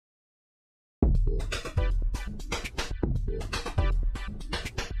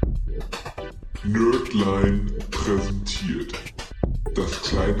Nerdline präsentiert das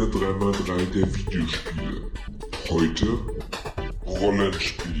kleine 3x3 der Videospiele. Heute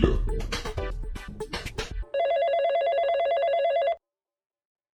Rollenspiele.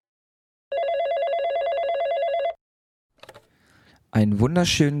 Einen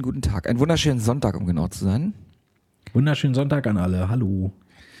wunderschönen guten Tag, einen wunderschönen Sonntag, um genau zu sein. Wunderschönen Sonntag an alle, hallo.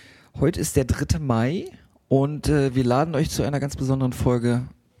 Heute ist der 3. Mai und wir laden euch zu einer ganz besonderen Folge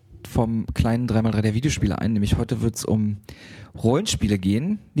vom kleinen 3x3 der Videospiele ein. Nämlich heute wird es um Rollenspiele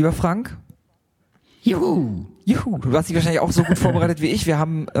gehen. Lieber Frank? Juhu! Juhu! Du hast dich wahrscheinlich auch so gut vorbereitet wie ich. Wir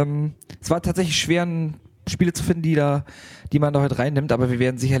haben, es war tatsächlich schwer, Spiele zu finden, die man da heute reinnimmt, aber wir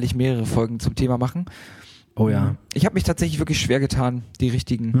werden sicherlich mehrere Folgen zum Thema machen. Oh ja. Ich habe mich tatsächlich wirklich schwer getan, die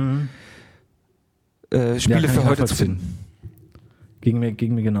richtigen Spiele kann für ich heute zu finden. Ging mir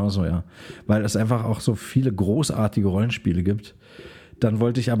genauso, ja. Weil es einfach auch so viele großartige Rollenspiele gibt. Dann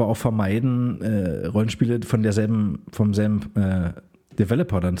wollte ich aber auch vermeiden, Rollenspiele vom selben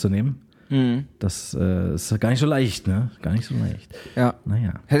Developer dann zu nehmen. Mhm. Das ist gar nicht so leicht, ne? Gar nicht so leicht. Ja.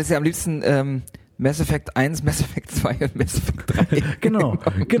 Naja. Hättest du ja am liebsten Mass Effect 1, Mass Effect 2 und Mass Effect 3. Genau.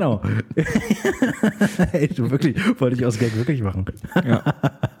 Ey, wollte ich aus Gag wirklich machen. Ja.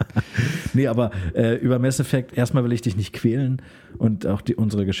 Nee, aber über Mass Effect, erstmal will ich dich nicht quälen und auch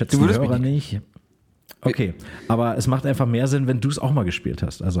unsere geschätzten Hörer nicht. Okay, aber es macht einfach mehr Sinn, wenn du es auch mal gespielt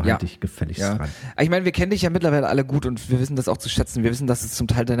hast. Also halt dich gefälligst dran. Ich meine, wir kennen dich ja mittlerweile alle gut und wir wissen das auch zu schätzen. Wir wissen, dass es zum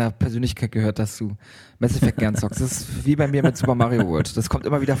Teil deiner Persönlichkeit gehört, dass du Mass Effect gern zockst. Das ist wie bei mir mit Super Mario World. Das kommt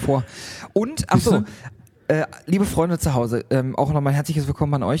immer wieder vor. Und, achso, liebe Freunde zu Hause, auch nochmal herzliches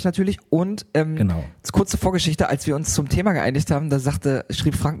Willkommen an euch natürlich. Und genau. Kurze Vorgeschichte, als wir uns zum Thema geeinigt haben,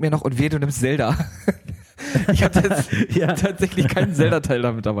 schrieb Frank mir noch, und wehe, du nimmst Zelda. Ich hatte jetzt tatsächlich keinen Zelda-Teil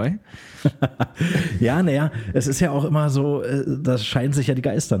damit dabei. Ja, naja, es ist ja auch immer so, das scheinen sich ja die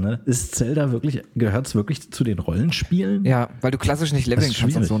Geister, ne? Ist Zelda gehört es wirklich zu den Rollenspielen? Ja, weil du klassisch nicht leveln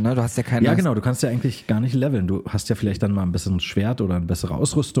kannst und so, ne? Du hast ja keine... Ja, genau, du kannst ja eigentlich gar nicht leveln. Du hast ja vielleicht dann mal ein bisschen Schwert oder eine bessere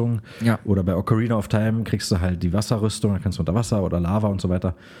Ausrüstung. Ja. Oder bei Ocarina of Time kriegst du halt die Wasserrüstung, dann kannst du unter Wasser oder Lava und so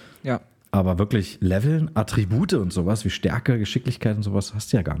weiter. Ja. Aber wirklich leveln, Attribute und sowas wie Stärke, Geschicklichkeit und sowas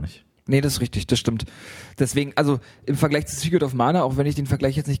hast du ja gar nicht. Nee, das ist richtig, das stimmt. Deswegen, also im Vergleich zu Secret of Mana, auch wenn ich den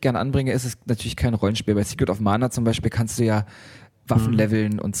Vergleich jetzt nicht gerne anbringe, ist es natürlich kein Rollenspiel. Bei Secret of Mana zum Beispiel kannst du ja Waffen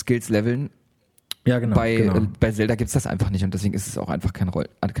leveln und Skills leveln. Ja, genau. Bei Zelda gibt's das einfach nicht und deswegen ist es auch einfach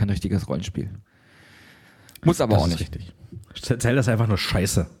kein richtiges Rollenspiel. Muss aber das auch nicht. Richtig. Zelda ist einfach nur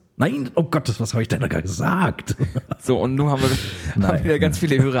Scheiße. Nein, oh Gott, was habe ich denn da gesagt? So, und nun haben wir ganz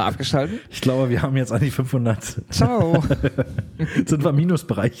viele Hörer abgeschaltet. Ich glaube, wir haben jetzt an die 500. Ciao. Sind wir im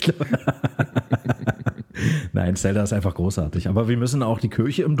Minusbereich. Nein, Zelda ist einfach großartig. Aber wir müssen auch die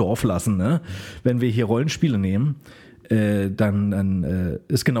Kirche im Dorf lassen, ne? Wenn wir hier Rollenspiele nehmen, dann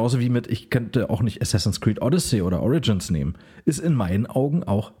ist genauso wie ich könnte auch nicht Assassin's Creed Odyssey oder Origins nehmen. Ist in meinen Augen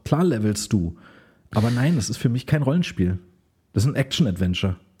auch, klar levelst du. Aber nein, das ist für mich kein Rollenspiel. Das ist ein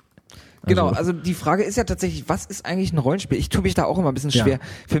Action-Adventure. Genau, also die Frage ist ja tatsächlich, was ist eigentlich ein Rollenspiel? Ich tue mich da auch immer ein bisschen schwer. Ja.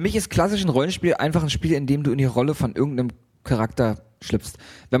 Für mich ist klassisch ein Rollenspiel einfach ein Spiel, in dem du in die Rolle von irgendeinem Charakter schlüpfst.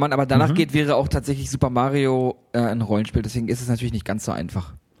 Wenn man aber danach geht, wäre auch tatsächlich Super Mario ein Rollenspiel. Deswegen ist es natürlich nicht ganz so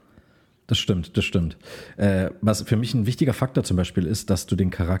einfach. Das stimmt. Was für mich ein wichtiger Faktor zum Beispiel ist, dass du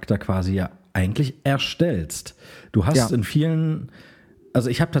den Charakter quasi ja eigentlich erstellst. Du hast in vielen, also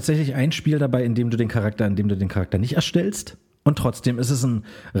ich habe tatsächlich ein Spiel dabei, in dem du den Charakter nicht erstellst. Und trotzdem ist es ein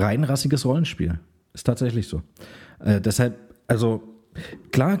reinrassiges Rollenspiel. Ist tatsächlich so. Deshalb, also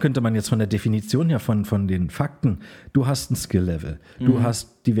klar könnte man jetzt von der Definition her von den Fakten, du hast ein Skill-Level, du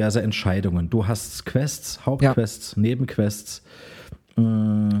hast diverse Entscheidungen, du hast Quests, Hauptquests, Nebenquests.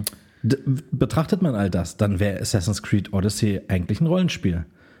 Betrachtet man all das, dann wäre Assassin's Creed Odyssey eigentlich ein Rollenspiel.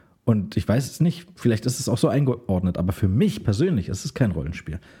 Und ich weiß es nicht, vielleicht ist es auch so eingeordnet, aber für mich persönlich ist es kein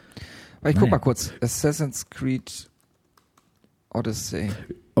Rollenspiel. Ich guck mal kurz. Assassin's Creed Odyssey.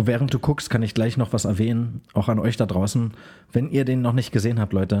 Während du guckst, kann ich gleich noch was erwähnen, auch an euch da draußen. Wenn ihr den noch nicht gesehen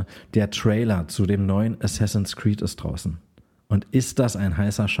habt, Leute, der Trailer zu dem neuen Assassin's Creed ist draußen. Und ist das ein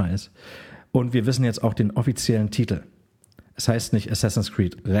heißer Scheiß? Und wir wissen jetzt auch den offiziellen Titel. Es heißt nicht Assassin's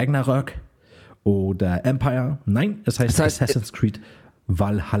Creed Ragnarök oder Empire. Nein, es heißt Assassin's Creed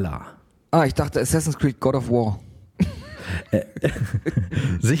Valhalla. Ich dachte Assassin's Creed God of War.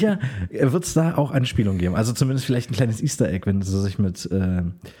 Sicher wird es da auch Anspielungen geben. Also zumindest vielleicht ein kleines Easter Egg, wenn sie sich mit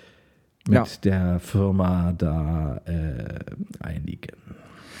der Firma da einigen.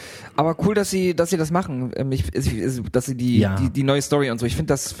 Aber cool, dass sie das machen. Dass sie die neue Story und so. Ich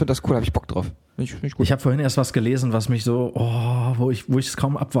finde das cool, habe ich Bock drauf. Find ich gut. Ich habe vorhin erst was gelesen, was mich so, wo ich es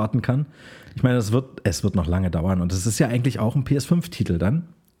kaum abwarten kann. Ich meine, es wird noch lange dauern und es ist ja eigentlich auch ein PS5-Titel dann.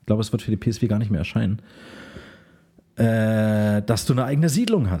 Ich glaube, es wird für die PS4 gar nicht mehr erscheinen. Dass du eine eigene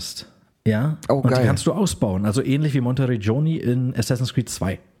Siedlung hast. Ja. Oh, und geil. die kannst du ausbauen. Also ähnlich wie Monteriggioni in Assassin's Creed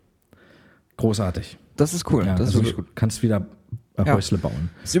 2. Großartig. Das ist cool. Ja, das ist wirklich gut. Du kannst wieder Häusle bauen.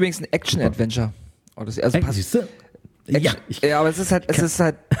 Das ist übrigens ein Action-Adventure. Siehst du? Ja, aber es ist halt es ist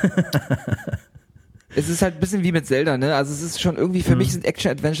halt ein bisschen wie mit Zelda, ne? Also es ist schon irgendwie, für mich sind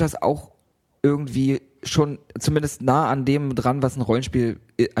Action-Adventures auch irgendwie schon zumindest nah an dem dran, was ein Rollenspiel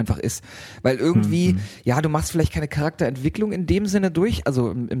einfach ist. Weil irgendwie, du machst vielleicht keine Charakterentwicklung in dem Sinne durch,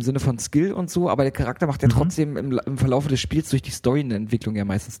 also im Sinne von Skill und so, aber der Charakter macht ja trotzdem im Verlauf des Spiels durch die Story eine Entwicklung ja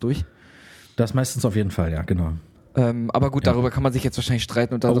meistens durch. Das meistens auf jeden Fall, ja, genau. Aber gut, darüber kann man sich jetzt wahrscheinlich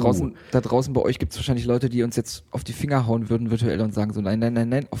streiten und da draußen bei euch gibt es wahrscheinlich Leute, die uns jetzt auf die Finger hauen würden virtuell und sagen so,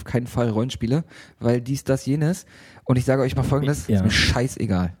 nein, auf keinen Fall Rollenspiele, weil dies, das, jenes. Und ich sage euch mal Folgendes, ist mir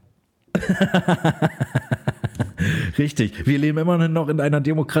scheißegal. Richtig, wir leben immer noch in einer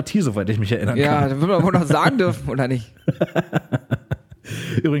Demokratie, soweit ich mich erinnern kann. Ja, das würde man wohl noch sagen dürfen, oder nicht?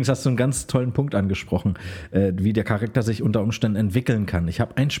 Übrigens hast du einen ganz tollen Punkt angesprochen, wie der Charakter sich unter Umständen entwickeln kann. Ich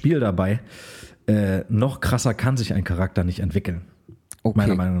habe ein Spiel dabei, noch krasser kann sich ein Charakter nicht entwickeln. Okay.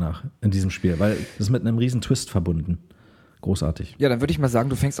 Meiner Meinung nach, in diesem Spiel, weil das ist mit einem riesen Twist verbunden. Großartig. Ja, dann würde ich mal sagen,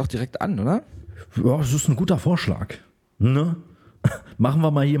 du fängst auch direkt an, oder? Ja, das ist ein guter Vorschlag. Ne? Machen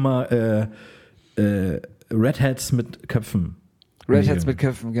wir mal hier mal Red Hats mit Köpfen. Red Hats mit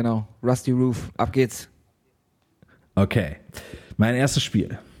Köpfen, genau. Rusty Roof, ab geht's. Okay. Mein erstes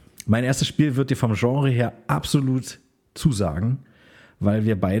Spiel wird dir vom Genre her absolut zusagen, weil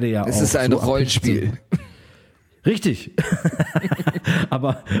wir beide ja es ist ein Rollenspiel. Richtig.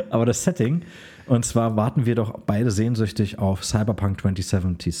 aber das Setting, und zwar warten wir doch beide sehnsüchtig auf Cyberpunk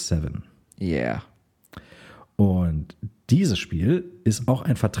 2077. Yeah. Und dieses Spiel ist auch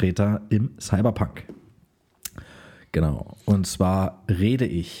ein Vertreter im Cyberpunk. Genau. Und zwar rede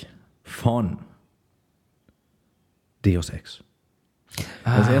ich von Deus Ex.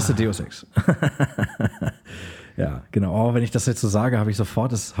 Das erste Deus Ex. Ja, genau. Oh, wenn ich das jetzt so sage, habe ich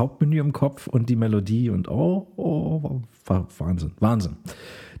sofort das Hauptmenü im Kopf und die Melodie und Wahnsinn.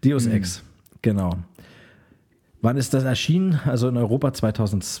 Deus Ex, genau. Wann ist das erschienen? Also in Europa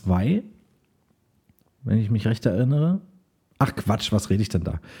 2002, wenn ich mich recht erinnere. Ach Quatsch, was rede ich denn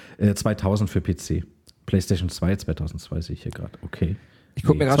da? 2000 für PC. PlayStation 2 2002 sehe ich hier gerade. Okay. Ich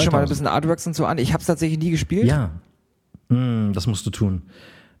gucke mir gerade schon mal ein bisschen Artworks und so an. Ich habe es tatsächlich nie gespielt. Ja, das musst du tun.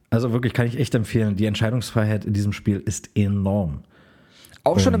 Also wirklich kann ich echt empfehlen. Die Entscheidungsfreiheit in diesem Spiel ist enorm.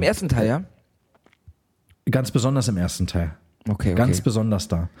 Auch schon im ersten Teil, ja? Ganz besonders im ersten Teil. Okay. Ganz besonders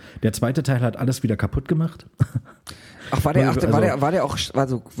da. Der zweite Teil hat alles wieder kaputt gemacht. Ach, war der auch,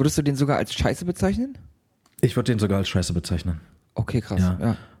 also würdest du den sogar als Scheiße bezeichnen? Ich würde den sogar als Scheiße bezeichnen. Okay, krass.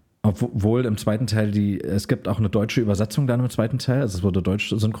 Ja. Obwohl im zweiten Teil es gibt auch eine deutsche Übersetzung dann im zweiten Teil, also es wurde deutsch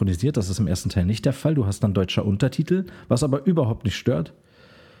synchronisiert, das ist im ersten Teil nicht der Fall. Du hast dann deutscher Untertitel, was aber überhaupt nicht stört.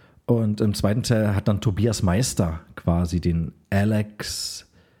 Und im zweiten Teil hat dann Tobias Meister quasi den Alex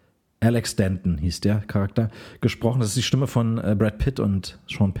Denton hieß der Charakter, gesprochen. Das ist die Stimme von Brad Pitt und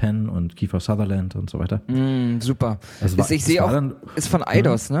Sean Penn und Kiefer Sutherland und so weiter. Super. Also ich sehe auch, ist von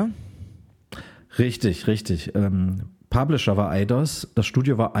Eidos, ne? Richtig. Publisher war Eidos, das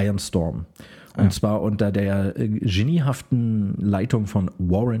Studio war Iron Storm. Und zwar unter der geniehaften Leitung von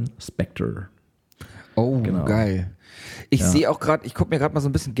Warren Spector. Oh, genau. Geil. Ich sehe auch gerade, ich gucke mir gerade mal so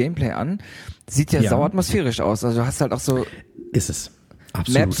ein bisschen Gameplay an. Sieht ja sau atmosphärisch aus. Also du hast halt auch so ist es.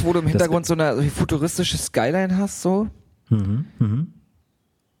 Absolut. Maps, wo du im Hintergrund so eine futuristische Skyline hast, so. Genau,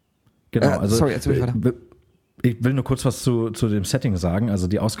 also sorry, erzähl mich weiter. Ich will nur kurz was zu dem Setting sagen, also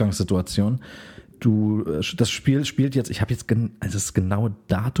die Ausgangssituation. Das Spiel spielt jetzt, das genaue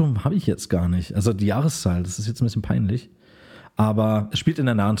Datum habe ich jetzt gar nicht. Also die Jahreszahl, das ist jetzt ein bisschen peinlich. Aber es spielt in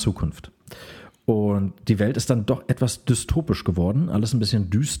der nahen Zukunft. Und die Welt ist dann doch etwas dystopisch geworden, alles ein bisschen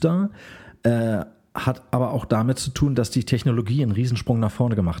düster, hat aber auch damit zu tun, dass die Technologie einen Riesensprung nach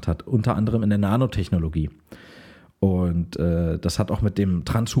vorne gemacht hat, unter anderem in der Nanotechnologie. Und das hat auch mit dem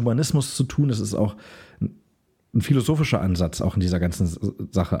Transhumanismus zu tun, es ist auch ein philosophischer Ansatz auch in dieser ganzen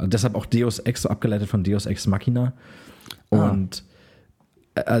Sache. Deshalb auch Deus Ex, so abgeleitet von Deus Ex Machina. Und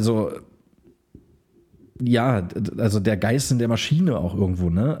also ja, also der Geist in der Maschine auch irgendwo,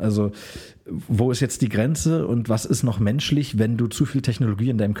 ne? Also wo ist jetzt die Grenze und was ist noch menschlich, wenn du zu viel Technologie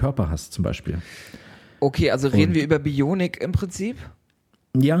in deinem Körper hast zum Beispiel? Okay, also reden wir über Bionik im Prinzip?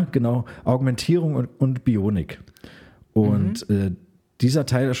 Ja, genau. Augmentierung und Bionik. Und dieser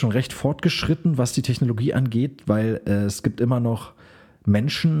Teil ist schon recht fortgeschritten, was die Technologie angeht, weil es gibt immer noch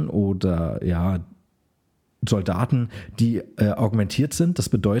Menschen oder Soldaten, die augmentiert sind. Das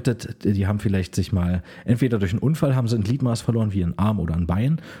bedeutet, die haben vielleicht sich mal, entweder durch einen Unfall haben sie ein Gliedmaß verloren, wie ein Arm oder ein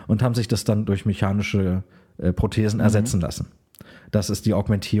Bein, und haben sich das dann durch mechanische Prothesen ersetzen lassen. Das ist die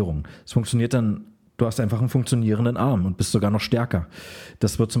Augmentierung. Es funktioniert dann, du hast einfach einen funktionierenden Arm und bist sogar noch stärker.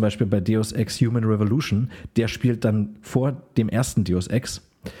 Das wird zum Beispiel bei Deus Ex Human Revolution, der spielt dann vor dem ersten Deus Ex,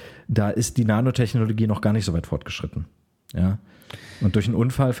 da ist die Nanotechnologie noch gar nicht so weit fortgeschritten. Ja. Und durch einen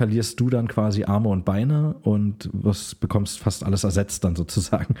Unfall verlierst du dann quasi Arme und Beine und bekommst fast alles ersetzt dann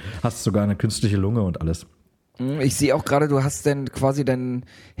sozusagen. Hast sogar eine künstliche Lunge und alles. Ich sehe auch gerade, du hast dann quasi dein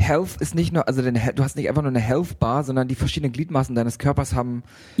Health ist nicht nur, also du hast nicht einfach nur eine Health Bar, sondern die verschiedenen Gliedmaßen deines Körpers haben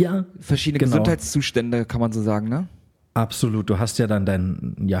verschiedene Gesundheitszustände, kann man so sagen, ne? Absolut. Du hast ja dann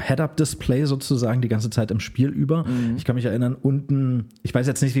dein Head-Up-Display sozusagen die ganze Zeit im Spiel über. Ich kann mich erinnern, unten, ich weiß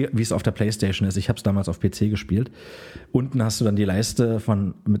jetzt nicht, wie es auf der PlayStation ist, ich habe es damals auf PC gespielt. Unten hast du dann die Leiste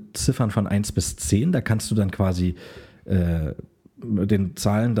mit Ziffern von 1 bis 10, da kannst du dann quasi den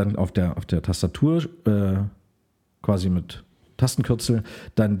Zahlen dann auf der Tastatur quasi mit Tastenkürzel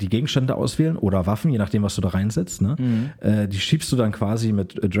dann die Gegenstände auswählen oder Waffen, je nachdem, was du da reinsetzt. Ne? Die schiebst du dann quasi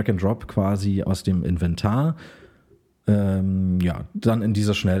mit Drag and Drop quasi aus dem Inventar dann in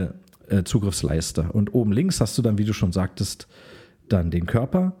diese Schnellzugriffsleiste. Und oben links hast du dann, wie du schon sagtest, dann den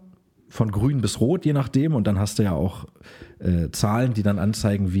Körper von grün bis rot, je nachdem. Und dann hast du ja auch Zahlen, die dann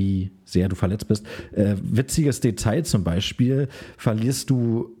anzeigen, wie sehr du verletzt bist. Witziges Detail zum Beispiel, verlierst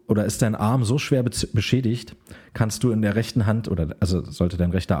du oder ist dein Arm so schwer beschädigt, kannst du in der rechten Hand also sollte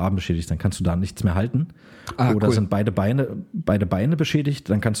dein rechter Arm beschädigt sein, kannst du da nichts mehr halten. Oder cool. Sind beide Beine beschädigt,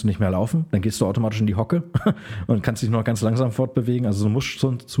 dann kannst du nicht mehr laufen, dann gehst du automatisch in die Hocke und kannst dich nur noch ganz langsam fortbewegen. Also du musst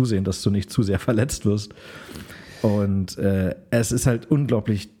schon zusehen, dass du nicht zu sehr verletzt wirst. Und es ist halt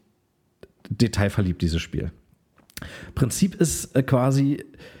unglaublich detailverliebt, dieses Spiel. Prinzip ist quasi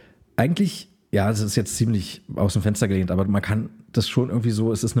eigentlich, es ist jetzt ziemlich aus dem Fenster gelehnt, aber man kann das schon irgendwie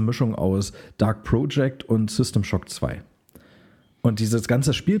so, es ist eine Mischung aus Dark Project und System Shock 2. Und dieses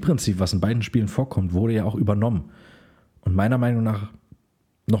ganze Spielprinzip, was in beiden Spielen vorkommt, wurde ja auch übernommen. Und meiner Meinung nach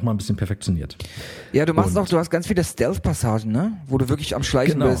noch mal ein bisschen perfektioniert. Ja, du hast ganz viele Stealth-Passagen, ne? Wo du wirklich am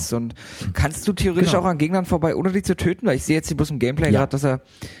Schleichen bist. Und kannst du theoretisch auch an Gegnern vorbei, ohne die zu töten? Weil ich sehe jetzt hier bloß im Gameplay gerade, dass er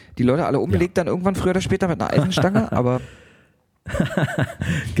die Leute alle umlegt, dann irgendwann früher oder später mit einer Eisenstange, aber...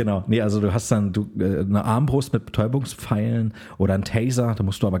 Genau, also du hast dann eine Armbrust mit Betäubungspfeilen oder einen Taser, da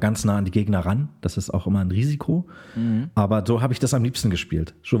musst du aber ganz nah an die Gegner ran, das ist auch immer ein Risiko, aber so habe ich das am liebsten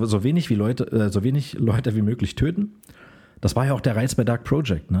gespielt. So wenig Leute wie möglich töten. Das war ja auch der Reiz bei Dark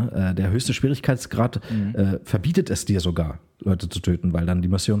Project, ne? Der höchste Schwierigkeitsgrad verbietet es dir sogar, Leute zu töten, weil dann die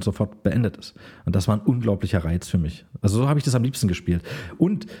Mission sofort beendet ist. Und das war ein unglaublicher Reiz für mich. Also so habe ich das am liebsten gespielt.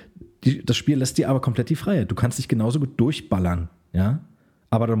 Und das Spiel lässt dir aber komplett die Freiheit. Du kannst dich genauso gut durchballern, ja?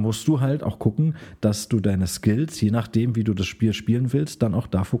 Aber dann musst du halt auch gucken, dass du deine Skills, je nachdem, wie du das Spiel spielen willst, dann auch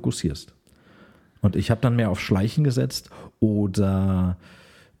da fokussierst. Und ich habe dann mehr auf Schleichen gesetzt oder...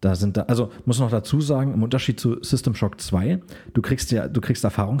 Also muss noch dazu sagen, im Unterschied zu System Shock 2, du kriegst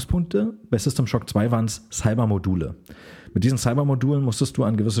Erfahrungspunkte. Bei System Shock 2 waren es Cybermodule. Mit diesen Cybermodulen musstest du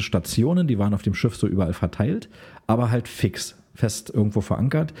an gewisse Stationen, die waren auf dem Schiff so überall verteilt, aber halt fest irgendwo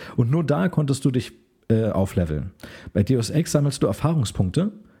verankert. Und nur da konntest du dich aufleveln. Bei Deus Ex sammelst du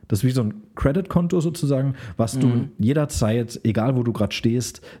Erfahrungspunkte. Das ist wie so ein Credit-Konto sozusagen, was du jederzeit, egal wo du gerade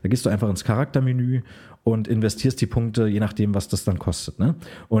stehst, da gehst du einfach ins Charaktermenü und investierst die Punkte, je nachdem, was das dann kostet. Ne?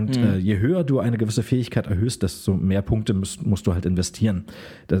 Und je höher du eine gewisse Fähigkeit erhöhst, desto mehr Punkte musst du halt investieren.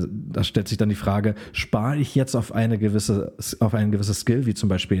 Da stellt sich dann die Frage, spare ich jetzt auf eine gewisse Skill, wie zum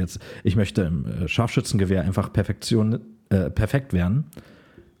Beispiel jetzt, ich möchte im Scharfschützengewehr einfach perfekt werden,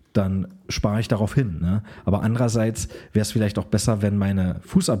 dann spare ich darauf hin. Ne? Aber andererseits wäre es vielleicht auch besser, wenn meine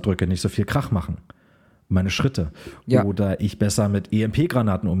Fußabdrücke nicht so viel Krach machen. Meine Schritte. Ja. Oder ich besser mit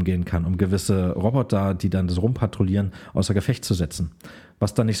EMP-Granaten umgehen kann, um gewisse Roboter, die dann das rumpatrouillieren, außer Gefecht zu setzen.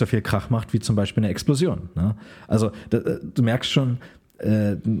 Was dann nicht so viel Krach macht, wie zum Beispiel eine Explosion. Ne? Also du merkst schon,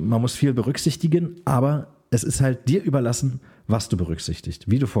 man muss viel berücksichtigen, aber es ist halt dir überlassen, was du berücksichtigst,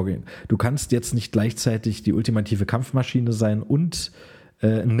 wie du vorgehst. Du kannst jetzt nicht gleichzeitig die ultimative Kampfmaschine sein und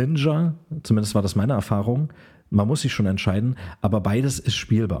Ninja, zumindest war das meine Erfahrung. Man muss sich schon entscheiden, aber beides ist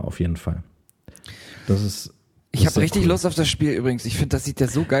spielbar auf jeden Fall. Ich habe richtig Lust auf das Spiel übrigens. Ich finde, das sieht ja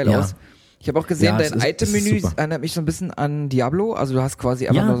so geil aus. Ich habe auch gesehen, dein Item-Menü erinnert mich so ein bisschen an Diablo. Also du hast quasi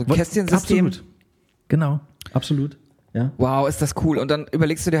einfach nur so ein Kästchensystem. Absolut. Genau, absolut. Ja? Wow, ist das cool. Und dann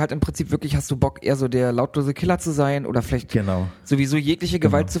überlegst du dir halt im Prinzip wirklich, hast du Bock, eher so der lautlose Killer zu sein oder vielleicht sowieso jegliche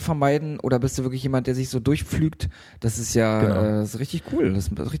Gewalt zu vermeiden oder bist du wirklich jemand, der sich so durchpflügt? Das ist ja ist richtig cool. Das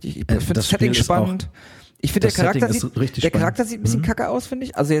ist richtig, ich finde das Setting spannend. Ich finde, der Charakter sieht ein bisschen kacke aus, finde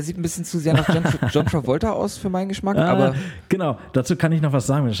ich. Also er sieht ein bisschen zu sehr nach John Travolta aus für meinen Geschmack. Aber genau, dazu kann ich noch was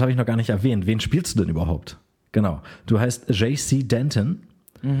sagen, das habe ich noch gar nicht erwähnt. Wen spielst du denn überhaupt? Genau, du heißt J.C. Denton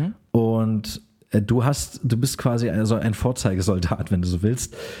und du bist quasi also ein Vorzeigesoldat, wenn du so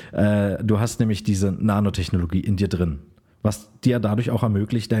willst. Du hast nämlich diese Nanotechnologie in dir drin, was dir dadurch auch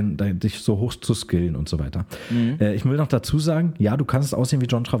ermöglicht, dich so hoch zu skillen und so weiter. Ich will noch dazu sagen, ja, du kannst aussehen wie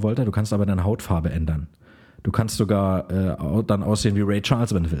John Travolta, du kannst aber deine Hautfarbe ändern. Du kannst sogar dann aussehen wie Ray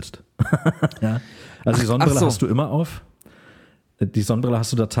Charles, wenn du willst. Ja? Also die Sonnenbrille hast du immer auf. Die Sonnenbrille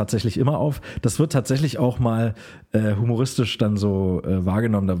hast du da tatsächlich immer auf. Das wird tatsächlich auch mal humoristisch dann so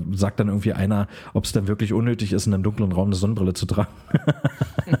wahrgenommen. Da sagt dann irgendwie einer, ob es dann wirklich unnötig ist, in einem dunklen Raum eine Sonnenbrille zu tragen.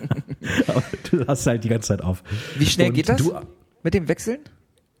 Aber du hast halt die ganze Zeit auf. Wie schnell geht das mit dem Wechseln?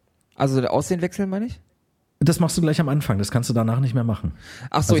 Also der Aussehen wechseln, meine ich? Das machst du gleich am Anfang, das kannst du danach nicht mehr machen.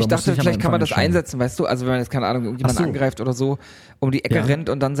 Ach so, also ich dachte, vielleicht kann man das einsetzen, weißt du? Also wenn man jetzt, keine Ahnung, irgendjemanden angreift oder so, um die Ecke rennt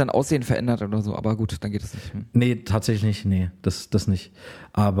und dann sein Aussehen verändert oder so. Aber gut, dann geht das nicht. Nee, tatsächlich nicht. Nee, das nicht.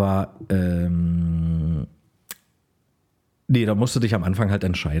 Aber nee, da musst du dich am Anfang halt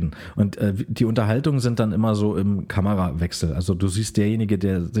entscheiden. Und die Unterhaltungen sind dann immer so im Kamerawechsel. Also du siehst derjenige,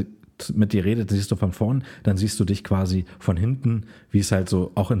 der mit dir redet, siehst du von vorn, dann siehst du dich quasi von hinten, wie es halt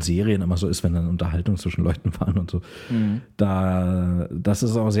so auch in Serien immer so ist, wenn dann Unterhaltung zwischen Leuten waren und so. Das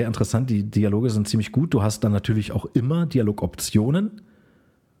ist auch sehr interessant. Die Dialoge sind ziemlich gut. Du hast dann natürlich auch immer Dialogoptionen.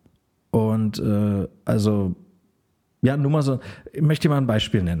 Und also ja, nur mal so, ich möchte dir mal ein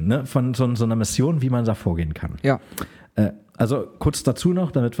Beispiel nennen, ne, von so einer Mission, wie man da vorgehen kann. Ja. Also kurz dazu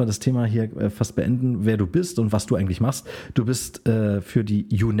noch, damit wir das Thema hier fast beenden, wer du bist und was du eigentlich machst. Du bist für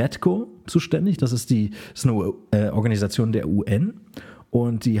die UNETCO zuständig. Das ist eine Organisation der UN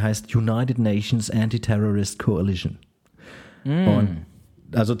und die heißt United Nations Anti-Terrorist Coalition. Und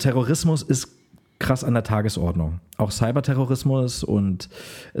also Terrorismus ist krass an der Tagesordnung. Auch Cyberterrorismus und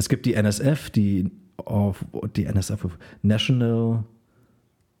es gibt die NSF, die NSF National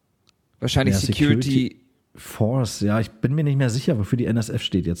wahrscheinlich Security Force, ja, ich bin mir nicht mehr sicher, wofür die NSF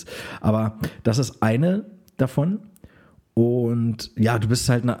steht jetzt. Aber das ist eine davon. Und ja, du bist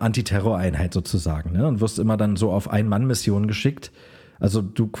halt eine Antiterror-Einheit sozusagen, ne? Und wirst immer dann so auf Ein-Mann-Missionen geschickt. Also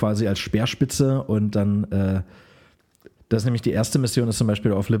du quasi als Speerspitze und dann, das ist nämlich die erste Mission, ist zum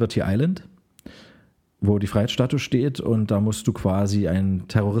Beispiel auf Liberty Island, wo die Freiheitsstatue steht und da musst du quasi einen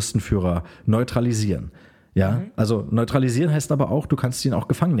Terroristenführer neutralisieren. Ja, also neutralisieren heißt aber auch, du kannst ihn auch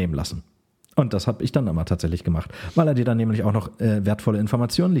gefangen nehmen lassen. Und das habe ich dann immer tatsächlich gemacht, weil er dir dann nämlich auch noch wertvolle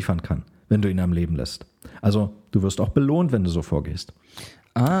Informationen liefern kann, wenn du ihn am Leben lässt. Also du wirst auch belohnt, wenn du so vorgehst.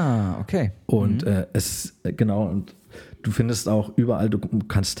 Ah, okay. Und und du findest auch überall, du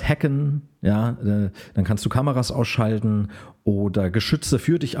kannst hacken, ja, dann kannst du Kameras ausschalten oder Geschütze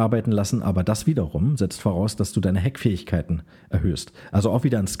für dich arbeiten lassen, aber das wiederum setzt voraus, dass du deine Hackfähigkeiten erhöhst. Also auch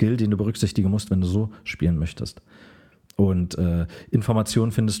wieder ein Skill, den du berücksichtigen musst, wenn du so spielen möchtest. Und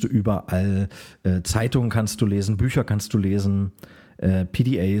Informationen findest du überall, Zeitungen kannst du lesen, Bücher kannst du lesen,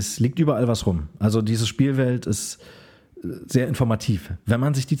 PDAs, liegt überall was rum. Also diese Spielwelt ist sehr informativ, wenn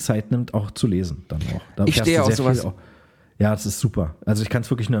man sich die Zeit nimmt, auch zu lesen. Dann auch. Da ich stehe auf sowas. Ja, das ist super. Also ich kann es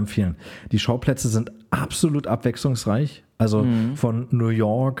wirklich nur empfehlen. Die Schauplätze sind absolut abwechslungsreich. Also von New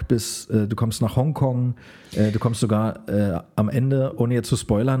York bis, du kommst nach Hongkong, du kommst sogar am Ende, ohne jetzt zu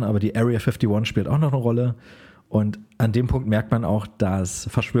spoilern, aber die Area 51 spielt auch noch eine Rolle. Und an dem Punkt merkt man auch, dass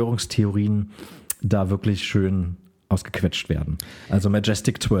Verschwörungstheorien da wirklich schön ausgequetscht werden. Also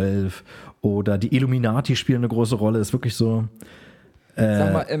Majestic 12 oder die Illuminati spielen eine große Rolle, ist wirklich so.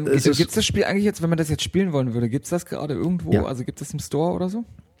 Sag mal, gibt's das Spiel eigentlich jetzt, wenn man das jetzt spielen wollen würde, gibt's das gerade irgendwo? Ja. Also gibt es im Store oder so?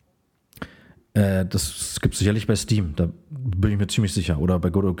 Das gibt's sicherlich bei Steam, da bin ich mir ziemlich sicher. Oder bei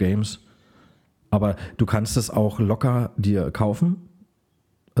Good Old Games. Aber du kannst es auch locker dir kaufen.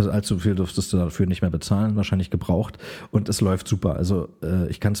 Also allzu viel dürftest du dafür nicht mehr bezahlen, wahrscheinlich gebraucht. Und es läuft super. Also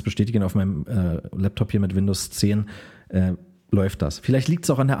ich kann es bestätigen, auf meinem Laptop hier mit Windows 10 läuft das. Vielleicht liegt es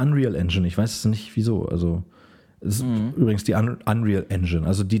auch an der Unreal Engine, ich weiß es nicht wieso. Also es ist übrigens die Unreal Engine,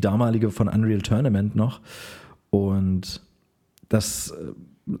 also die damalige von Unreal Tournament noch. Und das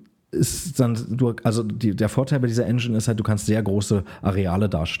ist dann, der Vorteil bei dieser Engine ist halt, du kannst sehr große Areale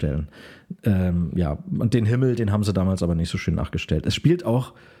darstellen. Ja, und den Himmel, den haben sie damals aber nicht so schön nachgestellt. Es spielt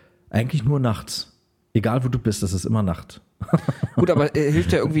auch eigentlich nur nachts. Egal wo du bist, es ist immer Nacht. Gut, aber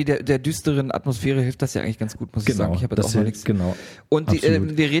hilft ja irgendwie der düsteren Atmosphäre, hilft das ja eigentlich ganz gut, muss ich sagen. Ich habe jetzt auch noch nichts. Genau. Und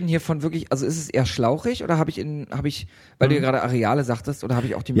wir reden hier von wirklich, also ist es eher schlauchig oder habe ich, weil du ja gerade Areale sagtest, oder habe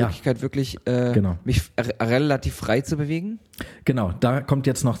ich auch die Möglichkeit wirklich mich relativ frei zu bewegen? Genau, da kommt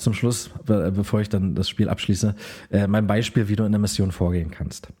jetzt noch zum Schluss, bevor ich dann das Spiel abschließe, mein Beispiel, wie du in der Mission vorgehen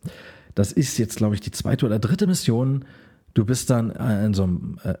kannst. Das ist jetzt, glaube ich, die 2. oder 3. Mission. Du bist dann in so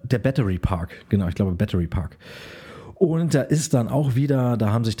einem, der Battery Park, genau, ich glaube Battery Park. Und da ist dann auch wieder,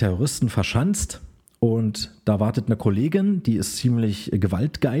 da haben sich Terroristen verschanzt und da wartet eine Kollegin, die ist ziemlich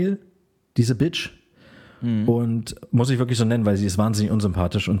gewaltgeil, diese Bitch. Und muss ich wirklich so nennen, weil sie ist wahnsinnig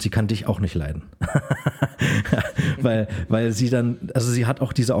unsympathisch und sie kann dich auch nicht leiden. weil sie dann, also sie hat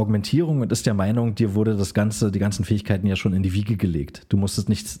auch diese Augmentierung und ist der Meinung, dir wurde die ganzen Fähigkeiten ja schon in die Wiege gelegt. Du musstest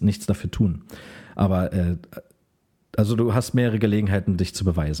nichts dafür tun. Aber also du hast mehrere Gelegenheiten, dich zu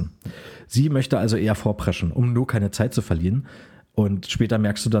beweisen. Sie möchte also eher vorpreschen, um nur keine Zeit zu verlieren. Und später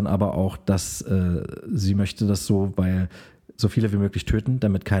merkst du dann aber auch, dass sie möchte das so, weil so viele wie möglich töten,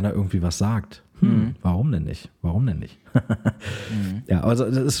 damit keiner irgendwie was sagt. Warum denn nicht? Ja, also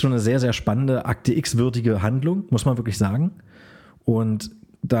das ist schon eine sehr, sehr spannende, Akte X-würdige Handlung, muss man wirklich sagen. Und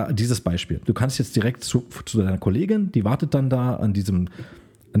da dieses Beispiel. Du kannst jetzt direkt zu deiner Kollegin, die wartet dann da an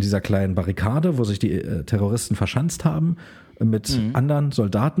dieser kleinen Barrikade, wo sich die Terroristen verschanzt haben, mit anderen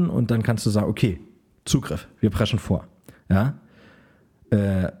Soldaten, und dann kannst du sagen, okay, Zugriff, wir preschen vor. Ja?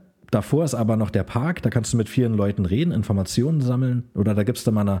 Davor ist aber noch der Park, da kannst du mit vielen Leuten reden, Informationen sammeln, oder da gibst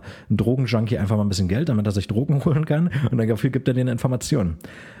du mal einen Drogenjunkie einfach mal ein bisschen Geld, damit er sich Drogen holen kann, und dann dafür gibt er denen Informationen.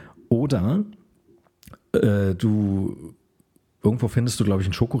 Oder irgendwo findest du, glaube ich,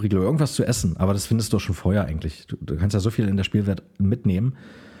 einen Schokoriegel oder irgendwas zu essen, aber das findest du schon vorher eigentlich. Du kannst ja so viel in der Spielwelt mitnehmen.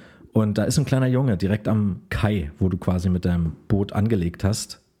 Und da ist ein kleiner Junge direkt am Kai, wo du quasi mit deinem Boot angelegt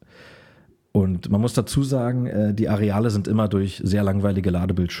hast. Und man muss dazu sagen, die Areale sind immer durch sehr langweilige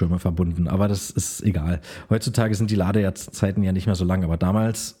Ladebildschirme verbunden, aber das ist egal. Heutzutage sind die Ladezeiten ja nicht mehr so lang, aber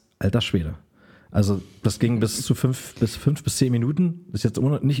damals, alter Schwede. Also das ging bis 5 bis 10 Minuten, ist jetzt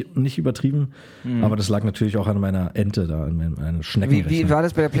nicht übertrieben, aber das lag natürlich auch an meiner Ente da, an meiner Schneckenrechner. Wie war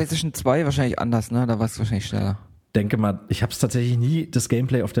das bei der PlayStation 2? Wahrscheinlich anders, ne? Da war es wahrscheinlich schneller. Denke mal, ich habe es tatsächlich das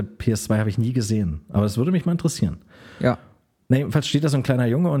Gameplay auf der PS2 habe ich nie gesehen, aber es würde mich mal interessieren. Ja. Jedenfalls steht da so ein kleiner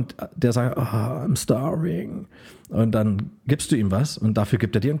Junge und der sagt, I'm starving. Und dann gibst du ihm was und dafür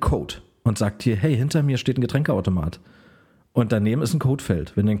gibt er dir einen Code und sagt dir, hey, hinter mir steht ein Getränkeautomat. Und daneben ist ein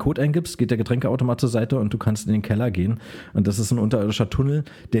Codefeld. Wenn du den Code eingibst, geht der Getränkeautomat zur Seite und du kannst in den Keller gehen. Und das ist ein unterirdischer Tunnel,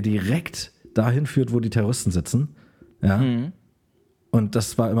 der direkt dahin führt, wo die Terroristen sitzen. Ja. Und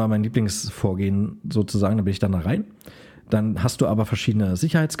das war immer mein Lieblingsvorgehen sozusagen. Da bin ich dann da rein. Dann hast du aber verschiedene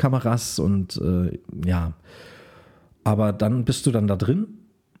Sicherheitskameras und aber dann bist du dann da drin.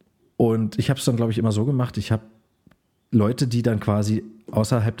 Und ich habe es dann, glaube ich, immer so gemacht. Ich habe Leute, die dann quasi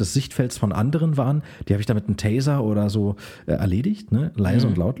außerhalb des Sichtfelds von anderen waren, die habe ich dann mit einem Taser oder so erledigt, ne? Leise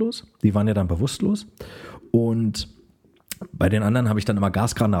und lautlos. Die waren ja dann bewusstlos. Und bei den anderen habe ich dann immer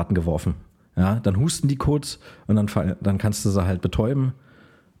Gasgranaten geworfen. Ja, dann husten die kurz und dann kannst du sie halt betäuben.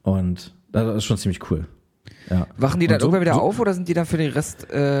 Und das ist schon ziemlich cool. Ja. Wachen die dann irgendwann wieder auf oder sind die dann für den Rest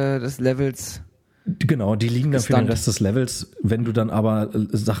des Levels? Genau, die liegen dann für den Rest des Levels. Wenn du dann aber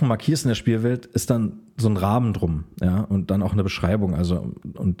Sachen markierst in der Spielwelt, ist dann so ein Rahmen drum, ja, und dann auch eine Beschreibung. Also,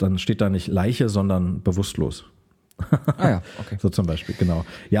 und dann steht da nicht Leiche, sondern bewusstlos. Ah ja, okay. So zum Beispiel, genau.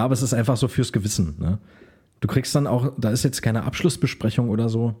 Ja, aber es ist einfach so fürs Gewissen, ne? Du kriegst dann auch, da ist jetzt keine Abschlussbesprechung oder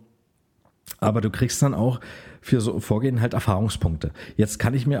so, aber du kriegst dann auch für so Vorgehen halt Erfahrungspunkte. Jetzt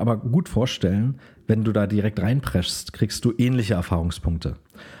kann ich mir aber gut vorstellen, wenn du da direkt reinpreschst, kriegst du ähnliche Erfahrungspunkte.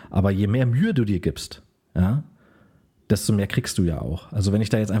 Aber je mehr Mühe du dir gibst, ja, desto mehr kriegst du ja auch. Also wenn ich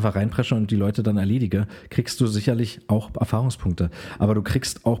da jetzt einfach reinpresche und die Leute dann erledige, kriegst du sicherlich auch Erfahrungspunkte. Aber du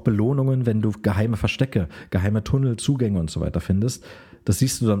kriegst auch Belohnungen, wenn du geheime Verstecke, geheime Tunnel, Zugänge und so weiter findest. Das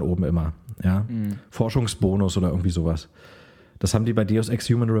siehst du dann oben immer, ja. Forschungsbonus oder irgendwie sowas. Das haben die bei Deus Ex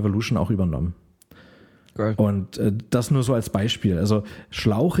Human Revolution auch übernommen. Geil. Und das nur so als Beispiel. Also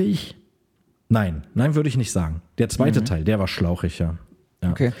schlauchig, nein, würde ich nicht sagen. Der zweite Teil, der war schlauchig, ja.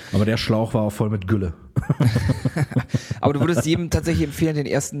 Okay. Aber der Schlauch war auch voll mit Gülle. Aber du würdest jedem tatsächlich empfehlen, den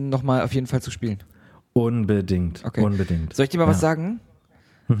ersten nochmal auf jeden Fall zu spielen? Unbedingt, okay. Unbedingt. Soll ich dir mal was sagen?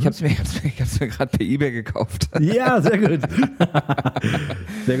 Ich hab's mir gerade per eBay gekauft. Ja, sehr gut.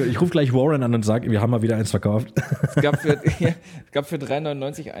 Sehr gut. Ich rufe gleich Warren an und sage, wir haben mal wieder eins verkauft. Es gab für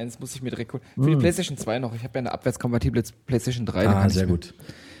 3,99 eins, muss ich mir direkt holen. Für die PlayStation 2 noch. Ich habe ja eine abwärtskompatible PlayStation 3. Sehr gut.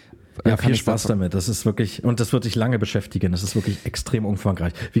 Ja, viel Spaß damit. Das ist wirklich, und das wird dich lange beschäftigen. Das ist wirklich extrem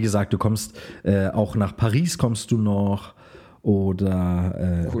umfangreich. Wie gesagt, du kommst auch nach Paris kommst du noch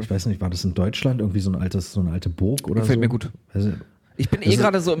oder Cool. ich weiß nicht, war das in Deutschland irgendwie so eine alte Burg oder Gefällt so? mir gut. Also, Ich bin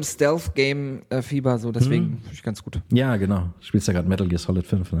gerade so im Stealth-Game-Fieber, so deswegen finde ich ganz gut. ja, genau. Du spielst ja gerade Metal Gear Solid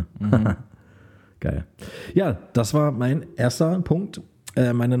 5, ne? Geil. Ja, das war mein erster Punkt.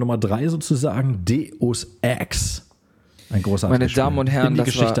 Meine Nummer 3 sozusagen, Deus Ex. Ein großartiges Meine Damen und Herren, das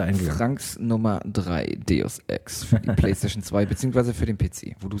Geschichte war eingegangen. Franks Nummer 3, Deus Ex, für die PlayStation 2, beziehungsweise für den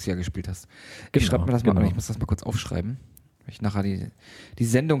PC, wo du es ja gespielt hast. Ich schreibe mir das mal an, ich muss das mal kurz aufschreiben. Ich nachher die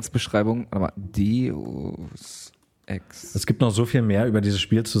Sendungsbeschreibung, aber Deus Ex. Es gibt noch so viel mehr über dieses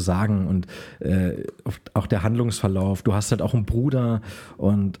Spiel zu sagen und auch der Handlungsverlauf. Du hast halt auch einen Bruder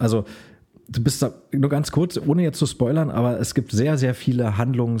und also du bist da, nur ganz kurz, ohne jetzt zu spoilern, aber es gibt sehr, sehr viele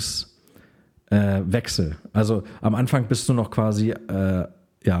Wechsel. Also am Anfang bist du noch quasi ein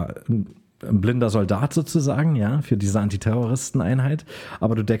blinder Soldat sozusagen, ja, für diese Antiterroristeneinheit,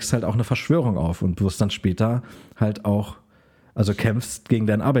 aber du deckst halt auch eine Verschwörung auf und wirst dann später halt auch, also kämpfst gegen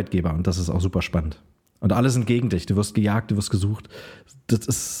deinen Arbeitgeber und das ist auch super spannend. Und alle sind gegen dich, du wirst gejagt, du wirst gesucht. Das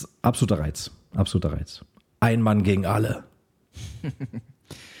ist absoluter Reiz. Ein Mann gegen alle.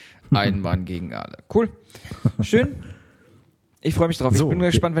 Ein Mann gegen alle. Cool. Schön. Ich freue mich drauf. So, ich bin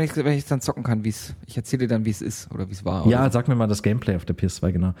gespannt, wenn ich dann zocken kann, ich erzähle dir dann, wie es ist oder wie es war. Ja, so. sag mir mal das Gameplay auf der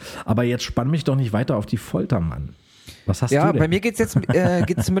PS2, genau. Aber jetzt spann mich doch nicht weiter auf die Folter, Mann. Was hast du denn? Ja, bei mir geht's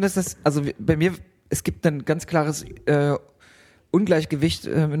zumindest bei mir, es gibt ein ganz klares Ungleichgewicht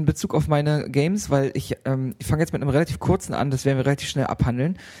in Bezug auf meine Games, weil ich fange jetzt mit einem relativ kurzen an, das werden wir relativ schnell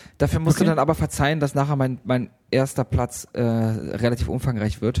abhandeln. Dafür musst du dann aber verzeihen, dass nachher mein erster Platz relativ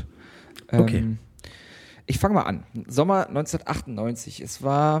umfangreich wird. Okay. Ich fange mal an. Sommer 1998. Es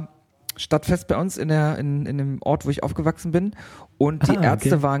war Stadtfest bei uns in dem Ort, wo ich aufgewachsen bin. Und die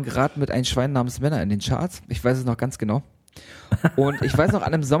Ärzte waren gerade mit Ein Schwein namens Männer in den Charts. Ich weiß es noch ganz genau. Und ich weiß noch,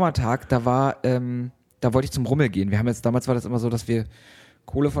 an einem Sommertag, da wollte ich zum Rummel gehen. Damals war das immer so, dass wir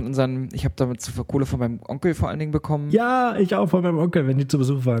ich habe damit Kohle von meinem Onkel vor allen Dingen bekommen. Ja, ich auch von meinem Onkel, wenn die zu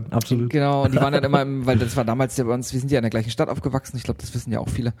Besuch waren. Absolut. Genau, und die waren dann immer, weil das war damals ja bei uns, wir sind ja in der gleichen Stadt aufgewachsen, ich glaube, das wissen ja auch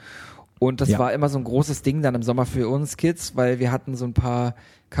viele. Und das war immer so ein großes Ding dann im Sommer für uns Kids, weil wir hatten so ein paar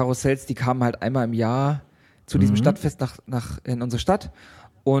Karussells, die kamen halt einmal im Jahr zu diesem Stadtfest in unsere Stadt.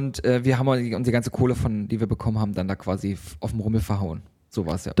 Und wir haben unsere ganze Kohle die wir bekommen haben, dann da quasi auf dem Rummel verhauen. So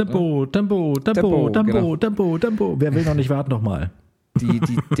war es ja. Tempo. Wer will noch nicht warten nochmal?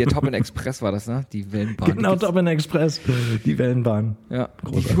 Der Top-In Express war das, ne? Die Wellenbahn. Genau, Top-In Express. Die Wellenbahn. Ja.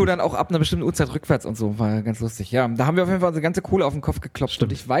 Die fuhr dann auch ab einer bestimmten Uhrzeit rückwärts und so. War ganz lustig. Ja, da haben wir auf jeden Fall unsere ganze Kohle auf den Kopf geklopft.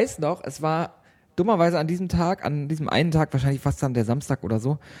 Stimmt. Und ich weiß noch, es war dummerweise an diesem einen Tag, wahrscheinlich fast dann der Samstag oder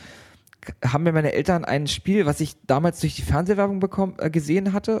so, haben mir meine Eltern ein Spiel, was ich damals durch die Fernsehwerbung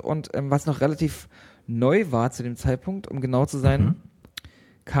gesehen hatte und was noch relativ neu war zu dem Zeitpunkt, um genau zu sein,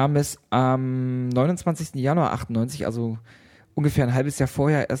 kam es am 29. Januar 98, also ungefähr ein halbes Jahr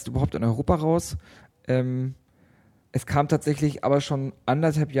vorher erst überhaupt in Europa raus. Es kam tatsächlich aber schon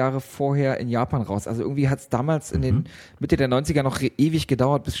 1,5 Jahre vorher in Japan raus. Also irgendwie hat es damals in den Mitte der 90er noch ewig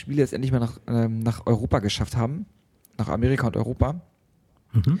gedauert, bis Spiele es endlich mal nach Europa geschafft haben. Nach Amerika und Europa.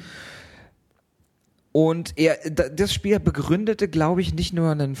 Und das Spiel begründete, glaube ich, nicht nur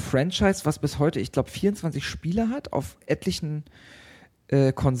einen Franchise, was bis heute, ich glaube, 24 Spiele hat auf etlichen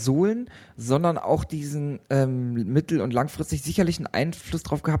Konsolen, sondern auch diesen mittel- und langfristig sicherlich einen Einfluss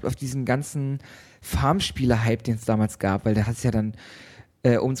drauf gehabt auf diesen ganzen Farmspiele-Hype, den es damals gab, weil der hat es ja dann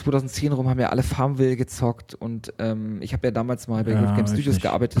um 2010 rum haben ja alle Farmville gezockt und ich habe ja damals mal bei Game Studios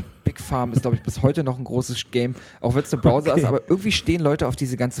gearbeitet. Big Farm ist, glaube ich, bis heute noch ein großes Game, auch wenn es eine Browser ist, aber irgendwie stehen Leute auf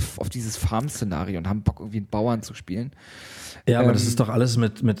dieses Farm-Szenario und haben Bock, irgendwie einen Bauern zu spielen. Ja, aber das ist doch alles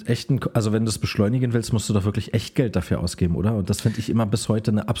mit echten, also wenn du es beschleunigen willst, musst du doch wirklich echt Geld dafür ausgeben, oder? Und das finde ich immer bis heute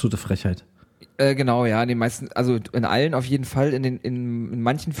eine absolute Frechheit. Genau, ja, in den meisten, also in allen auf jeden Fall. In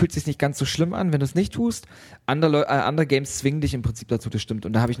manchen fühlt es sich nicht ganz so schlimm an, wenn du es nicht tust. Andere Games zwingen dich im Prinzip dazu, das stimmt.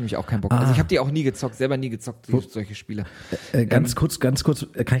 Und da habe ich nämlich auch keinen Bock. Also ich habe die auch nie gezockt, selber nie gezockt, solche Spiele. Ganz kurz, kann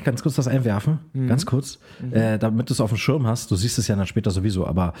ich ganz kurz das einwerfen? Ganz kurz, damit du es auf dem Schirm hast. Du siehst es ja dann später sowieso,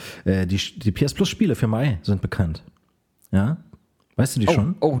 aber die PS Plus Spiele für Mai sind bekannt. Ja? Weißt du die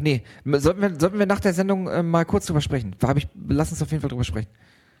schon? Oh, nee. Sollten wir nach der Sendung mal kurz drüber sprechen? Lass uns auf jeden Fall drüber sprechen.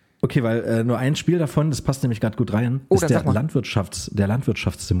 Okay, weil nur ein Spiel davon, das passt nämlich gerade gut rein, ist der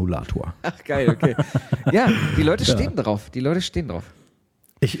Landwirtschaftssimulator. Ach geil, okay. Ja, die Leute stehen drauf.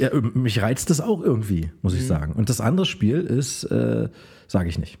 Mich reizt das auch irgendwie, muss ich sagen. Und das andere Spiel ist, sage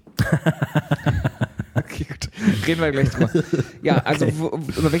ich nicht. Okay, gut. Reden wir gleich drüber. Ja, also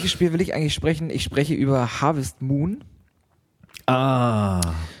über welches Spiel will ich eigentlich sprechen? Ich spreche über Harvest Moon.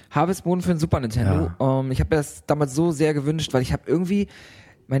 Harvest Moon für den Super Nintendo. Ja. Ich habe mir das damals so sehr gewünscht, weil ich habe irgendwie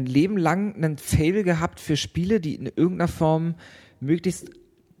mein Leben lang einen Faible gehabt für Spiele, die in irgendeiner Form möglichst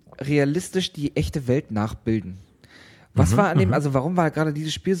realistisch die echte Welt nachbilden. Was war an dem, also warum war gerade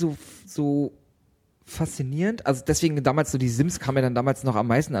dieses Spiel so faszinierend? Also deswegen damals so die Sims kam mir dann damals noch am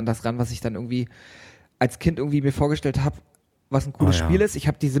meisten an das ran, was ich dann irgendwie als Kind irgendwie mir vorgestellt habe, was ein cooles Spiel ist. Ich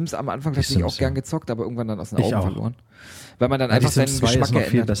habe die Sims am Anfang tatsächlich auch gern gezockt, aber irgendwann dann aus den Augen verloren. Weil man dann einfach seinen Geschmack ist noch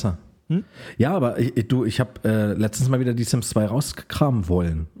viel besser. Ja, aber ich habe letztens mal wieder die Sims 2 rauskramen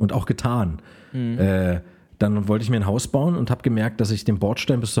wollen und auch getan. Dann wollte ich mir ein Haus bauen und habe gemerkt, dass ich den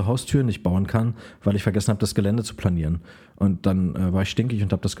Bordstein bis zur Haustür nicht bauen kann, weil ich vergessen habe, das Gelände zu planieren. Und dann war ich stinkig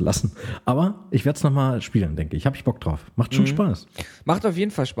und habe das gelassen. Aber ich werde es nochmal spielen, denke ich. Habe ich Bock drauf. Macht schon Spaß. Macht auf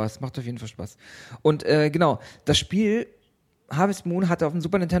jeden Fall Spaß. Und genau, das Spiel Harvest Moon hatte auf dem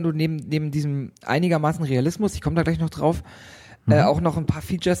Super Nintendo neben diesem einigermaßen Realismus, ich komme da gleich noch drauf, auch noch ein paar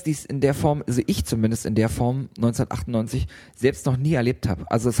Features, die es in der Form, also ich zumindest in der Form 1998 selbst noch nie erlebt habe.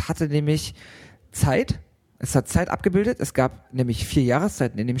 Also es hatte nämlich Zeit. Es hat Zeit abgebildet. Es gab nämlich 4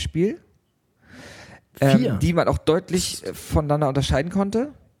 Jahreszeiten in dem Spiel, die man auch deutlich voneinander unterscheiden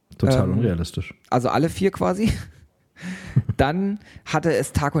konnte. Total unrealistisch. Also alle 4 quasi. Dann hatte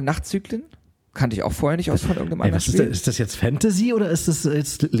es Tag- und Nachtzyklen. Kannte ich auch vorher nicht aus von irgendeinem anderen Spiel. Ist das jetzt Fantasy oder ist das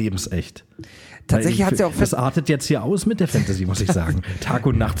jetzt lebensecht? Tatsächlich hat es ja auch... Das artet jetzt hier aus mit der Fantasy, muss ich sagen. Tag-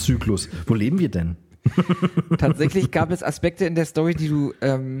 und Nachtzyklus. Wo leben wir denn? Tatsächlich gab es Aspekte in der Story, die du...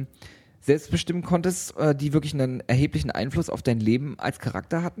 selbst bestimmen konntest, die wirklich einen erheblichen Einfluss auf dein Leben als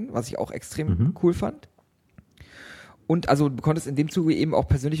Charakter hatten, was ich auch extrem cool fand. Und also du konntest in dem Zuge eben auch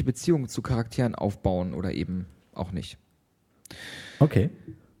persönliche Beziehungen zu Charakteren aufbauen oder eben auch nicht. Okay.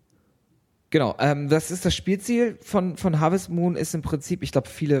 Genau, das ist das Spielziel von Harvest Moon ist im Prinzip, ich glaube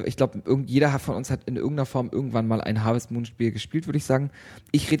jeder von uns hat in irgendeiner Form irgendwann mal ein Harvest Moon Spiel gespielt, würde ich sagen.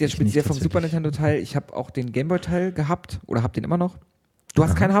 Ich rede jetzt speziell vom Super Nintendo Teil, ich habe auch den Game Boy Teil gehabt oder habe den immer noch. Du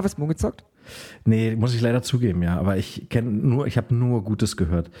hast kein Harvest Moon gezockt? Nee, muss ich leider zugeben, ja. Aber ich habe nur Gutes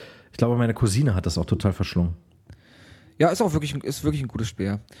gehört. Ich glaube, meine Cousine hat das auch total verschlungen. Ja, ist wirklich ein gutes Spiel.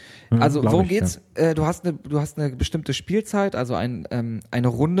 Ja. Also worum geht's? Ja. Du hast eine bestimmte Spielzeit, also eine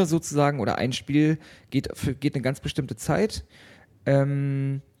Runde sozusagen oder ein Spiel geht eine ganz bestimmte Zeit.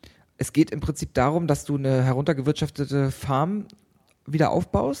 Es geht im Prinzip darum, dass du eine heruntergewirtschaftete Farm wieder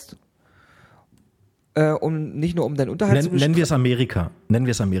aufbaust. Nicht nur um deinen Unterhalt zu bestreiten. Nennen wir es Amerika. Nenn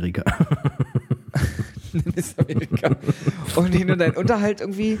es Amerika. Und nicht nur deinen Unterhalt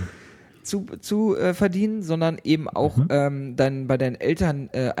irgendwie zu verdienen, sondern eben auch bei deinen Eltern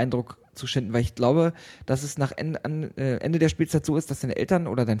Eindruck zu schinden, weil ich glaube, dass es nach Ende der Spielzeit so ist, dass deine Eltern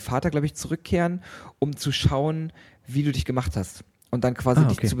oder dein Vater, glaube ich, zurückkehren, um zu schauen, wie du dich gemacht hast und dann quasi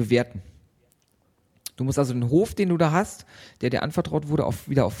dich zu bewerten. Du musst also den Hof, den du da hast, der dir anvertraut wurde,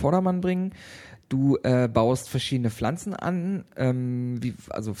 wieder auf Vordermann bringen. Du baust verschiedene Pflanzen an,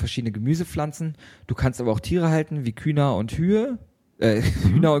 also verschiedene Gemüsepflanzen. Du kannst aber auch Tiere halten, wie Hühner und Kühe.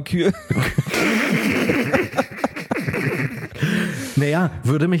 Naja,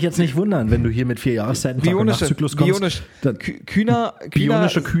 würde mich jetzt nicht wundern, wenn du hier mit 4 Jahreszeiten Tag- und Nachtzyklus kommst.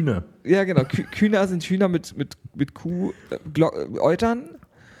 Bionische Kühne. Ja, genau. Kühner sind Hühner mit Kuh-Eutern.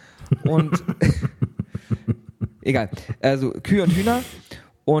 Und egal. Also Kühe und Hühner.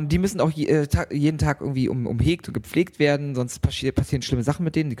 Und die müssen auch jeden Tag irgendwie umhegt und gepflegt werden, sonst passieren schlimme Sachen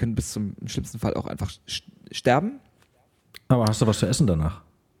mit denen. Die können bis zum schlimmsten Fall auch einfach sterben. Aber hast du was zu essen danach?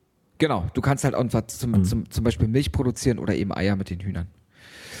 Genau, du kannst halt einfach zum Beispiel Milch produzieren oder eben Eier mit den Hühnern.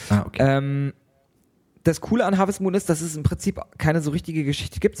 Okay. Das Coole an Harvest Moon ist, dass es im Prinzip keine so richtige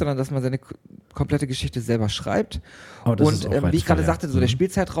Geschichte gibt, sondern dass man seine komplette Geschichte selber schreibt. Oh, das ist auch wie ich gerade sagte, so der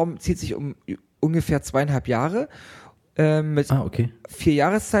Spielzeitraum zieht sich um ungefähr 2,5 Jahre. Mit 4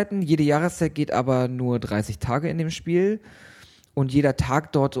 Jahreszeiten. Jede Jahreszeit geht aber nur 30 Tage in dem Spiel. Und jeder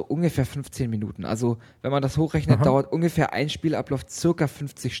Tag dauert so ungefähr 15 Minuten. Also, wenn man das hochrechnet, dauert ungefähr ein Spielablauf circa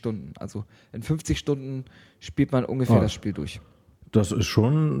 50 Stunden. Also, in 50 Stunden spielt man ungefähr das Spiel durch. Das ist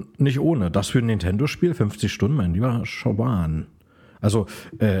schon nicht ohne. Das für ein Nintendo-Spiel, 50 Stunden, mein lieber Schauban. Also,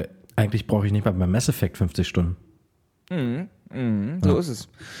 eigentlich brauche ich nicht mal beim Mass Effect 50 Stunden. So ist es.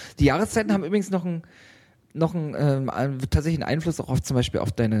 Die Jahreszeiten haben übrigens noch einen tatsächlichen Einfluss auch auf zum Beispiel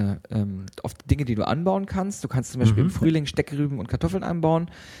auf deine auf Dinge, die du anbauen kannst. Du kannst zum Beispiel im Frühling Steckrüben und Kartoffeln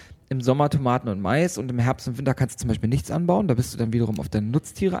anbauen, im Sommer Tomaten und Mais und im Herbst und Winter kannst du zum Beispiel nichts anbauen. Da bist du dann wiederum auf deine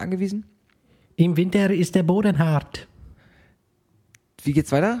Nutztiere angewiesen. Im Winter ist der Boden hart. Wie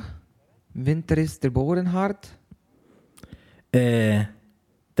geht's weiter? Im Winter ist der Boden hart.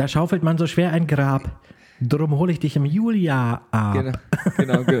 Da schaufelt man so schwer ein Grab. Drum hole ich dich im Julia ab.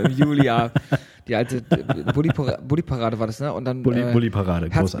 Genau, im Julia. Die alte Bulli-Parade war das, ne? Und dann Bulli-Parade,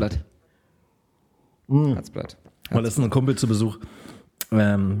 Herzblatt. Herzblatt. Mal ist ein Kumpel zu Besuch.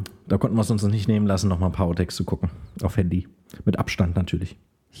 Da konnten wir es uns nicht nehmen lassen, nochmal ein paar Outtakes zu gucken. Auf Handy. Mit Abstand natürlich.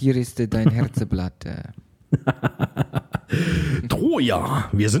 Hier ist dein Herzeblatt. Troja,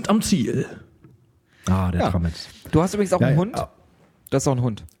 wir sind am Ziel. Der Trametz. Du hast übrigens auch einen Hund. Du hast auch einen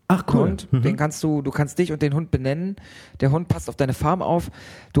Hund. Ach, cool. Hund, den du kannst dich und den Hund benennen. Der Hund passt auf deine Farm auf.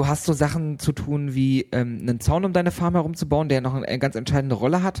 Du hast so Sachen zu tun wie einen Zaun um deine Farm herumzubauen, der noch eine ganz entscheidende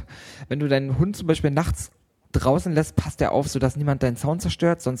Rolle hat. Wenn du deinen Hund zum Beispiel nachts draußen lässt, passt er auf, sodass niemand deinen Zaun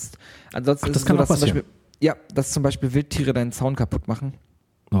zerstört. Ansonsten ist es so, dass zum Beispiel Wildtiere deinen Zaun kaputt machen.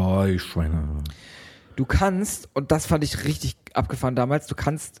 Oh, ich Schweine. Du kannst, und das fand ich richtig abgefahren damals, du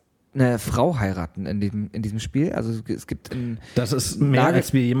kannst eine Frau heiraten in diesem Spiel. Also es gibt das ist mehr,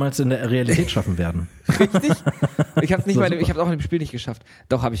 als wir jemals in der Realität schaffen werden. Richtig? Ich habe es auch in dem Spiel nicht geschafft.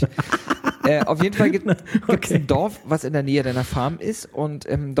 Doch, habe ich. Auf jeden Fall gibt es ein Dorf, was in der Nähe deiner Farm ist, und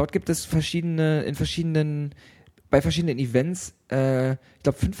dort gibt es bei verschiedenen Events, ich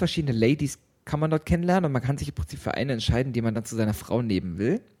glaube 5 verschiedene Ladies kann man dort kennenlernen, und man kann sich im Prinzip für eine entscheiden, die man dann zu seiner Frau nehmen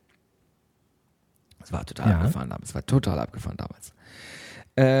will. Das war total abgefahren damals.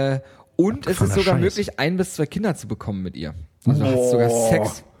 Und es ist sogar möglich, 1 bis 2 Kinder zu bekommen mit ihr. Also du hast sogar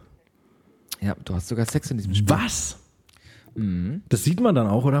Sex. Ja, du hast sogar Sex in diesem Spiel. Was? Mhm. Das sieht man dann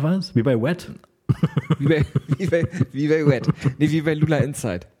auch, oder was? Wie bei Wet? Wie bei Wet. Nee, wie bei Lula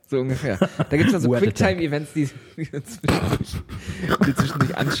Inside. So ungefähr. Da gibt es also Quicktime-Events, die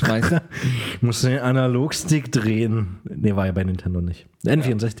zwischendurch anschmeißen. Musst du den Analogstick drehen. Nee, war ja bei Nintendo nicht.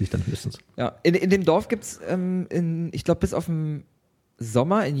 N64 dann höchstens. Ja, in dem Dorf gibt es, ich glaube, bis auf den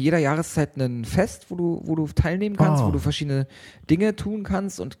Sommer in jeder Jahreszeit ein Fest, wo du teilnehmen kannst, wo du verschiedene Dinge tun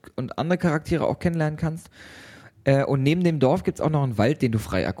kannst und andere Charaktere auch kennenlernen kannst. Und neben dem Dorf gibt es auch noch einen Wald, den du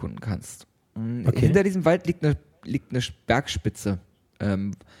frei erkunden kannst. Okay. Hinter diesem Wald liegt eine Bergspitze,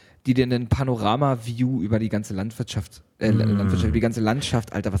 die dir einen Panorama-View über die ganze Landwirtschaft, die ganze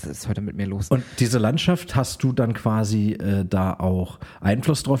Landschaft, Alter, was ist heute mit mir los? Und diese Landschaft, hast du dann quasi da auch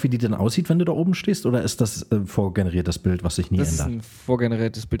Einfluss drauf, wie die denn aussieht, wenn du da oben stehst, oder ist das vorgeneriertes Bild, was sich nie ändert? Das ist ein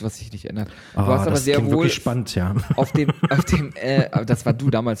vorgeneriertes Bild, was sich nicht ändert. Du hast aber sehr wohl wirklich spannend, ja. Auf dem, das war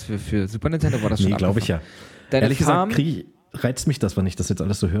du damals für Super Nintendo, war das schon? Nee, glaube ich ja. Ehrlich gesagt, reizt mich das, wenn ich das jetzt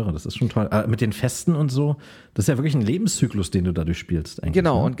alles so höre. Das ist schon toll. Mit den Festen und so, das ist ja wirklich ein Lebenszyklus, den du dadurch spielst. Eigentlich,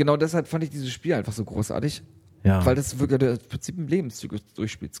 genau, ne? Und genau deshalb fand ich dieses Spiel einfach so großartig. Ja. Weil das wirklich im Prinzip einen Lebenszyklus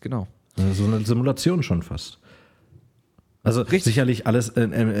durchspielst, genau. So eine Simulation schon fast. Also sicherlich alles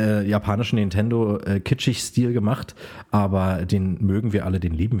japanischen Nintendo kitschig Stil gemacht, aber den mögen wir alle,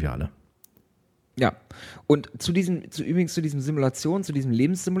 den lieben wir alle. Ja, und zu diesem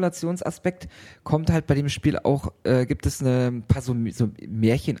Lebenssimulationsaspekt kommt halt bei dem Spiel auch, gibt es ein paar so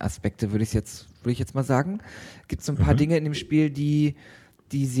Märchenaspekte, würde ich jetzt mal sagen. Gibt es so ein paar Dinge in dem Spiel, die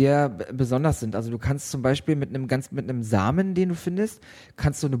sehr besonders sind. Also du kannst zum Beispiel mit einem Samen, den du findest,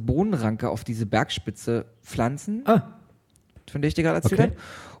 kannst du eine Bohnenranke auf diese Bergspitze pflanzen. Von der ich dir gerade erzählt habe.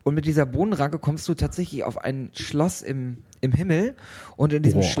 Und mit dieser Bohnenranke kommst du tatsächlich auf ein Schloss im Himmel, und in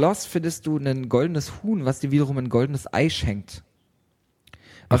diesem Schloss findest du ein goldenes Huhn, was dir wiederum ein goldenes Ei schenkt.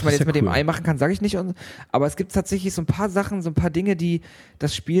 Was man jetzt mit dem Ei machen kann, sage ich nicht. Aber es gibt tatsächlich so ein paar Sachen, so ein paar Dinge, die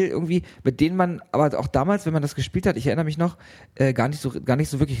das Spiel irgendwie, mit denen man, aber auch damals, wenn man das gespielt hat, ich erinnere mich noch, gar nicht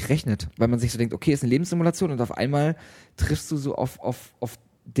so wirklich rechnet. Weil man sich so denkt, okay, ist eine Lebenssimulation, und auf einmal triffst du so auf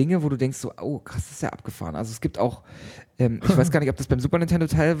Dinge, wo du denkst so, oh krass, das ist ja abgefahren. Also es gibt auch, ich weiß gar nicht, ob das beim Super Nintendo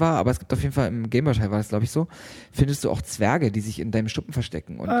Teil war, aber es gibt auf jeden Fall im Game Boy Teil, war das glaube ich so, findest du auch Zwerge, die sich in deinem Schuppen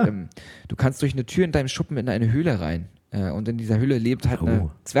verstecken, und du kannst durch eine Tür in deinem Schuppen in eine Höhle rein, und in dieser Höhle lebt halt eine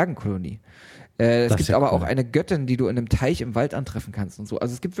Zwergenkolonie. Es gibt aber auch eine Göttin, die du in einem Teich im Wald antreffen kannst und so.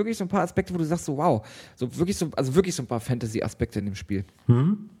 Also es gibt wirklich so ein paar Aspekte, wo du sagst so, wow, wirklich so ein paar Fantasy-Aspekte in dem Spiel.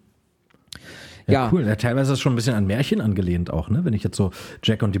 Ja, cool. Ja, teilweise ist es schon ein bisschen an Märchen angelehnt auch, ne? Wenn ich jetzt so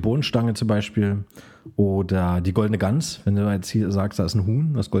Jack und die Bohnenstange zum Beispiel oder die goldene Gans, wenn du jetzt hier sagst, da ist ein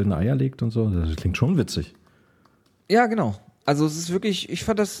Huhn, das goldene Eier legt und so, das klingt schon witzig. Ja, genau. Also es ist wirklich, ich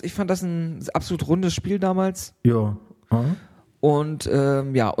fand das ein absolut rundes Spiel damals. Ja. Und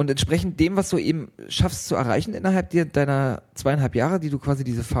und entsprechend dem, was du eben schaffst zu erreichen innerhalb deiner 2,5 Jahre, die du quasi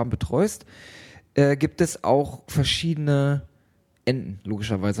diese Farm betreust, gibt es auch verschiedene Enden,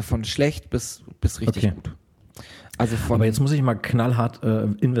 logischerweise, von schlecht bis richtig gut. Also aber jetzt muss ich mal knallhart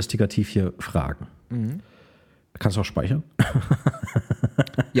investigativ hier fragen. Kannst du auch speichern?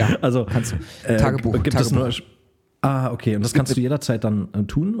 Ja, also kannst du. Tagebuch. Gibt es nur? Okay. Und das kannst du jederzeit dann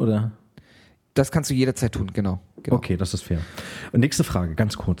tun, oder? Das kannst du jederzeit tun, genau. Okay, das ist fair. Und nächste Frage,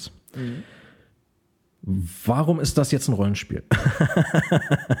 ganz kurz. Warum ist das jetzt ein Rollenspiel?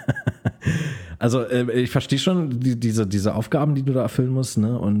 Also ich verstehe schon diese Aufgaben, die du da erfüllen musst,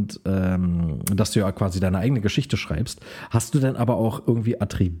 ne? Und dass du ja quasi deine eigene Geschichte schreibst. Hast du denn aber auch irgendwie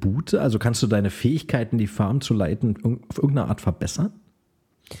Attribute? Also kannst du deine Fähigkeiten, die Farm zu leiten, auf irgendeine Art verbessern?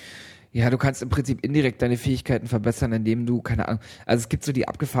 Ja, du kannst im Prinzip indirekt deine Fähigkeiten verbessern, indem du, keine Ahnung, also es gibt so die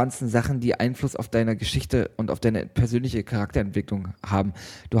abgefahrensten Sachen, die Einfluss auf deine Geschichte und auf deine persönliche Charakterentwicklung haben.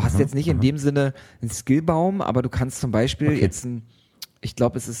 Du hast jetzt nicht in dem Sinne einen Skillbaum, aber du kannst zum Beispiel ich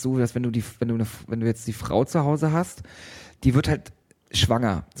glaube, es ist so, dass wenn du jetzt die Frau zu Hause hast, die wird halt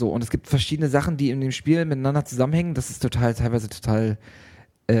schwanger. So, und es gibt verschiedene Sachen, die in dem Spiel miteinander zusammenhängen. Das ist teilweise total,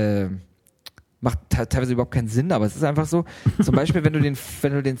 macht teilweise überhaupt keinen Sinn, aber es ist einfach so. Zum Beispiel, wenn du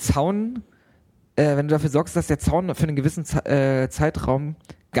den Zaun, wenn du dafür sorgst, dass der Zaun für einen gewissen Zeitraum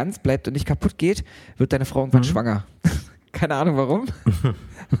ganz bleibt und nicht kaputt geht, wird deine Frau irgendwann schwanger. Keine Ahnung warum,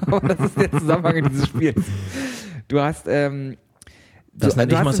 aber das ist der Zusammenhang dieses Spiels. Du hast, das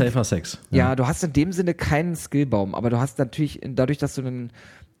nennt nicht mal Safer Sex. Ja, du hast in dem Sinne keinen Skillbaum, aber du hast natürlich, dadurch, dass du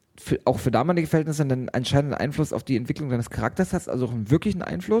auch für damalige Verhältnisse einen entscheidenden Einfluss auf die Entwicklung deines Charakters hast, also auch einen wirklichen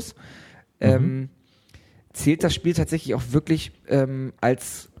Einfluss, zählt das Spiel tatsächlich auch wirklich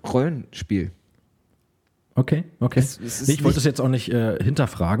als Rollenspiel. Okay. Ich wollte es jetzt auch nicht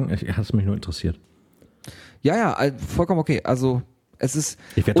hinterfragen, hat es mich nur interessiert. Ja, vollkommen okay. Also es ist.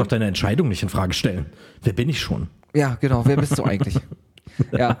 Ich werde doch deine Entscheidung nicht in Frage stellen. Wer bin ich schon? Ja, genau. Wer bist du eigentlich?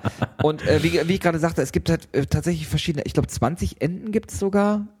 Ja. Und wie ich gerade sagte, es gibt halt tatsächlich verschiedene. Ich glaube 20 Enden gibt es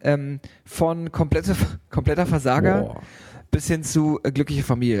sogar von kompletter Versager bis hin zu glückliche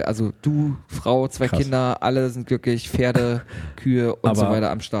Familie. Also du, Frau, 2 Kinder, alle sind glücklich, Pferde, Kühe und so weiter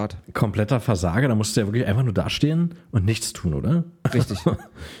am Start. Kompletter Versager, da musst du ja wirklich einfach nur dastehen und nichts tun, oder? Richtig.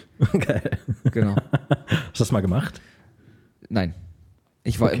 Geil. Genau. Hast du das mal gemacht? Nein.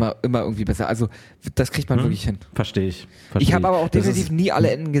 Ich war immer irgendwie besser. Also das kriegt man wirklich hin. Verstehe ich. Ich habe aber auch definitiv nie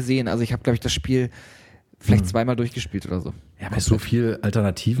alle Enden gesehen. Also ich habe, glaube ich, das Spiel vielleicht zweimal durchgespielt oder so. Ja, bei so viel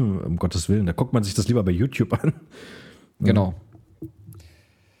Alternativen, um Gottes Willen, da guckt man sich das lieber bei YouTube an. Genau.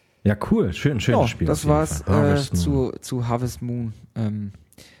 Ja, cool. Schönes Spiel. Das war's zu Harvest Moon.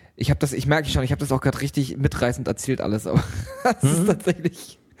 Ich merke schon, ich habe das auch gerade richtig mitreißend erzählt alles, aber das ist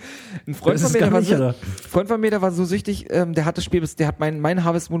tatsächlich ein Freund von mir, der war so süchtig, der hat das Spiel der hat mein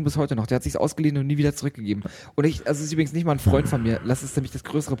Harvest Moon bis heute noch, der hat sich's ausgeliehen und nie wieder zurückgegeben. Und also es ist übrigens nicht mal ein Freund von mir, das ist nämlich das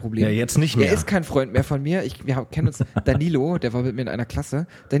größere Problem. Ja, jetzt nicht mehr. Er ist kein Freund mehr von mir, wir kennen uns, Danilo, der war mit mir in einer Klasse.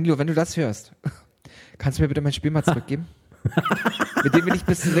 Danilo, wenn du das hörst, kannst du mir bitte mein Spiel mal zurückgeben? Mit dem bin ich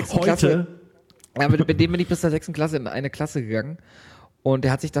bis zur 6. Klasse. Ja, mit dem bin ich bis zur 6. Klasse in eine Klasse gegangen. Und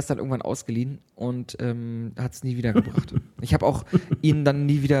der hat sich das dann irgendwann ausgeliehen und hat es nie wieder gebracht. Ich habe auch ihn dann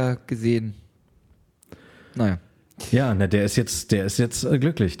nie wieder gesehen. Naja. Ja, der ist jetzt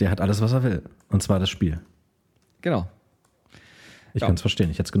glücklich. Der hat alles, was er will. Und zwar das Spiel. Genau. Ich kann es verstehen.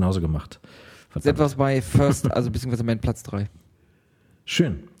 Ich hätte es genauso gemacht. Verdammt. Etwas bei First, also beziehungsweise mein Platz 3.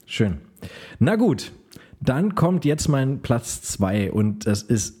 Schön. Na gut. Dann kommt jetzt mein Platz 2 und es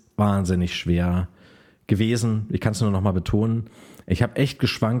ist wahnsinnig schwer gewesen. Ich kann es nur noch mal betonen. Ich habe echt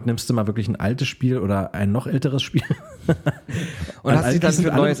geschwankt, nimmst du mal wirklich ein altes Spiel oder ein noch älteres Spiel? Und hast dich dann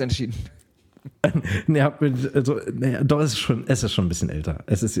für ein neues entschieden? Doch, es ist schon ein bisschen älter.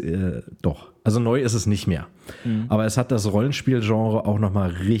 Es ist doch. Also neu ist es nicht mehr. Mhm. Aber es hat das Rollenspielgenre auch noch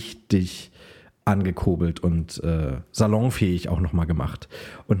mal richtig angekurbelt und salonfähig auch noch mal gemacht.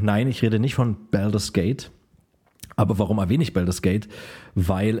 Und nein, ich rede nicht von Baldur's Gate. Aber warum erwähne ich Baldur's Gate?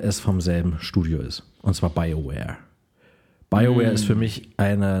 Weil es vom selben Studio ist. Und zwar BioWare. BioWare ist für mich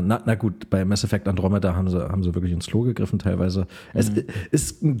na gut, bei Mass Effect Andromeda haben sie wirklich ins Klo gegriffen teilweise. Es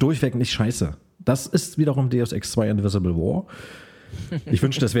ist durchweg nicht scheiße. Das ist wiederum Deus Ex 2 Invisible War. Ich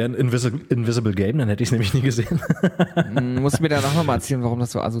wünschte, das wäre ein Invisible Game, dann hätte ich es nämlich nie gesehen. Musst du mir danach nochmal erzählen, warum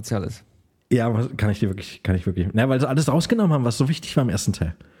das so asozial ist. Ja, kann ich wirklich. Na, weil sie alles rausgenommen haben, was so wichtig war im ersten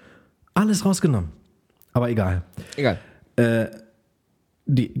Teil. Alles rausgenommen. Aber egal.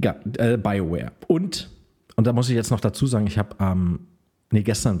 BioWare. Und da muss ich jetzt noch dazu sagen, ich habe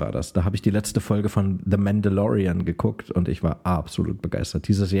gestern war das, da habe ich die letzte Folge von The Mandalorian geguckt und ich war absolut begeistert.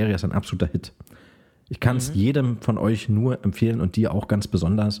 Diese Serie ist ein absoluter Hit. Ich kann es jedem von euch nur empfehlen und dir auch ganz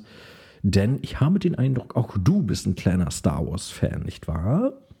besonders, denn ich habe den Eindruck, auch du bist ein kleiner Star Wars-Fan, nicht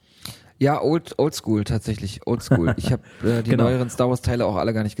wahr? Ja, Oldschool tatsächlich, Oldschool. Ich habe die neueren Star Wars Teile auch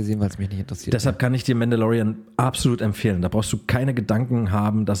alle gar nicht gesehen, weil es mich nicht interessiert. Deshalb kann ich dir Mandalorian absolut empfehlen. Da brauchst du keine Gedanken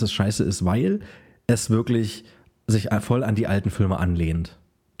haben, dass es scheiße ist, weil es wirklich sich voll an die alten Filme anlehnt.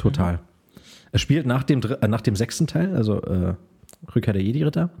 Total. Es spielt nach dem 6. Teil, also Rückkehr der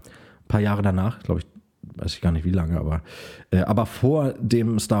Jedi-Ritter, ein paar Jahre danach, glaube ich, weiß ich gar nicht wie lange, aber vor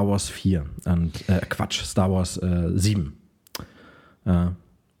dem Star Wars 4 und Star Wars 7.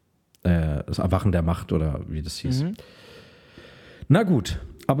 Das Erwachen der Macht oder wie das hieß. Na gut,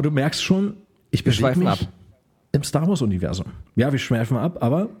 aber du merkst schon, ich bewege mich im Star Wars-Universum. Ja, wir schweifen ab,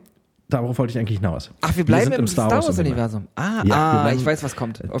 aber darauf wollte ich eigentlich hinaus. Ach, wir bleiben im Star Wars-Universum. Ich weiß, was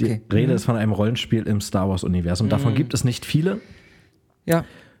kommt. Okay. Die Rede ist von einem Rollenspiel im Star Wars-Universum. Davon gibt es nicht viele. Ja.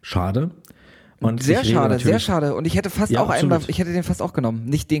 Schade. Und sehr schade. Und ich hätte fast ich hätte den fast auch genommen.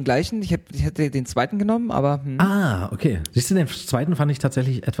 Nicht den gleichen, ich hätte den zweiten genommen, aber. Okay. Siehst du, den zweiten fand ich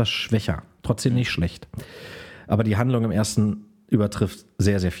tatsächlich etwas schwächer. Trotzdem nicht schlecht. Aber die Handlung im ersten übertrifft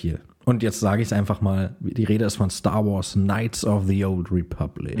sehr, sehr viel. Und jetzt sage ich es einfach mal, die Rede ist von Star Wars Knights of the Old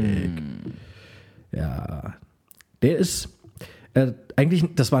Republic. Ja. Der ist eigentlich,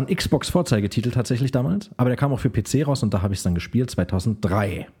 das war ein Xbox-Vorzeigetitel tatsächlich damals, aber der kam auch für PC raus und da habe ich es dann gespielt,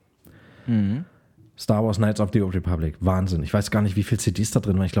 2003. Star Wars Knights of the Old Republic. Wahnsinn. Ich weiß gar nicht, wie viele CDs da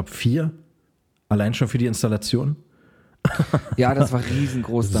drin waren. Ich glaube 4. Allein schon für die Installation. Ja, das war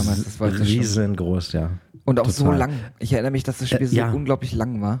riesengroß damals. Das war riesengroß, ja. Und auch total. So lang. Ich erinnere mich, dass das Spiel so unglaublich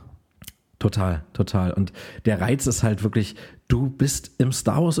lang war. Total. Und der Reiz ist halt wirklich, du bist im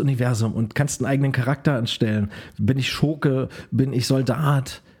Star Wars-Universum und kannst einen eigenen Charakter anstellen. Bin ich Schurke? Bin ich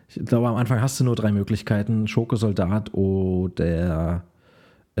Soldat? Ich glaube, am Anfang hast du nur 3 Möglichkeiten. Schurke, Soldat oder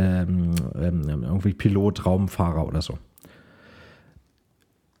irgendwie Pilot, Raumfahrer oder so.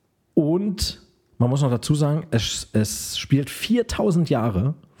 Und man muss noch dazu sagen, es spielt 4000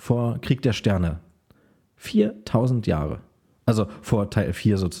 Jahre vor Krieg der Sterne. 4000 Jahre. Also vor Teil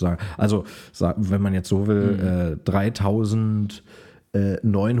 4 sozusagen. Also wenn man jetzt so will,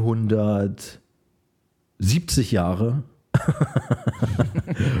 3970 Jahre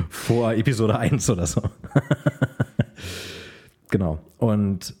vor Episode 1 oder so. Genau.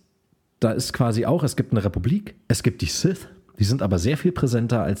 Und da ist quasi auch, es gibt eine Republik, es gibt die Sith, die sind aber sehr viel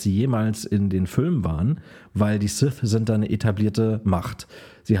präsenter, als sie jemals in den Filmen waren, weil die Sith sind da eine etablierte Macht.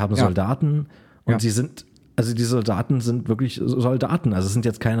 Sie haben Soldaten und die Soldaten sind wirklich Soldaten. Also es sind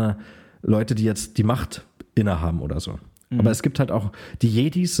jetzt keine Leute, die jetzt die Macht innehaben oder so. Aber es gibt halt auch, die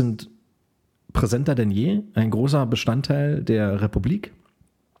Jedis sind präsenter denn je, ein großer Bestandteil der Republik.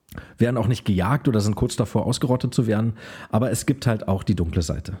 Werden auch nicht gejagt oder sind kurz davor ausgerottet zu werden, aber es gibt halt auch die dunkle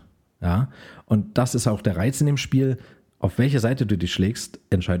Seite. Ja? Und das ist auch der Reiz in dem Spiel. Auf welche Seite du dich schlägst,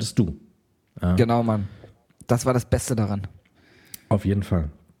 entscheidest du. Ja? Genau, Mann. Das war das Beste daran. Auf jeden Fall.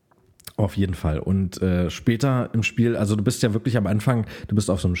 Und später im Spiel, also du bist ja wirklich am Anfang, du bist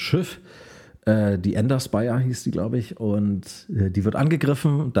auf so einem Schiff, die Ender Spire hieß die, glaube ich, und die wird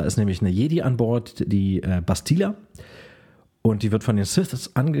angegriffen. Da ist nämlich eine Jedi an Bord, die Bastila. Und die wird von den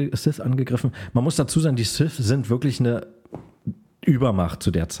Sith angegriffen. Man muss dazu sagen, die Sith sind wirklich eine Übermacht zu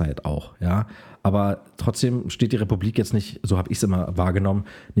der Zeit auch, ja. Aber trotzdem steht die Republik jetzt nicht, so habe ich es immer wahrgenommen,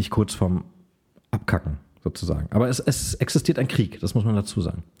 nicht kurz vorm Abkacken sozusagen. Aber es existiert ein Krieg, das muss man dazu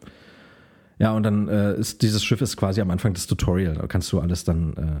sagen. Ja, und dann dieses Schiff ist quasi am Anfang des Tutorial. Da kannst du alles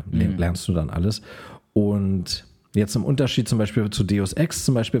dann, lernst du dann alles. Und jetzt im Unterschied zum Beispiel zu Deus Ex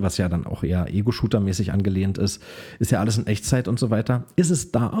zum Beispiel, was ja dann auch eher Ego-Shooter-mäßig angelehnt ist ja alles in Echtzeit und so weiter. Ist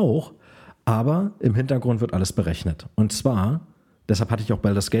es da auch, aber im Hintergrund wird alles berechnet. Und zwar, deshalb hatte ich auch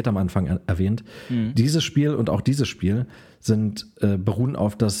Baldur's Gate am Anfang erwähnt, dieses Spiel und auch dieses Spiel beruhen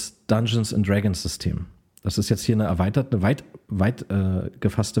auf das Dungeons and Dragons System. Das ist jetzt hier eine erweiterte, weit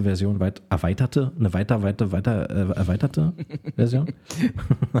gefasste Version, erweiterte Version.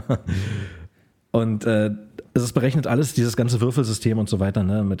 Und es ist berechnet alles, dieses ganze Würfelsystem und so weiter,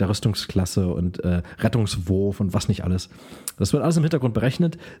 ne, mit der Rüstungsklasse und Rettungswurf und was nicht alles. Das wird alles im Hintergrund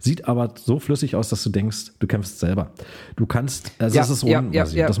berechnet, sieht aber so flüssig aus, dass du denkst, du kämpfst selber. Du kannst, also es ist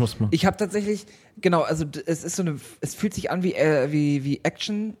rundenbasiert. Das muss man. Ich habe tatsächlich, genau, also es fühlt sich an wie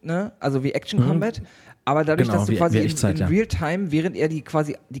Action, ne, also wie Action Combat. Aber dadurch, dass du quasi in Realtime, während er die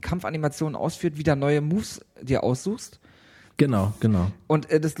Kampfanimationen ausführt, wieder neue Moves dir aussuchst. Genau. Und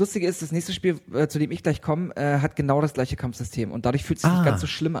das Lustige ist, das nächste Spiel, zu dem ich gleich komme, hat genau das gleiche Kampfsystem. Und dadurch fühlt es sich nicht ganz so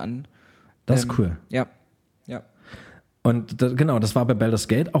schlimm an. Das ist cool. Ja. Und das war bei Baldur's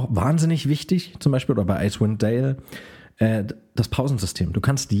Gate auch wahnsinnig wichtig, zum Beispiel, oder bei Icewind Dale, das Pausensystem. Du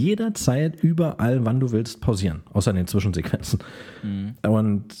kannst jederzeit überall, wann du willst, pausieren, außer in den Zwischensequenzen.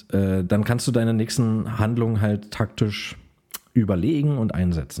 Und dann kannst du deine nächsten Handlungen halt taktisch überlegen und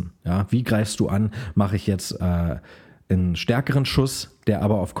einsetzen. Ja, wie greifst du an? Mache ich jetzt einen stärkeren Schuss, der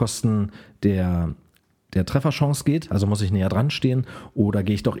aber auf Kosten der Trefferchance geht, also muss ich näher dran stehen, oder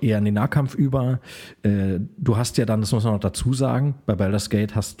gehe ich doch eher in den Nahkampf über? Du hast ja dann, das muss man noch dazu sagen, bei Baldur's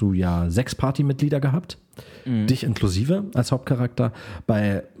Gate hast du ja 6 Partymitglieder gehabt, dich inklusive als Hauptcharakter.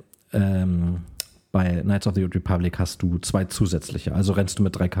 Bei bei Knights of the Old Republic hast du 2 zusätzliche, also rennst du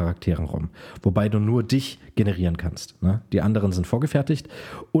mit 3 Charakteren rum, wobei du nur dich generieren kannst. Ne? Die anderen sind vorgefertigt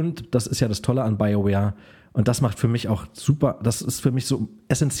und das ist ja das Tolle an BioWare und das macht für mich auch super, das ist für mich so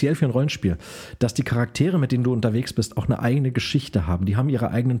essentiell für ein Rollenspiel, dass die Charaktere, mit denen du unterwegs bist, auch eine eigene Geschichte haben. Die haben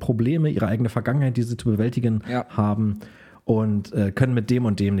ihre eigenen Probleme, ihre eigene Vergangenheit, die sie zu bewältigen haben und können mit dem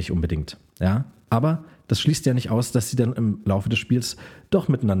und dem nicht unbedingt. Ja, aber das schließt ja nicht aus, dass sie dann im Laufe des Spiels doch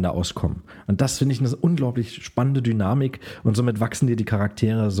miteinander auskommen. Und das finde ich eine unglaublich spannende Dynamik und somit wachsen dir die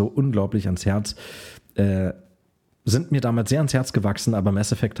Charaktere so unglaublich ans Herz. Sind mir damals sehr ans Herz gewachsen, aber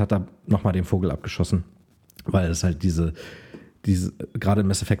Mass Effect hat da nochmal den Vogel abgeschossen, weil es halt diese gerade in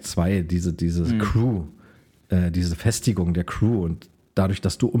Mass Effect 2, diese Crew, diese Festigung der Crew und dadurch,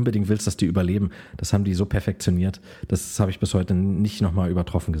 dass du unbedingt willst, dass die überleben, das haben die so perfektioniert, das habe ich bis heute nicht nochmal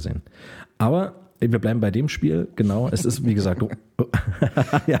übertroffen gesehen. Aber wir bleiben bei dem Spiel, genau. Es ist, wie gesagt,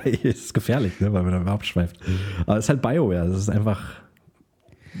 ja, ist gefährlich, ne, weil man dann abschweift. Aber es ist halt BioWare, es ist einfach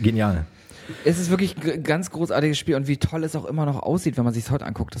genial. Es ist wirklich ein ganz großartiges Spiel und wie toll es auch immer noch aussieht, wenn man sich es heute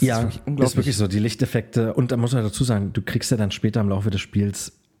anguckt. Das ist wirklich unglaublich. Ist wirklich so, die Lichteffekte. Und da muss man dazu sagen, du kriegst ja dann später im Laufe des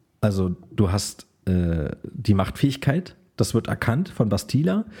Spiels, also du hast die Machtfähigkeit, das wird erkannt von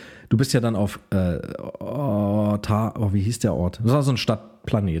Bastila. Du bist ja dann auf wie hieß der Ort? Das war so ein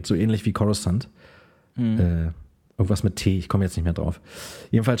Stadtplanet, so ähnlich wie Coruscant. Irgendwas mit T, ich komme jetzt nicht mehr drauf.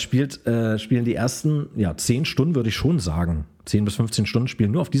 Jedenfalls spielen die ersten 10 Stunden, würde ich schon sagen, 10 bis 15 Stunden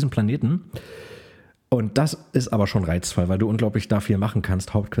spielen nur auf diesem Planeten. Und das ist aber schon reizvoll, weil du unglaublich da viel machen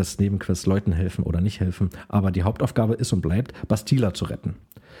kannst. Hauptquests, Nebenquests, Leuten helfen oder nicht helfen. Aber die Hauptaufgabe ist und bleibt, Bastila zu retten.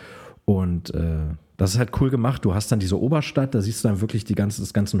 Und das ist halt cool gemacht. Du hast dann diese Oberstadt, da siehst du dann wirklich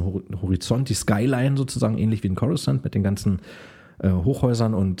das ganzen Horizont, die Skyline sozusagen, ähnlich wie in Coruscant mit den ganzen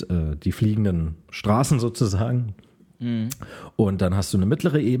Hochhäusern und die fliegenden Straßen sozusagen. Mhm. Und dann hast du eine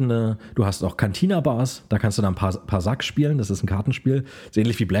mittlere Ebene, du hast auch Cantina-Bars, da kannst du dann ein paar Sack spielen, das ist ein Kartenspiel, ist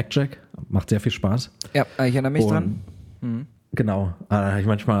ähnlich wie Blackjack, macht sehr viel Spaß. Ja, ich erinnere mich dran. Mhm. Genau, da habe ich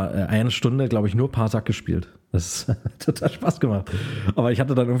manchmal 1 Stunde, glaube ich, nur Parsack gespielt. Das hat total Spaß gemacht. Aber ich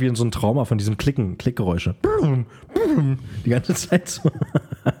hatte dann irgendwie so ein Trauma von diesem Klickgeräusche. Die ganze Zeit so.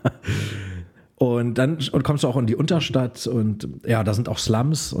 Und dann kommst du auch in die Unterstadt und ja, da sind auch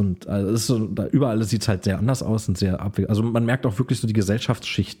Slums und also ist so, da überall sieht es halt sehr anders aus und sehr also man merkt auch wirklich so die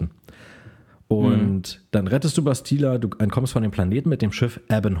Gesellschaftsschichten. Und dann rettest du Bastila, du kommst von dem Planeten mit dem Schiff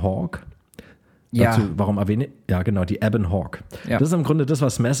Ebon Hawk. Ja. Dazu, warum erwähne ich? Ja, genau, die Ebon Hawk. Ja. Das ist im Grunde das,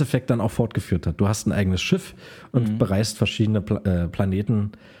 was Mass Effect dann auch fortgeführt hat. Du hast ein eigenes Schiff und bereist verschiedene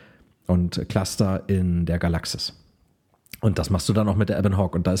Planeten und Cluster in der Galaxis. Und das machst du dann auch mit der Ebon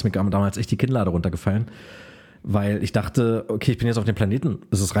Hawk. Und da ist mir damals echt die Kinnlade runtergefallen, weil ich dachte, okay, ich bin jetzt auf dem Planeten,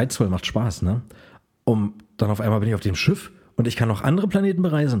 es ist reizvoll, macht Spaß, ne? Dann auf einmal bin ich auf dem Schiff und ich kann noch andere Planeten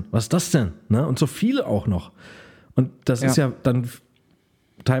bereisen. Was ist das denn? Ne? Und so viele auch noch. Und das ist ja dann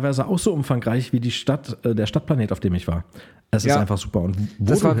teilweise auch so umfangreich wie der Stadtplanet, auf dem ich war. Es ist einfach super. Und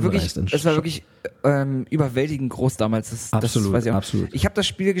das war wirklich überwältigend groß damals. Absolut, das weiß ich auch. Absolut. Ich habe das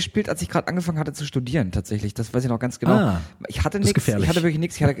Spiel gespielt, als ich gerade angefangen hatte zu studieren, tatsächlich. Das weiß ich noch ganz genau. Ich hatte nichts. Ich hatte wirklich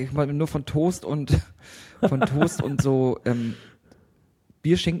nichts. Ich hatte nur von Toast und so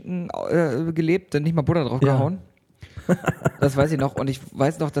Bierschinken gelebt, dann nicht mal Butter drauf gehauen. Das weiß ich noch. Und ich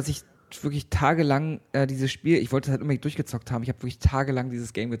weiß noch, dass ich wirklich tagelang dieses Spiel, ich wollte es halt unbedingt durchgezockt haben. Ich habe wirklich tagelang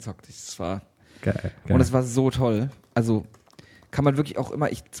dieses Game gezockt. Das war geil. Und es war so toll. Also kann man wirklich auch immer,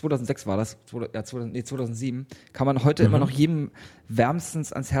 2006 war das, 2007, kann man heute immer noch jedem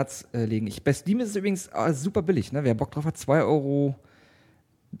wärmstens ans Herz legen. Bei Steam ist es übrigens super billig, ne? Wer Bock drauf hat, 2 Euro,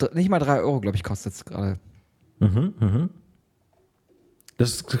 nicht mal 3 Euro, glaube ich, kostet es gerade.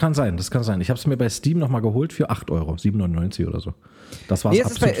 Das kann sein. Ich habe es mir bei Steam nochmal geholt für 8 Euro, 7,99 oder so. Das war es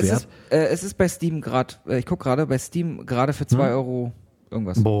absolut wert. Es ist bei Steam gerade, ich gucke gerade, bei Steam gerade für 2 Euro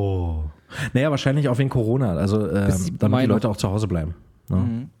irgendwas. Boah. Naja, wahrscheinlich auch wegen Corona, also damit die Leute auch zu Hause bleiben.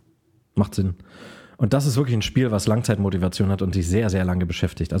 Ne? Macht Sinn. Und das ist wirklich ein Spiel, was Langzeitmotivation hat und dich sehr, sehr lange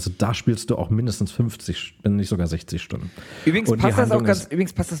beschäftigt. Also da spielst du auch mindestens 50, wenn nicht sogar 60 Stunden. Übrigens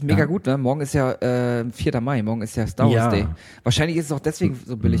passt das mega gut, ne? Morgen ist ja 4. Mai, morgen ist ja Star Wars Day. Wahrscheinlich ist es auch deswegen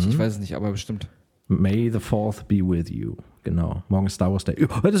so billig, ich weiß es nicht, aber bestimmt. May the 4th be with you. Genau, morgen ist Star Wars Day.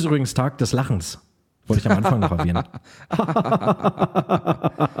 Heute ist übrigens Tag des Lachens. Wollte ich am Anfang noch erwähnen.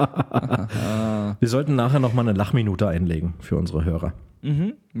 Wir sollten nachher noch mal eine Lachminute einlegen für unsere Hörer.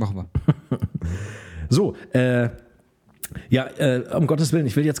 Machen wir. So, um Gottes Willen,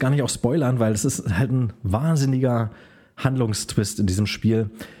 ich will jetzt gar nicht auch spoilern, weil es ist halt ein wahnsinniger Handlungstwist in diesem Spiel.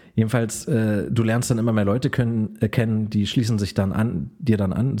 Jedenfalls, du lernst dann immer mehr Leute kennen, die schließen sich dann dir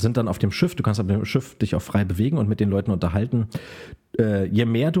dann an, sind dann auf dem Schiff, du kannst auf dem Schiff dich auch frei bewegen und mit den Leuten unterhalten. Je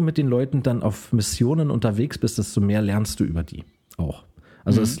mehr du mit den Leuten dann auf Missionen unterwegs bist, desto mehr lernst du über die auch.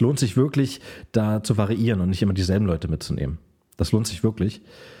 Also es lohnt sich wirklich, da zu variieren und nicht immer dieselben Leute mitzunehmen. Das lohnt sich wirklich.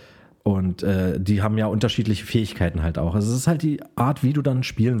 Und die haben ja unterschiedliche Fähigkeiten halt auch. Also es ist halt die Art, wie du dann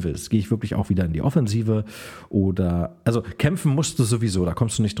spielen willst. Gehe ich wirklich auch wieder in die Offensive oder, also kämpfen musst du sowieso, da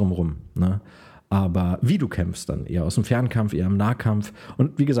kommst du nicht drum rum, ne? Aber wie du kämpfst dann, eher aus dem Fernkampf, eher im Nahkampf.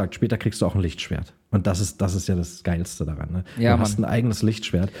 Und wie gesagt, später kriegst du auch ein Lichtschwert. Und das ist ja das Geilste daran. Ne? Ja, du hast ein eigenes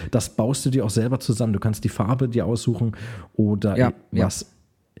Lichtschwert. Das baust du dir auch selber zusammen. Du kannst die Farbe dir aussuchen oder was.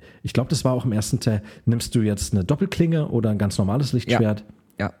 Ja. Ich glaube, das war auch im ersten Teil. Nimmst du jetzt eine Doppelklinge oder ein ganz normales Lichtschwert?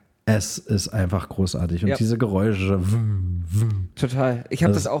 Ja. Es ist einfach großartig. Und diese Geräusche. Total. Ich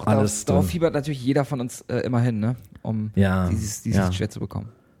habe das auch, darauf fiebert natürlich jeder von uns immerhin, ne? Um dieses Lichtschwert zu bekommen.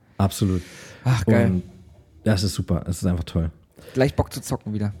 Absolut. Ach, geil. Und das ist super. Es ist einfach toll. Gleich Bock zu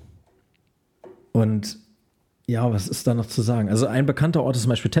zocken wieder. Und ja, was ist da noch zu sagen? Also ein bekannter Ort ist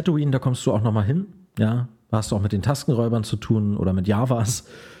zum Beispiel Tatooine, da kommst du auch nochmal hin. Ja, da hast du auch mit den Taskenräubern zu tun oder mit Javas.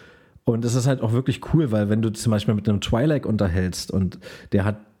 Und es ist halt auch wirklich cool, weil wenn du zum Beispiel mit einem Twi'lek unterhältst und der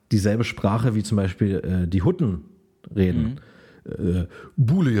hat dieselbe Sprache wie zum Beispiel die Hutten reden,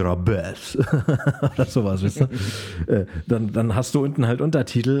 Buli Rabes oder sowas, weißt du? Dann hast du unten halt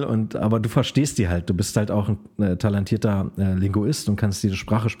Untertitel, aber du verstehst die halt. Du bist halt auch ein talentierter Linguist und kannst diese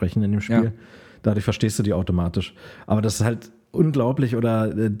Sprache sprechen in dem Spiel. Ja. Dadurch verstehst du die automatisch. Aber das ist halt unglaublich.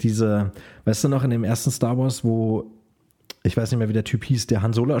 Oder weißt du noch, in dem ersten Star Wars, wo, ich weiß nicht mehr, wie der Typ hieß, der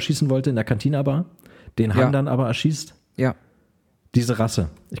Han Solo erschießen wollte in der Cantina-Bar, den Han dann aber erschießt? Ja. Diese Rasse.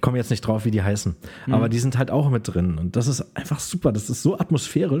 Ich komme jetzt nicht drauf, wie die heißen. Aber die sind halt auch mit drin. Und das ist einfach super. Das ist so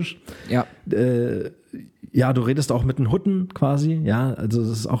atmosphärisch. Ja. Ja, du redest auch mit den Hutten quasi. Ja, also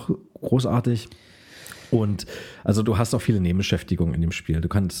das ist auch großartig. Und also du hast auch viele Nebenbeschäftigungen in dem Spiel. Du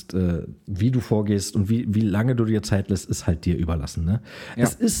kannst, wie du vorgehst und wie lange du dir Zeit lässt, ist halt dir überlassen. Ne? Ja.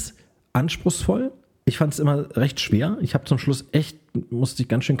 Es ist anspruchsvoll. Ich fand es immer recht schwer. Ich habe zum Schluss musste ich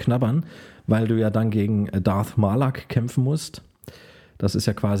ganz schön knabbern, weil du ja dann gegen Darth Malak kämpfen musst. Das ist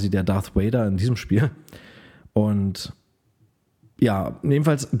ja quasi der Darth Vader in diesem Spiel. Und ja,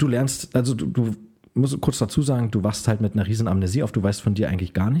 jedenfalls, du lernst, also du musst kurz dazu sagen, du wachst halt mit einer riesen Amnesie auf, du weißt von dir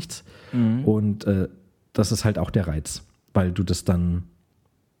eigentlich gar nichts. Und das ist halt auch der Reiz, weil du das dann,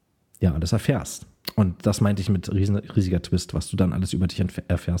 alles erfährst. Und das meinte ich mit riesiger Twist, was du dann alles über dich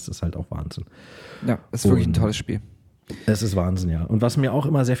erfährst, ist halt auch Wahnsinn. Ja, ist wirklich ein tolles Spiel. Es ist Wahnsinn, ja. Und was mir auch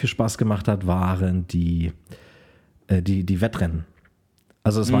immer sehr viel Spaß gemacht hat, waren die Wettrennen.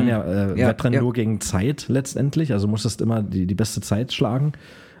 Also es waren Wettrennen nur gegen Zeit letztendlich, also musstest immer die beste Zeit schlagen,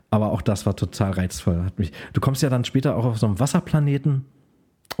 aber auch das war total reizvoll. Du kommst ja dann später auch auf so einen Wasserplaneten,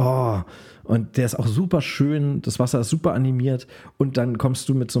 und der ist auch super schön, das Wasser ist super animiert und dann kommst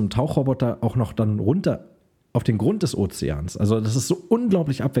du mit so einem Tauchroboter auch noch dann runter auf den Grund des Ozeans. Also das ist so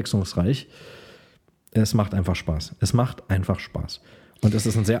unglaublich abwechslungsreich. Es macht einfach Spaß. Und es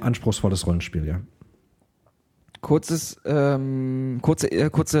ist ein sehr anspruchsvolles Rollenspiel, ja. Kurzer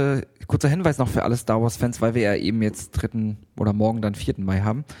Hinweis noch für alle Star Wars Fans, weil wir ja eben jetzt 3. oder morgen dann 4. Mai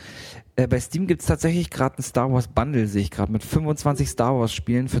haben. Bei Steam gibt es tatsächlich gerade ein Star Wars Bundle, sehe ich gerade, mit 25 Star Wars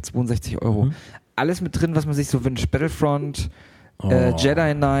Spielen für 62 €. Alles mit drin, was man sich so wünscht. Battlefront,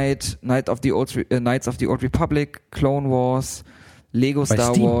 Jedi Knight, Knights of the Old Republic, Clone Wars, Lego bei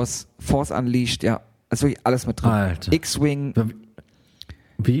Star Steam? Wars, Force Unleashed, ja. Also wirklich alles mit drin. Alter. X-Wing.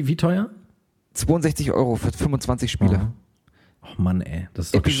 Wie teuer? 62 € für 25 Spiele. Oh Mann, ey. Das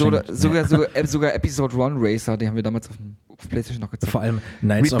ist doch Episode, geschenkt. sogar Episode One Racer, den haben wir damals auf PlayStation noch gezockt. Vor allem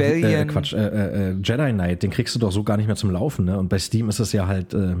Jedi Knight, den kriegst du doch so gar nicht mehr zum Laufen, ne? Und bei Steam ist es ja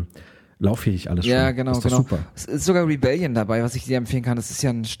halt lauffähig alles schon. Ja, genau, das ist doch super. Es ist sogar Rebellion dabei, was ich dir empfehlen kann. Das ist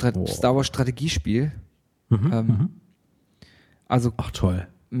ja ein Star Wars Strategiespiel. Also ach toll.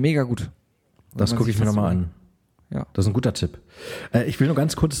 Mega gut. Das gucke ich mir nochmal an. Ja. Das ist ein guter Tipp. Ich will nur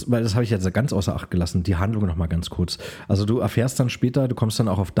ganz kurz, weil das habe ich jetzt ganz außer Acht gelassen, die Handlung nochmal ganz kurz. Also du erfährst dann später, du kommst dann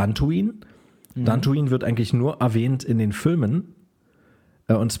auch auf Dantooine. Dantooine wird eigentlich nur erwähnt in den Filmen,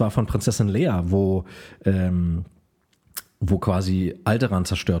 und zwar von Prinzessin Leia, wo quasi Alderaan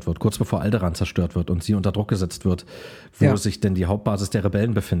zerstört wird, kurz bevor Alderaan zerstört wird und sie unter Druck gesetzt wird, wo sich denn die Hauptbasis der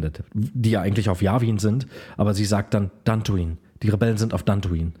Rebellen befindet, die ja eigentlich auf Yavin sind, aber sie sagt dann Dantooine. Die Rebellen sind auf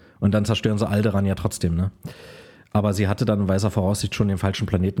Dantooine. Und dann zerstören sie Alderaan ja trotzdem, ne? Aber sie hatte dann in weiser Voraussicht schon den falschen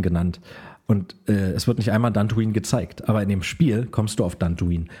Planeten genannt. Und es wird nicht einmal Dantooine gezeigt. Aber in dem Spiel kommst du auf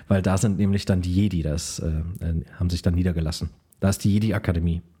Dantooine, weil da sind nämlich dann die Jedi, haben sich dann niedergelassen. Da ist die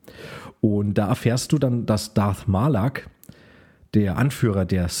Jedi-Akademie. Und da erfährst du dann, dass Darth Malak der Anführer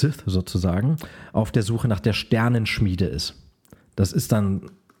der Sith sozusagen auf der Suche nach der Sternenschmiede ist. Das ist dann,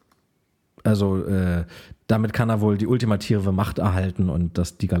 also damit kann er wohl die ultimative Macht erhalten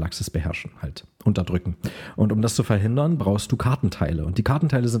und die Galaxis beherrschen, halt unterdrücken. Und um das zu verhindern, brauchst du Kartenteile. Und die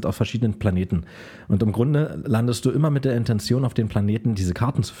Kartenteile sind auf verschiedenen Planeten. Und im Grunde landest du immer mit der Intention, auf den Planeten diese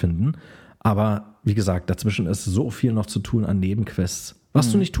Karten zu finden. Aber wie gesagt, dazwischen ist so viel noch zu tun an Nebenquests,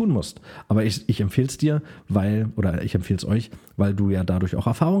 was du nicht tun musst. Aber ich empfehle es dir, ich empfehle es euch, weil du ja dadurch auch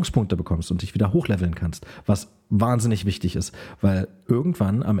Erfahrungspunkte bekommst und dich wieder hochleveln kannst, was wahnsinnig wichtig ist, weil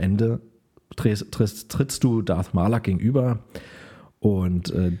irgendwann am Ende trittst du Darth Malak gegenüber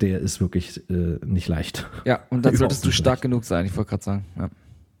und der ist wirklich nicht leicht. Ja, und dann solltest du stark genug sein, ich wollte gerade sagen.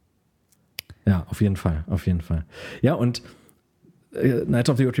 Ja, auf jeden Fall. Ja, und Knights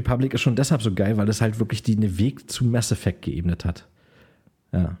of the Old Republic ist schon deshalb so geil, weil es halt wirklich den Weg zu Mass Effect geebnet hat.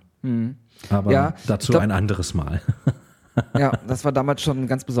 Ja. Aber dazu ein anderes Mal. Ja, das war damals schon ein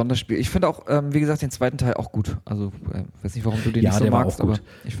ganz besonderes Spiel. Ich finde auch, wie gesagt, den zweiten Teil auch gut. Also, weiß nicht, warum du den nicht so magst, aber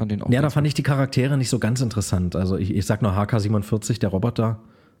ich fand den auch gut. Ja, da fand ich die Charaktere nicht so ganz interessant. Also, ich sag nur HK-47, der Roboter.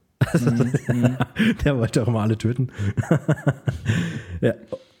 Der wollte auch immer alle töten. Ja.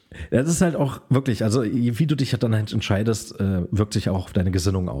 Das ist halt auch wirklich, also wie du dich dann halt entscheidest, wirkt sich auch auf deine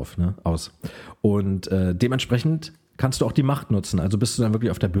Gesinnung aus. Und dementsprechend kannst du auch die Macht nutzen. Also bist du dann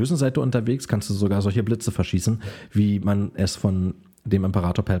wirklich auf der bösen Seite unterwegs, kannst du sogar solche Blitze verschießen, wie man es von dem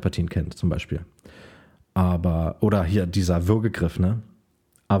Imperator Palpatine kennt zum Beispiel. Oder hier dieser Würgegriff, ne?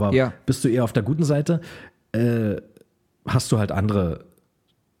 Aber bist du eher auf der guten Seite, hast du halt andere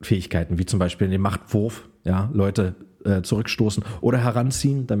Fähigkeiten, wie zum Beispiel den Machtwurf, ja, Leute zurückstoßen oder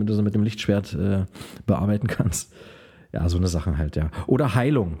heranziehen, damit du sie mit dem Lichtschwert bearbeiten kannst. Ja, so eine Sache halt, ja. Oder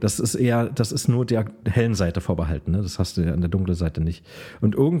Heilung, das ist nur der hellen Seite vorbehalten, ne? Das hast du ja an der dunklen Seite nicht.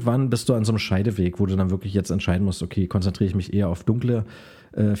 Und irgendwann bist du an so einem Scheideweg, wo du dann wirklich jetzt entscheiden musst, okay, konzentriere ich mich eher auf dunkle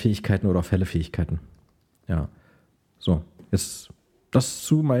Fähigkeiten oder auf helle Fähigkeiten. Ja, so, jetzt das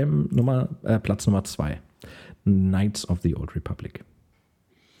zu meinem Platz Nummer 2. Knights of the Old Republic.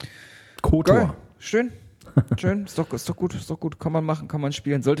 KOTOR. Geil. Schön, ist doch gut, kann man machen, kann man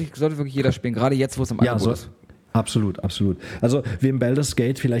spielen, sollte wirklich jeder spielen, gerade jetzt, wo es im Angebot ist. Absolut. Also wem Baldur's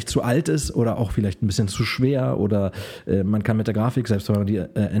Gate vielleicht zu alt ist oder auch vielleicht ein bisschen zu schwer oder man kann mit der Grafik, selbst wenn man die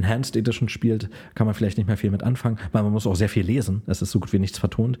Enhanced Edition spielt, kann man vielleicht nicht mehr viel mit anfangen, weil man muss auch sehr viel lesen, es ist so gut wie nichts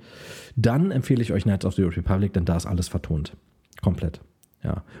vertont, dann empfehle ich euch Knights of the Old Republic, denn da ist alles vertont. Komplett.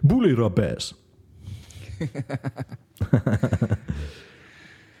 Ja. Bully Rabes.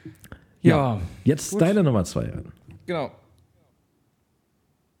 Ja, jetzt gut. Deine Nummer 2. Genau.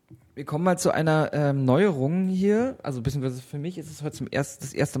 Wir kommen mal zu einer Neuerung hier. Also beziehungsweise für mich ist es heute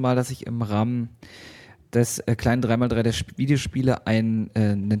das erste Mal, dass ich im Rahmen des kleinen 3x3 der Videospiele ein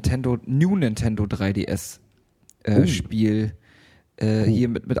Nintendo 3DS Spiel hier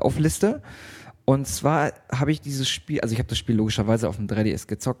mit aufliste. Und zwar habe ich dieses Spiel, also ich habe das Spiel logischerweise auf dem 3DS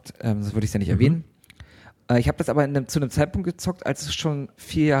gezockt, das würde ich ja nicht erwähnen. Ich habe das aber zu einem Zeitpunkt gezockt, als es schon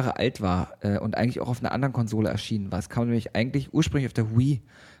 4 Jahre alt war und eigentlich auch auf einer anderen Konsole erschienen war. Es kam nämlich eigentlich ursprünglich auf der Wii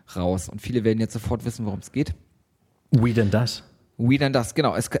raus und viele werden jetzt sofort wissen, worum es geht. Wii denn das?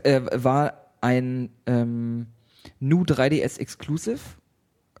 Genau. Es war ein New 3DS Exclusive.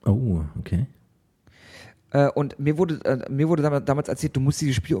 Oh, okay. Und mir wurde damals erzählt, du musst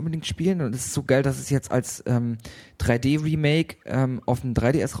dieses Spiel unbedingt spielen und es ist so geil, dass es jetzt als 3D-Remake auf dem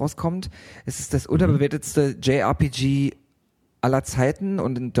 3DS rauskommt. Es ist das unterbewertetste JRPG aller Zeiten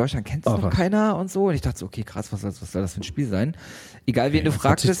und in Deutschland kennt es noch keiner und so. Und ich dachte so, okay, krass, was soll das für ein Spiel sein? Egal, wen du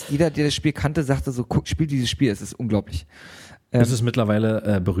fragtest, jeder, der das Spiel kannte, sagte so, spiel dieses Spiel, es ist unglaublich. Ist es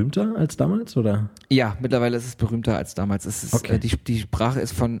mittlerweile berühmter als damals, oder? Ja, mittlerweile ist es berühmter als damals. Es ist, die Sprache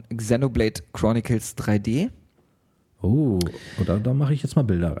ist von Xenoblade Chronicles 3D. Oh, oder da mache ich jetzt mal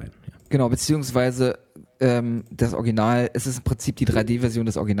Bilder rein. Ja. Genau, beziehungsweise das Original, es ist im Prinzip die 3D-Version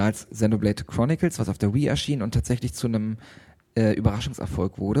des Originals Xenoblade Chronicles, was auf der Wii erschien und tatsächlich zu einem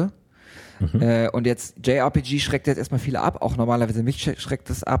Überraschungserfolg wurde. Und jetzt JRPG schreckt jetzt erstmal viele ab, auch normalerweise mich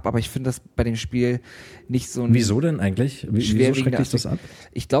schreckt das ab, aber ich finde das bei dem Spiel nicht so ein... Wieso denn eigentlich? Wieso schreckt dich das ab?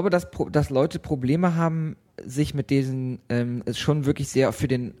 Ich glaube, dass Leute Probleme haben, sich mit diesen schon wirklich sehr auf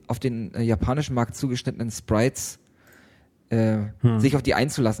den japanischen Markt zugeschnittenen Sprites sich auf die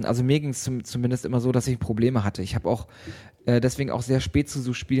einzulassen. Also mir ging es zumindest immer so, dass ich Probleme hatte. Ich habe auch deswegen auch sehr spät zu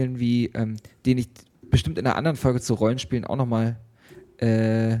so Spielen wie, den ich bestimmt in einer anderen Folge zu Rollenspielen auch noch mal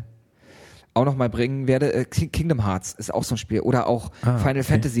bringen werde. Kingdom Hearts ist auch so ein Spiel. Oder auch Final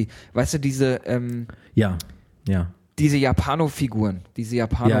Fantasy. Weißt du, diese diese Japano-Figuren, diese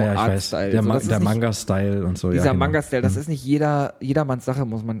Japano-Art-Style. Der Manga-Style und so. Dieser Manga-Style, das ist nicht jedermanns Sache,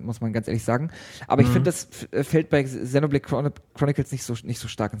 muss man ganz ehrlich sagen. Aber ich finde, das fällt bei Xenoblade Chronicles nicht so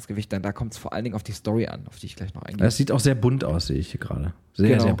stark ins Gewicht, denn da kommt es vor allen Dingen auf die Story an, auf die ich gleich noch eingehe. Es sieht auch sehr bunt aus, sehe ich hier gerade.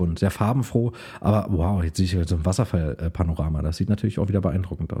 Sehr bunt, sehr farbenfroh. Aber wow, jetzt sehe ich so ein Wasserfall-Panorama. Das sieht natürlich auch wieder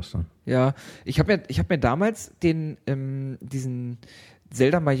beeindruckend aus dann. Ja, ich hab mir damals diesen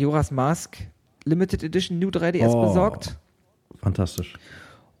Zelda Majora's Mask Limited Edition New 3DS besorgt. Fantastisch.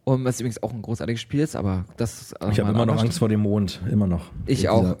 Und was übrigens auch ein großartiges Spiel ist, aber das ist ich habe immer noch Angst vor dem Mond, immer noch. Ich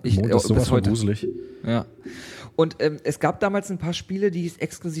auch. Mond ist sowas von gruselig. Ja. Und es gab damals ein paar Spiele, die es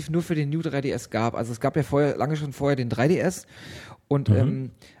exklusiv nur für den New 3DS gab. Also es gab ja lange schon vorher den 3DS. Und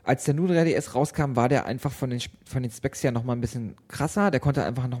als der New 3DS rauskam, war der einfach von den Specs her nochmal ein bisschen krasser. Der konnte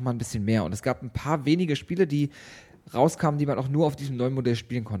einfach nochmal ein bisschen mehr. Und es gab ein paar wenige Spiele, die rauskamen, die man auch nur auf diesem neuen Modell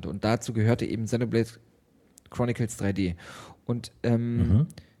spielen konnte. Und dazu gehörte eben Xenoblade Chronicles 3D. Und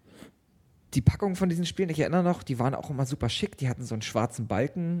die Packungen von diesen Spielen, ich erinnere noch, die waren auch immer super schick. Die hatten so einen schwarzen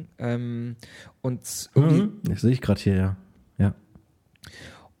Balken. Und das sehe ich gerade hier, ja.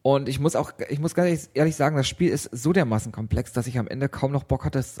 Und ich muss ganz ehrlich sagen, das Spiel ist so dermaßen komplex, dass ich am Ende kaum noch Bock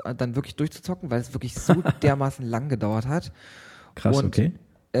hatte, es dann wirklich durchzuzocken, weil es wirklich so dermaßen lang gedauert hat. Krass, und, okay.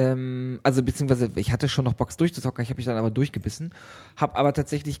 Also beziehungsweise ich hatte schon noch Bock durchzuzocken, ich habe mich dann aber durchgebissen, habe aber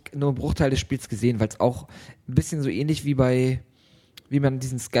tatsächlich nur einen Bruchteil des Spiels gesehen, weil es auch ein bisschen so ähnlich wie man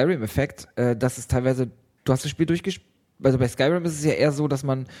diesen Skyrim-Effekt, dass es teilweise, du hast das Spiel durchgespielt, also bei Skyrim ist es ja eher so, dass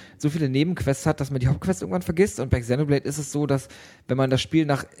man so viele Nebenquests hat, dass man die Hauptquests irgendwann vergisst, und bei Xenoblade ist es so, dass wenn man das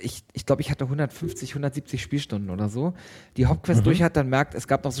Spiel ich glaube, ich hatte 150, 170 Spielstunden oder so, die Hauptquest durch hat, dann merkt, es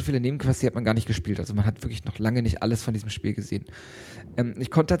gab noch so viele Nebenquests, die hat man gar nicht gespielt, also man hat wirklich noch lange nicht alles von diesem Spiel gesehen. Ich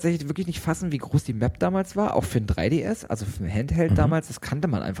konnte tatsächlich wirklich nicht fassen, wie groß die Map damals war, auch für ein 3DS, also für ein Handheld damals, das kannte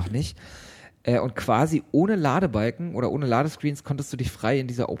man einfach nicht. Und quasi ohne Ladebalken oder ohne Ladescreens konntest du dich frei in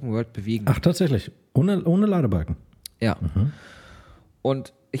dieser Open World bewegen. Ach, tatsächlich? Ohne Ladebalken? Ja.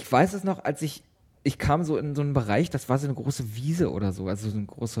 Und ich weiß es noch, als ich kam so in so einen Bereich, das war so eine große Wiese oder so, also so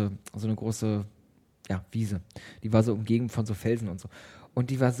eine große Wiese. Die war so umgeben von so Felsen und so. Und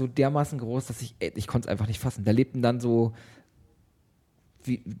die war so dermaßen groß, dass ich konnte es einfach nicht fassen. Da lebten dann so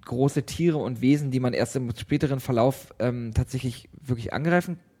wie große Tiere und Wesen, die man erst im späteren Verlauf tatsächlich wirklich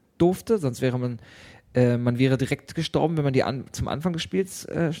angreifen durfte, sonst wäre man wäre direkt gestorben, wenn man die zum Anfang des Spiels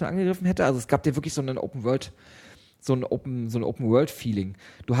schon angegriffen hätte. Also es gab dir wirklich so ein Open World Feeling.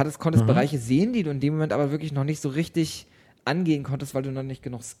 Du konntest Bereiche sehen, die du in dem Moment aber wirklich noch nicht so richtig angehen konntest, weil du noch nicht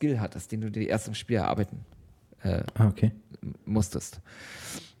genug Skill hattest, den du dir erst im Spiel erarbeiten musstest.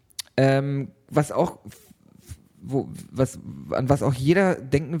 Was auch jeder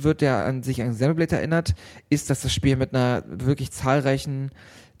denken wird, der sich an Xenoblade erinnert, ist, dass das Spiel mit einer wirklich zahlreichen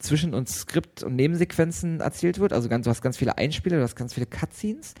Zwischen- und Skript- und Nebensequenzen erzählt wird. Also du hast ganz viele Einspieler, du hast ganz viele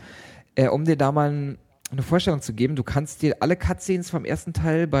Cutscenes. Um dir da mal eine Vorstellung zu geben, du kannst dir alle Cutscenes vom ersten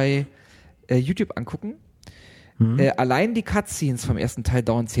Teil bei YouTube angucken. Allein die Cutscenes vom ersten Teil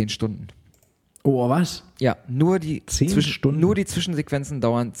dauern 10 Stunden. Oh, was? Ja, nur die 10 Stunden? Nur die Zwischensequenzen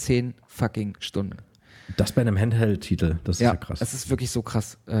dauern 10 fucking Stunden. Das bei einem Handheld-Titel, das ist ja krass. Das ist wirklich so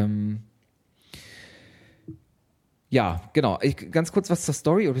krass. Ja, genau. Ganz kurz was zur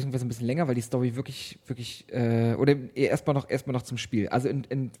Story, oder beziehungsweise ein bisschen länger, weil die Story wirklich, oder erstmal noch zum Spiel. Also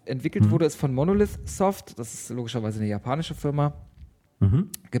entwickelt wurde es von Monolith Soft, das ist logischerweise eine japanische Firma.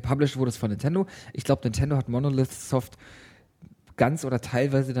 Gepublished wurde es von Nintendo. Ich glaube, Nintendo hat Monolith Soft ganz oder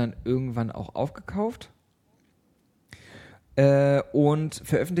teilweise dann irgendwann auch aufgekauft. Und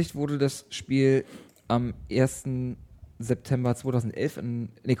veröffentlicht wurde das Spiel am 1. September 2011, am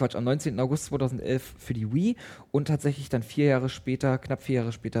 19. August 2011 für die Wii und tatsächlich dann knapp 4 Jahre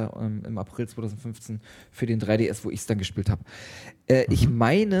später, im April 2015 für den 3DS, wo ich es dann gespielt habe. Ich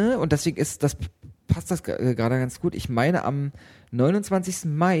meine, und deswegen passt das gerade ganz gut, ich meine, am 29.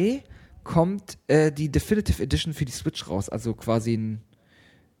 Mai kommt die Definitive Edition für die Switch raus, also quasi ein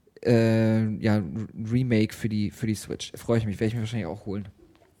Remake für die Switch. Freue ich mich, werde ich mir wahrscheinlich auch holen.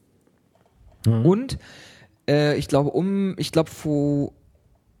 Und ich glaube, am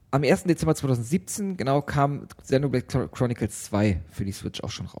 1. Dezember 2017 genau kam Xenoblade Chronicles 2 für die Switch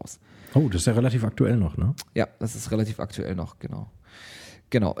auch schon raus. Oh, das ist ja relativ aktuell noch, ne? Ja, das ist relativ aktuell noch, genau.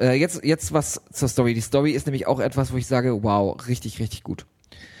 Jetzt was zur Story. Die Story ist nämlich auch etwas, wo ich sage, wow, richtig, richtig gut.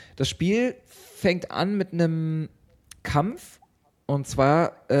 Das Spiel fängt an mit einem Kampf, und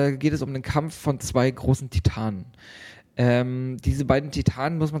zwar geht es um den Kampf von 2 großen Titanen. Diese beiden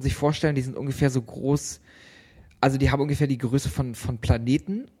Titanen, muss man sich vorstellen, die sind ungefähr so groß, also die haben ungefähr die Größe von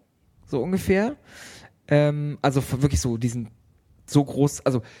Planeten, so ungefähr. Also wirklich so, die sind so groß,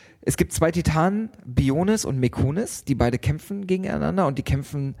 also es gibt 2 Titanen, Bionis und Mekonis, die beide kämpfen gegeneinander und die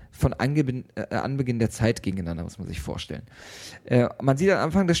kämpfen von Anbeginn der Zeit gegeneinander, muss man sich vorstellen. Man sieht am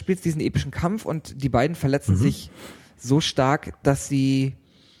Anfang des Spiels diesen epischen Kampf und die beiden verletzen sich so stark, dass sie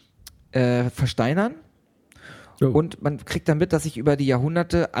versteinern. Oh. Und man kriegt dann mit, dass sich über die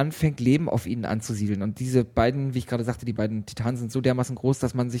Jahrhunderte anfängt, Leben auf ihnen anzusiedeln. Und diese beiden, wie ich gerade sagte, die beiden Titanen sind so dermaßen groß,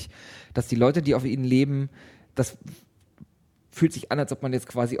 dass die Leute, die auf ihnen leben, das fühlt sich an, als ob man jetzt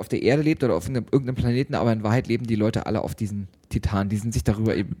quasi auf der Erde lebt oder auf irgendeinem Planeten, aber in Wahrheit leben die Leute alle auf diesen Titanen. Die sind sich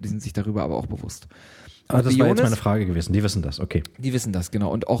darüber aber auch bewusst. Aber das war jetzt meine Frage gewesen. Die wissen das, okay. Die wissen das,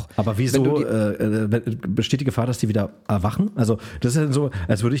 genau. Und auch. Aber wieso besteht die Gefahr, dass die wieder erwachen? Also, das ist ja so,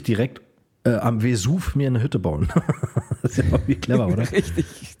 als würde ich direkt am Vesuv mir eine Hütte bauen. Das ist ja irgendwie clever, oder? Richtig.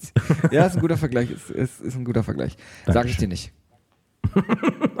 Ja, ist ein guter Vergleich. Ist ein guter Vergleich. Sag ich dir nicht.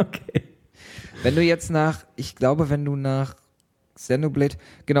 Okay. Wenn du nach Xenoblade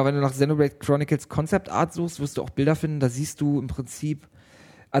Chronicles Concept Art suchst, wirst du auch Bilder finden, da siehst du im Prinzip,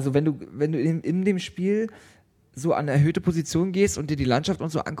 also wenn du in dem Spiel so an erhöhte Position gehst und dir die Landschaft und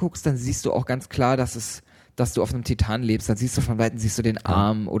so anguckst, dann siehst du auch ganz klar, dass du auf einem Titan lebst. Dann siehst du von Weitem den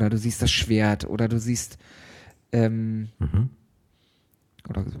Arm oder du siehst das Schwert oder du siehst oder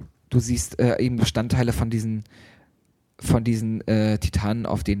du siehst eben Bestandteile von diesen Titanen,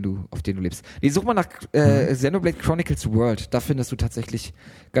 auf denen du lebst. Such mal nach Xenoblade Chronicles World. Da findest du tatsächlich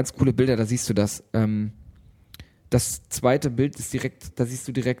ganz coole Bilder. Da siehst du das. Das zweite Bild ist direkt, da siehst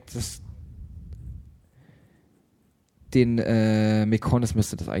du direkt den Mekonis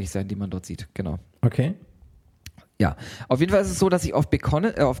müsste das eigentlich sein, die man dort sieht. Genau. Okay. Ja, auf jeden Fall ist es so, dass sich auf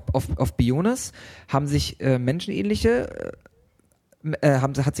Bionis haben sich hat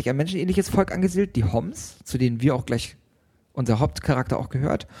sich ein menschenähnliches Volk angesiedelt, die Homs, zu denen wir auch gleich unser Hauptcharakter auch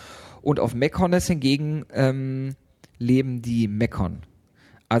gehört. Und auf Mekonis hingegen leben die Mekon.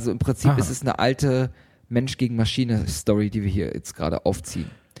 Also im Prinzip ist es eine alte Mensch-gegen-Maschine-Story, die wir hier jetzt gerade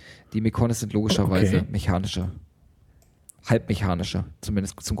aufziehen. Die Mekonis sind logischerweise halbmechanische,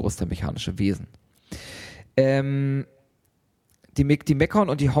 zumindest zum Großteil mechanische Wesen. Die Mekon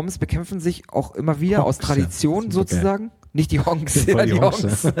und die Homs bekämpfen sich auch immer wieder Honks, aus Tradition sozusagen. Okay. Nicht die Honks, ja, die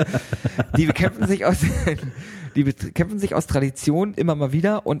Honks. Die bekämpfen sich aus Tradition immer mal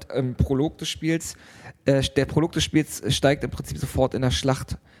wieder und der Prolog des Spiels steigt im Prinzip sofort in der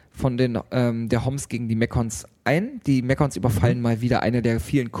Schlacht von der Homs gegen die Mekons ein. Die Mekons überfallen mal wieder eine der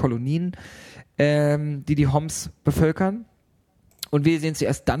vielen Kolonien, die Homs bevölkern. Und wir sehen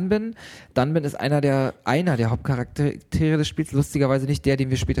zuerst Dunban. Dunban ist einer der Hauptcharaktere des Spiels, lustigerweise nicht der, den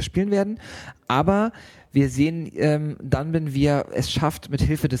wir später spielen werden. Aber wir sehen Dunban, wie er es schafft, mit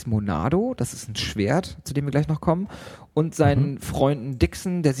Hilfe des Monado, das ist ein Schwert, zu dem wir gleich noch kommen, und seinen Freunden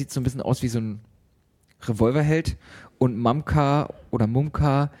Dixon, der sieht so ein bisschen aus wie so ein Revolverheld, und Mumka,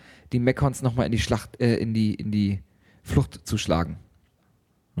 die Mekons nochmal in die Schlacht, in die Flucht zu schlagen.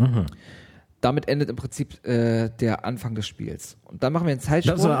 Mhm. Damit endet im Prinzip der Anfang des Spiels. Und dann machen wir einen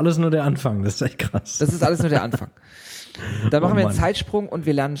Zeitsprung. Das war alles nur der Anfang, das ist echt krass. Das ist alles nur der Anfang. Dann machen wir einen Zeitsprung und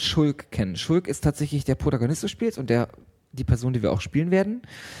wir lernen Shulk kennen. Shulk ist tatsächlich der Protagonist des Spiels und die Person, die wir auch spielen werden.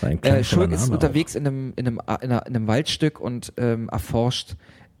 Shulk ist unterwegs in einem Waldstück und erforscht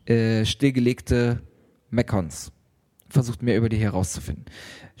stillgelegte Mekons. Versucht mehr über die herauszufinden.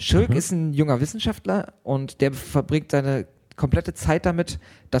 Shulk ist ein junger Wissenschaftler und der verbringt seine komplette Zeit damit,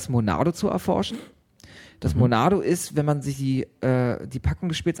 das Monado zu erforschen. Das Monado ist, wenn man sich die Packung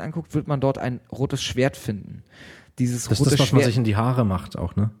des Spiels anguckt, wird man dort ein rotes Schwert finden. Das ist das, was man sich in die Haare macht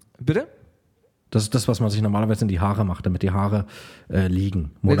auch, ne? Bitte? Das ist das, was man sich normalerweise in die Haare macht, damit die Haare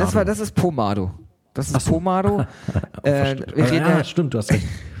liegen. Nee, das ist Pomado. Das ist Pomado. Stimmt, du hast recht.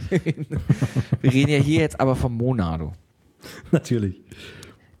 Wir reden ja hier jetzt aber vom Monado. Natürlich.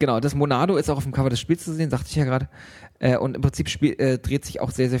 Genau, das Monado ist auch auf dem Cover des Spiels zu sehen, sagte ich ja gerade. Und im Prinzip dreht sich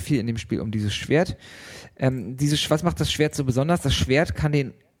auch sehr, sehr viel in dem Spiel um dieses Schwert. Was macht das Schwert so besonders? Das Schwert kann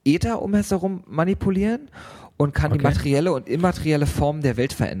den Äther um es herum manipulieren und kann die materielle und immaterielle Form der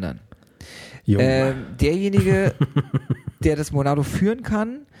Welt verändern. Derjenige, der das Monado führen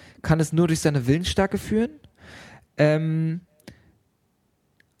kann es nur durch seine Willensstärke führen.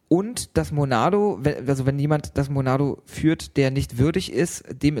 Und das Monado, wenn jemand das Monado führt, der nicht würdig ist,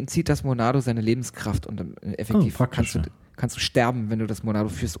 dem entzieht das Monado seine Lebenskraft und effektiv kannst du sterben, wenn du das Monado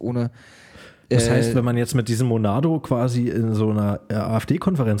führst, ohne. Das heißt, wenn man jetzt mit diesem Monado quasi in so einer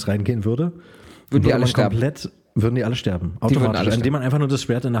AfD-Konferenz reingehen würde, würden die alle sterben. Würden die alle sterben. Automatisch, indem man einfach nur das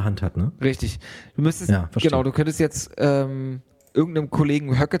Schwert in der Hand hat, ne? Richtig. Du könntest jetzt irgendeinem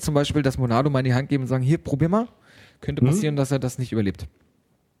Kollegen Höcke zum Beispiel das Monado mal in die Hand geben und sagen, hier, probier mal. Könnte passieren, dass er das nicht überlebt.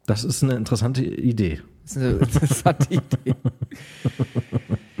 Das ist eine interessante Idee. Das ist eine interessante Idee.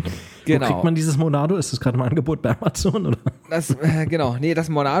 Genau. Wo kriegt man dieses Monado? Ist das gerade im Angebot bei Amazon? Oder? Genau. Nee, das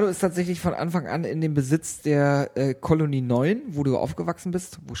Monado ist tatsächlich von Anfang an in dem Besitz der Kolonie 9, wo du aufgewachsen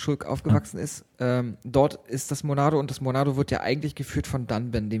bist, wo Shulk aufgewachsen ist. Dort ist das Monado und das Monado wird ja eigentlich geführt von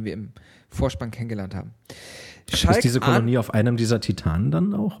Dunban, den wir im Vorspann kennengelernt haben. Ist diese Kolonie auf einem dieser Titanen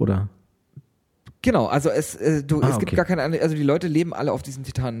dann auch, oder? Genau, also es gibt gar keine andere, also die Leute leben alle auf diesen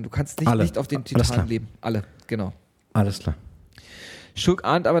Titanen. Du kannst nicht auf den Titanen leben. Alle, genau. Alles klar. Shulk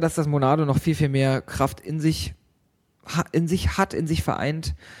ahnt aber, dass das Monado noch viel, viel mehr Kraft in sich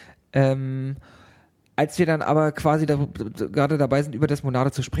vereint. Als wir dann aber quasi gerade dabei sind, über das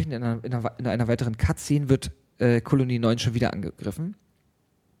Monado zu sprechen, in einer weiteren Cutscene wird Kolonie 9 schon wieder angegriffen.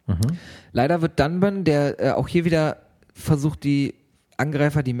 Leider wird Dunban, der auch hier wieder versucht, die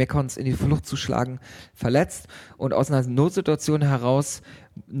Angreifer, die Mechons in die Flucht zu schlagen, verletzt, und aus einer Notsituation heraus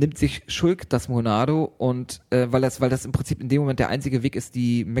nimmt sich Shulk das Monado und weil das im Prinzip in dem Moment der einzige Weg ist,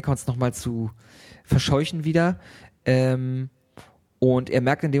 die Mechons nochmal zu verscheuchen wieder, und er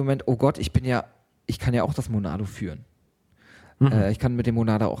merkt in dem Moment, oh Gott, ich kann ja auch das Monado führen. Ich kann mit dem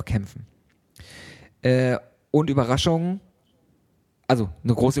Monado auch kämpfen. Und Überraschung, also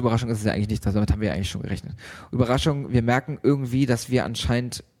eine große Überraschung ist es ja eigentlich nicht, damit haben wir ja eigentlich schon gerechnet. Überraschung, wir merken irgendwie, dass wir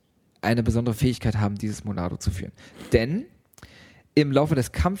anscheinend eine besondere Fähigkeit haben, dieses Monado zu führen. Denn im Laufe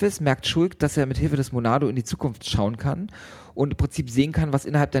des Kampfes merkt Shulk, dass er mit Hilfe des Monado in die Zukunft schauen kann und im Prinzip sehen kann, was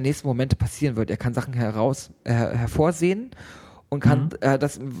innerhalb der nächsten Momente passieren wird. Er kann Sachen hervorsehen und kann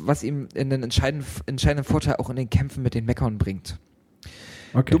das, was ihm einen entscheidenden Vorteil auch in den Kämpfen mit den Mechon bringt.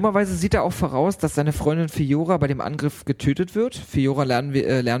 Okay. Dummerweise sieht er auch voraus, dass seine Freundin Fiora bei dem Angriff getötet wird. Fiora lernen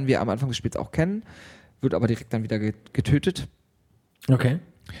wir am Anfang des Spiels auch kennen, wird aber direkt dann wieder getötet. Okay.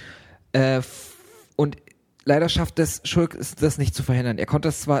 Und leider schafft es Shulk, das nicht zu verhindern. Er konnte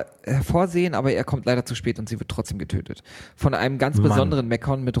es zwar hervorsehen, aber er kommt leider zu spät und sie wird trotzdem getötet. Von einem ganz besonderen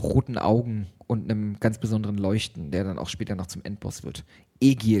Mechon mit roten Augen und einem ganz besonderen Leuchten, der dann auch später noch zum Endboss wird.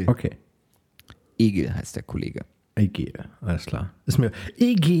 Egil. Okay. Egil heißt der Kollege. Egil, alles klar. Ist mir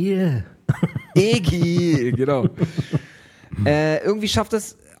Egil, genau. Irgendwie schafft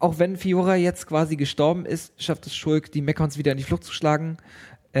es, auch wenn Fiora jetzt quasi gestorben ist, schafft es Shulk, die Mechons wieder in die Flucht zu schlagen.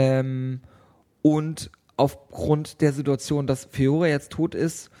 Und aufgrund der Situation, dass Fiora jetzt tot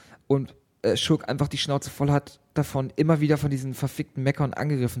ist und Shulk einfach die Schnauze voll hat davon, immer wieder von diesen verfickten Mechon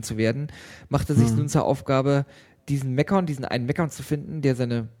angegriffen zu werden, macht er sich nun zur Aufgabe, diesen einen Mechon zu finden, der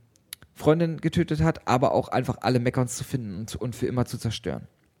seine Freundin getötet hat, aber auch einfach alle Mechons zu finden und für immer zu zerstören.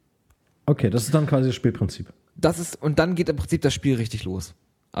 Okay, das ist dann quasi das Spielprinzip. Und dann geht im Prinzip das Spiel richtig los.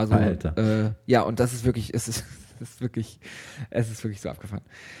 Also, Alter. Ja, und das ist wirklich, es ist wirklich so abgefahren.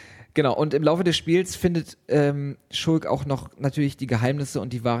 Genau, und im Laufe des Spiels findet Shulk auch noch natürlich die Geheimnisse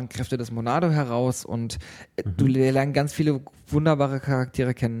und die wahren Kräfte des Monado heraus, und du lernst ganz viele wunderbare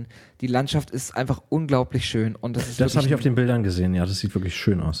Charaktere kennen. Die Landschaft ist einfach unglaublich schön. Und das habe ich auf den Bildern gesehen, ja, das sieht wirklich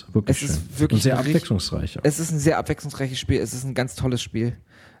schön aus. Wirklich schön. Ist wirklich und sehr abwechslungsreich. Es ist ein sehr abwechslungsreiches Spiel, es ist ein ganz tolles Spiel.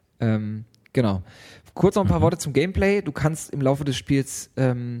 Genau. Kurz noch ein paar Worte zum Gameplay. Du kannst im Laufe des Spiels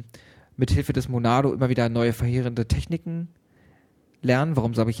mit Hilfe des Monado immer wieder neue verheerende Techniken lernen.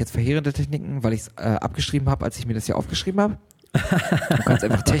 Warum sage ich jetzt verheerende Techniken? Weil ich es abgeschrieben habe, als ich mir das hier aufgeschrieben habe. Du kannst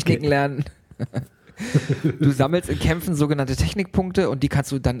einfach Techniken lernen. Du sammelst in Kämpfen sogenannte Technikpunkte und die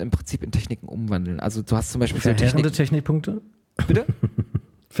kannst du dann im Prinzip in Techniken umwandeln. Also du hast zum Beispiel verheerende Technikpunkte? Bitte?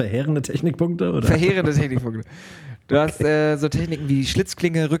 Verheerende Technikpunkte? Oder? Verheerende Technikpunkte. Du hast so Techniken wie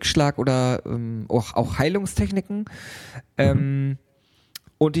Schlitzklinge, Rückschlag oder auch Heilungstechniken.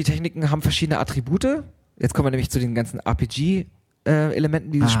 Und die Techniken haben verschiedene Attribute. Jetzt kommen wir nämlich zu den ganzen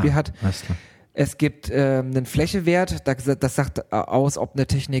RPG-Elementen, die das Spiel hat. Es gibt einen Flächewert, das sagt aus, ob eine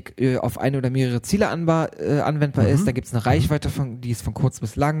Technik auf eine oder mehrere Ziele anwendbar ist. Da gibt es eine Reichweite, die ist von kurz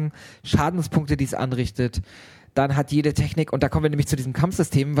bis lang, Schadenspunkte, die es anrichtet. Dann hat jede Technik, und da kommen wir nämlich zu diesem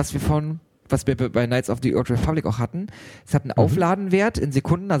Kampfsystem, was wir bei Knights of the Old Republic auch hatten. Es hat einen Aufladenwert in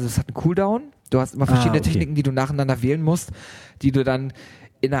Sekunden, also es hat einen Cooldown. Du hast immer verschiedene Techniken, die du nacheinander wählen musst, die du dann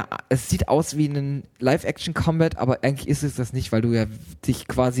es sieht aus wie ein Live-Action-Combat, aber eigentlich ist es das nicht, weil du ja dich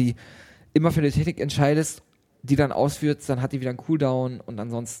quasi immer für eine Technik entscheidest, die dann ausführst, dann hat die wieder einen Cooldown, und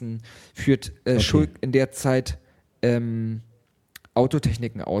ansonsten führt Shulk in der Zeit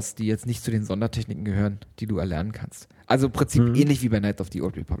Autotechniken aus, die jetzt nicht zu den Sondertechniken gehören, die du erlernen kannst. Also im Prinzip ähnlich wie bei Knights of the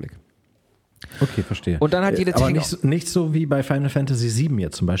Old Republic. Okay, verstehe. Und dann hat jede Technik... Aber nicht so wie bei Final Fantasy VII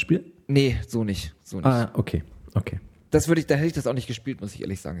jetzt zum Beispiel? Nee, so nicht. Okay. Da hätte ich das auch nicht gespielt, muss ich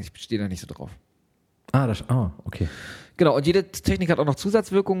ehrlich sagen. Ich stehe da nicht so drauf. Okay. Genau, und jede Technik hat auch noch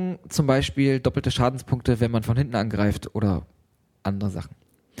Zusatzwirkungen, zum Beispiel doppelte Schadenspunkte, wenn man von hinten angreift oder andere Sachen.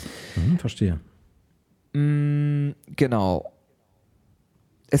 Verstehe. Genau.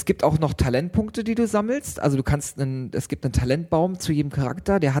 Es gibt auch noch Talentpunkte, die du sammelst. Also es gibt einen Talentbaum zu jedem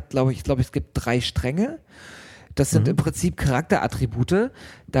Charakter. Der hat, es gibt 3 Stränge. Das sind im Prinzip Charakterattribute.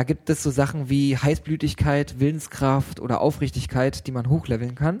 Da gibt es so Sachen wie Heißblütigkeit, Willenskraft oder Aufrichtigkeit, die man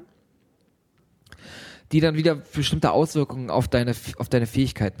hochleveln kann, die dann wieder bestimmte Auswirkungen auf deine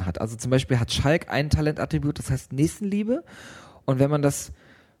Fähigkeiten hat. Also zum Beispiel hat Schalk ein Talentattribut, das heißt Nächstenliebe. Und wenn man das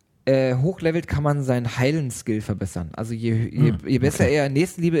hochlevelt, kann man seinen Heilen-Skill verbessern. Also je besser er in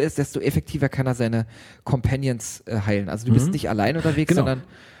Nächstenliebe ist, desto effektiver kann er seine Companions heilen. Also du bist nicht allein unterwegs, sondern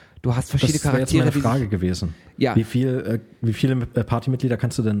du hast verschiedene Charaktere. Das wäre jetzt meine Frage gewesen. Ja. Wie viele Partymitglieder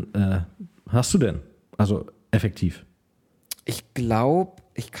hast du denn? Also effektiv. Ich glaube,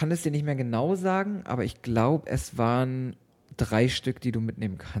 ich kann es dir nicht mehr genau sagen, aber ich glaube, es waren 3 Stück, die du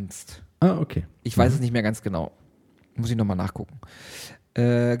mitnehmen kannst. Ah, okay. Ich weiß es nicht mehr ganz genau. Muss ich nochmal nachgucken.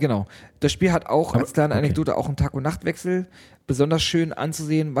 Genau. Das Spiel hat auch als kleine Anekdote auch einen Tag- und Nachtwechsel. Besonders schön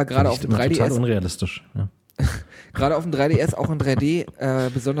anzusehen, war gerade auf dem 3DS. Total unrealistisch. Ja. Gerade auf dem 3DS, auch in 3D,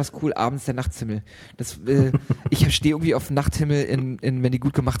 besonders cool, abends der Nachthimmel. Ich stehe irgendwie auf Nachthimmel, wenn die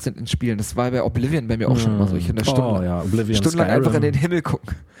gut gemacht sind in Spielen. Das war bei Oblivion bei mir auch schon immer so. Ich kann da stundenlang einfach in den Himmel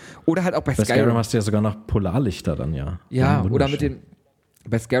gucken. Oder halt auch bei Skyrim. Bei Skyrim hast du ja sogar noch Polarlichter dann, ja. Ja, oder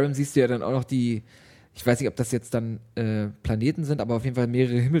bei Skyrim siehst du ja dann auch noch ich weiß nicht, ob das jetzt dann Planeten sind, aber auf jeden Fall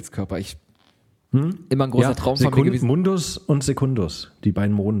mehrere Himmelskörper. Immer ein großer Traum von mir gewesen. Mundus und Secundus, die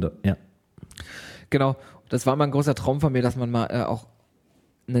beiden Monde, ja. Genau, das war mal ein großer Traum von mir, dass man mal auch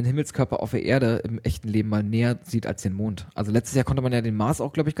einen Himmelskörper auf der Erde im echten Leben mal näher sieht als den Mond. Also letztes Jahr konnte man ja den Mars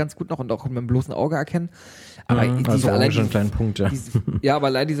auch, glaube ich, ganz gut noch und auch mit dem bloßen Auge erkennen. Aber aber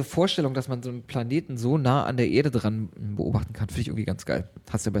allein diese Vorstellung, dass man so einen Planeten so nah an der Erde dran beobachten kann, finde ich irgendwie ganz geil.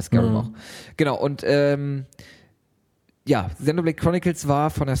 Hast du ja bei Skyrim auch. Genau, und Xenoblade Chronicles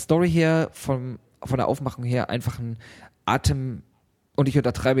war von der Story her, von der Aufmachung her einfach ein und ich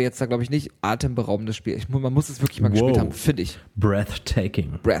untertreibe jetzt da, glaube ich, nicht, atemberaubendes Spiel. Man muss es wirklich mal gespielt haben, finde ich.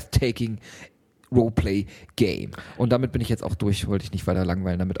 Breathtaking Roleplay-Game. Und damit bin ich jetzt auch durch, wollte ich nicht weiter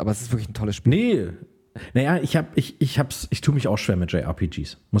langweilen damit, aber es ist wirklich ein tolles Spiel. Nee. Naja, ich tue mich auch schwer mit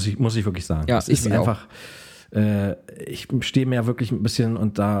JRPGs, muss ich wirklich sagen. Ja, es ist einfach, ich stehe mir wirklich ein bisschen,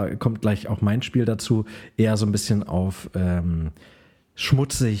 und da kommt gleich auch mein Spiel dazu, eher so ein bisschen auf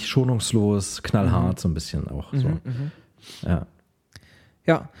schmutzig, schonungslos, knallhart, so ein bisschen auch. So. Ja.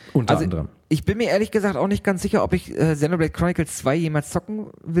 Ja, unter anderem. Ich bin mir ehrlich gesagt auch nicht ganz sicher, ob ich Xenoblade Chronicles 2 jemals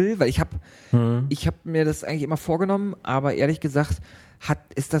zocken will, weil ich hab mir das eigentlich immer vorgenommen, aber ehrlich gesagt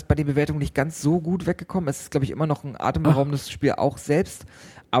ist das bei den Bewertungen nicht ganz so gut weggekommen. Es ist, glaube ich, immer noch ein atemberaubendes Spiel auch selbst,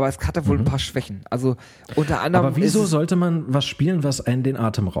 aber es hatte wohl ein paar Schwächen. Also unter anderem. Aber wieso sollte man was spielen, was einen den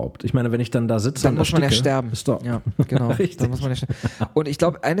Atem raubt? Ich meine, wenn ich dann da sitze, dann muss man ja sterben. Stop. Ja, genau. Dann muss man ja sterben. Und ich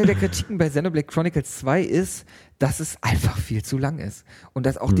glaube, eine der Kritiken bei Xenoblade Chronicles 2 ist, dass es einfach viel zu lang ist. Und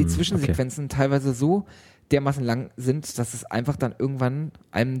dass auch die Zwischensequenzen teilweise so dermaßen lang sind, dass es einfach dann irgendwann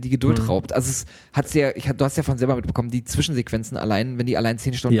einem die Geduld raubt. Also du hast ja von selber mitbekommen, die Zwischensequenzen allein, wenn die allein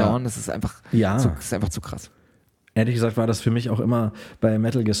 10 Stunden dauern, das ist einfach, zu krass. Ehrlich gesagt war das für mich auch immer bei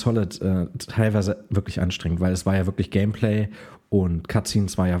Metal Gear Solid teilweise wirklich anstrengend, weil es war ja wirklich Gameplay und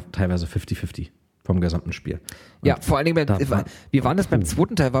Cutscenes war ja teilweise 50-50 vom gesamten Spiel. Und ja, vor allen Dingen, wie war das beim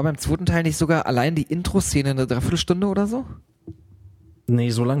zweiten Teil? War beim zweiten Teil nicht sogar allein die Intro-Szene eine Dreiviertelstunde oder so? Nee,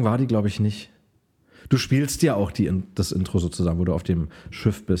 so lang war die, glaube ich, nicht. Du spielst ja auch das Intro sozusagen, wo du auf dem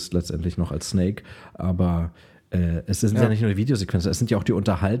Schiff bist, letztendlich noch als Snake, aber es sind ja nicht nur die Videosequenzen, es sind ja auch die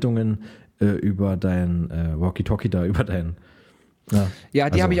Unterhaltungen über dein Walkie-Talkie da, über dein... Ja,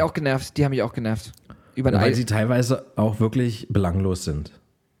 die haben mich auch genervt, weil sie teilweise auch wirklich belanglos sind.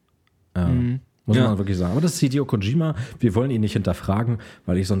 Muss man wirklich sagen. Aber das ist Hideo Kojima, wir wollen ihn nicht hinterfragen,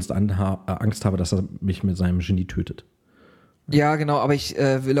 weil ich sonst Angst habe, dass er mich mit seinem Genie tötet. Ja, genau, aber ich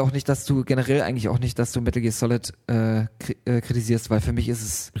will auch nicht, dass du Metal Gear Solid kritisierst, weil für mich ist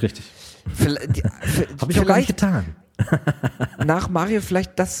es... Richtig. Habe ich auch gar nicht getan. Nach Mario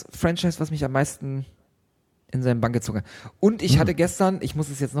vielleicht das Franchise, was mich am meisten in seinen Bann gezogen hat. Und ich hatte gestern, ich muss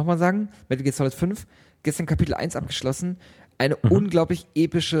es jetzt nochmal sagen, Metal Gear Solid 5, gestern Kapitel 1 abgeschlossen, ein unglaublich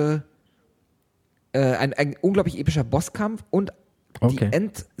epischer Bosskampf und die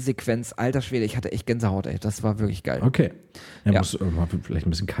Endsequenz, alter Schwede, ich hatte echt Gänsehaut, ey. Das war wirklich geil. Okay. Muss vielleicht ein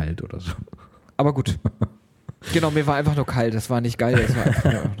bisschen kalt oder so. Aber gut. Genau, mir war einfach nur kalt. Das war nicht geil, das war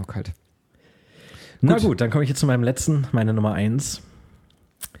einfach nur kalt. Na gut, dann komme ich jetzt zu meinem letzten, meine Nummer 1.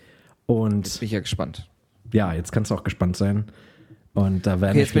 Und jetzt bin ich ja gespannt. Ja, jetzt kannst du auch gespannt sein. Und da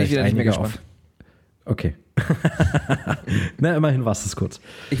werden vielleicht einige auf... Okay. Na, immerhin warst du es kurz.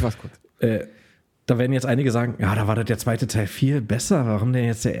 Ich war es kurz. da werden jetzt einige sagen, ja, da war der zweite Teil viel besser, warum denn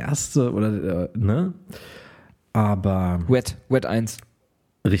jetzt der erste oder, ne? Aber... Wet 1.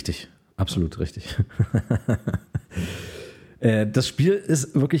 Richtig, absolut richtig. Das Spiel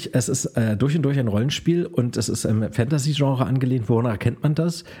ist wirklich, es ist durch und durch ein Rollenspiel und es ist im Fantasy-Genre angelehnt. Woran erkennt man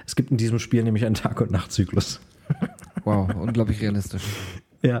das? Es gibt in diesem Spiel nämlich einen Tag- und Nachtzyklus. Wow, unglaublich realistisch.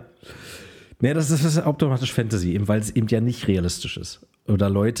 Ja. Nee, das ist automatisch Fantasy, eben weil es eben ja nicht realistisch ist. Oder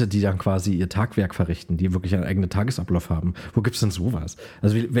Leute, die dann quasi ihr Tagwerk verrichten, die wirklich einen eigenen Tagesablauf haben. Wo gibt's denn sowas?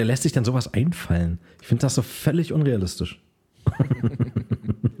 Also wer lässt sich denn sowas einfallen? Ich finde das so völlig unrealistisch.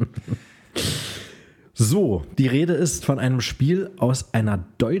 So, die Rede ist von einem Spiel aus einer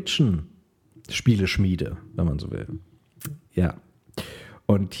deutschen Spieleschmiede, wenn man so will. Ja.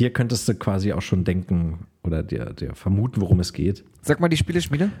 Und hier könntest du quasi auch schon denken oder dir vermuten, worum es geht. Sag mal die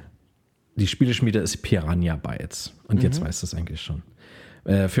Spieleschmiede. Die Spieleschmiede ist Piranha Bytes. Und jetzt weißt du es eigentlich schon.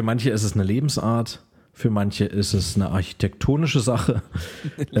 Für manche ist es eine Lebensart, für manche ist es eine architektonische Sache.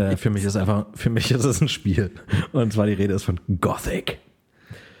 Für mich ist es ein Spiel. Und zwar die Rede ist von Gothic.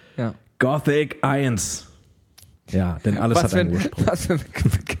 Ja. Gothic 1. Ja, denn alles hat einen Ursprung. Was für ein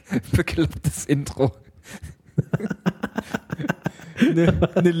beklopptes Intro.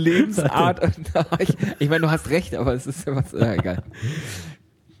 eine Lebensart. Ich meine, du hast recht, aber es ist ja was. Egal.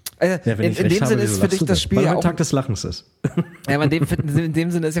 Also, ja, in dem Sinne ist für dich das Spiel ja auch. Tag des Lachens ist. Ja, aber in dem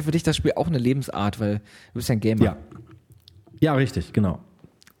Sinne ist ja für dich das Spiel auch eine Lebensart, weil du bist ja ein Gamer. Ja. Ja, richtig, genau.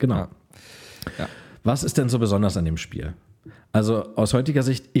 Ja. Was ist denn so besonders an dem Spiel? Also aus heutiger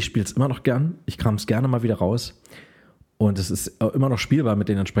Sicht, ich spiele es immer noch gern. Ich kram es gerne mal wieder raus. Und es ist immer noch spielbar mit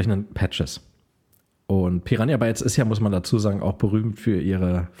den entsprechenden Patches. Und Piranha Bytes ist ja, muss man dazu sagen, auch berühmt für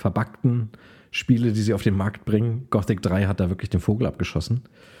ihre verbuggten Spiele, die sie auf den Markt bringen. Gothic 3 hat da wirklich den Vogel abgeschossen.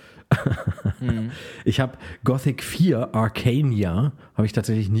 Ich habe Gothic 4 Arcania habe ich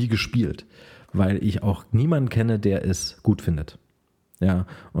tatsächlich nie gespielt, weil ich auch niemanden kenne, der es gut findet. Ja,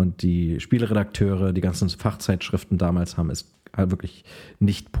 und die Spieleredakteure, die ganzen Fachzeitschriften damals haben es wirklich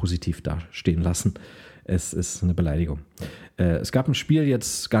nicht positiv dastehen lassen. Es ist eine Beleidigung. Es gab ein Spiel,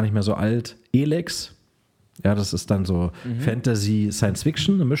 jetzt gar nicht mehr so alt, Elex. Ja, das ist dann so Fantasy, Science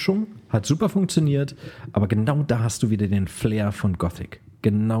Fiction, eine Mischung. Hat super funktioniert, aber genau da hast du wieder den Flair von Gothic.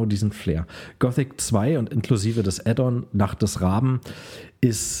 Genau diesen Flair. Gothic 2 und inklusive des Add-on Nacht des Raben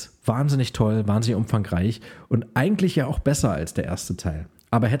ist wahnsinnig toll, wahnsinnig umfangreich und eigentlich ja auch besser als der erste Teil.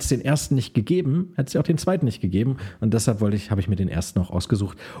 Aber hätte es den ersten nicht gegeben, hätte es ja auch den zweiten nicht gegeben. Und deshalb habe ich mir den ersten auch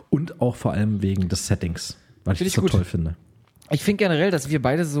ausgesucht. Und auch vor allem wegen des Settings, weil ich es so toll finde. Ich finde generell, dass wir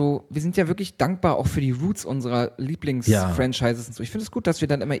beide wir sind ja wirklich dankbar auch für die Roots unserer Lieblingsfranchises und so. Ich finde es gut, dass wir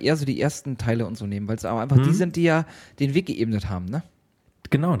dann immer eher so die ersten Teile und so nehmen, weil es aber einfach die sind, die ja den Weg geebnet haben, ne?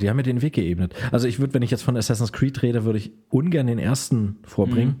 Genau, die haben mir den Weg geebnet. Also wenn ich jetzt von Assassin's Creed rede, würde ich ungern den ersten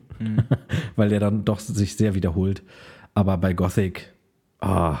vorbringen, weil der dann doch sich sehr wiederholt. Aber bei Gothic,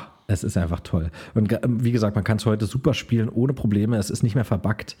 es ist einfach toll. Und wie gesagt, man kann es heute super spielen, ohne Probleme. Es ist nicht mehr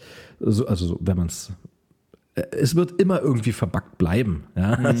verbuggt. Also wenn man es wird immer irgendwie verbuggt bleiben.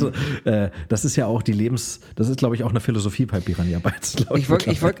 Ja? Also das ist ja auch das ist, glaube ich, auch eine Philosophie bei Piranha Bytes. Ich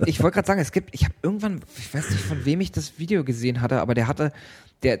wollte gerade sagen, ich habe irgendwann, ich weiß nicht, von wem ich das Video gesehen hatte, aber der hat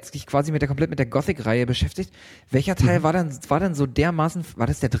sich quasi komplett mit der Gothic-Reihe beschäftigt. Welcher Teil war denn so dermaßen, war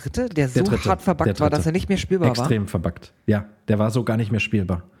das der dritte, der so hart verbuggt war, dass er nicht mehr spielbar war? Extrem verbuggt. Ja, der war so gar nicht mehr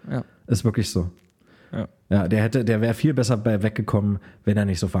spielbar. Ja. Ist wirklich so. Ja, der wäre viel besser weggekommen, wenn er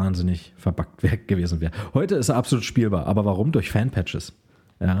nicht so wahnsinnig verbuggt gewesen wäre. Heute ist er absolut spielbar, aber warum? Durch Fanpatches.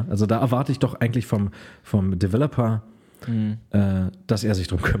 Ja, also da erwarte ich doch eigentlich vom Developer, dass er sich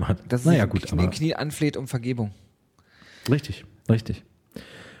drum kümmert. Dass er Knie anfleht um Vergebung. Richtig.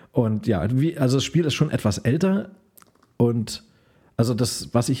 Und ja, also das Spiel ist schon etwas älter und also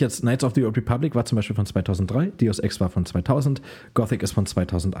das, was ich jetzt, Knights of the Old Republic war zum Beispiel von 2003, Deus Ex war von 2000, Gothic ist von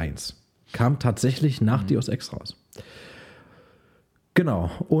 2001. Kam tatsächlich nach Deus Ex raus.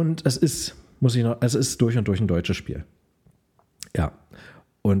 Genau. Und es ist durch und durch ein deutsches Spiel. Ja.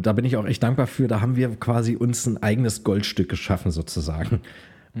 Und da bin ich auch echt dankbar für. Da haben wir quasi uns ein eigenes Goldstück geschaffen, sozusagen.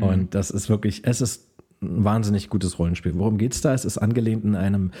 Und das ist wirklich, es ist ein wahnsinnig gutes Rollenspiel. Worum geht's da? Es ist angelehnt in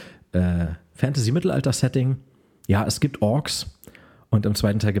einem Fantasy-Mittelalter-Setting. Ja, es gibt Orks. Und im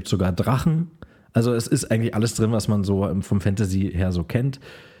zweiten Teil gibt es sogar Drachen. Also es ist eigentlich alles drin, was man so vom Fantasy her so kennt.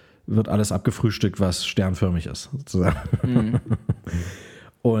 Wird alles abgefrühstückt, was sternförmig ist, sozusagen.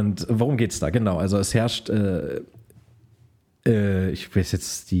 Und worum geht's da? Genau, also es herrscht, ich weiß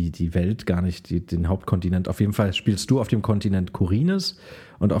jetzt die Welt gar nicht, den Hauptkontinent. Auf jeden Fall spielst du auf dem Kontinent Khorinis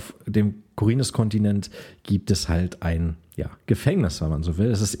und auf dem Khorinis-Kontinent gibt es halt ein Gefängnis, wenn man so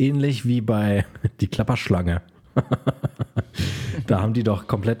will. Es ist ähnlich wie bei die Klapperschlange. Da haben die doch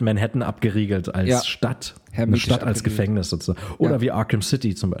komplett Manhattan abgeriegelt als Stadt. Eine Stadt als Gefängnis sozusagen. Oder wie Arkham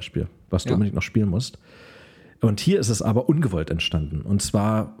City zum Beispiel, was du unbedingt noch spielen musst. Und hier ist es aber ungewollt entstanden. Und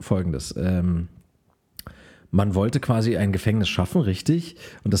zwar folgendes. Man wollte quasi ein Gefängnis schaffen, richtig.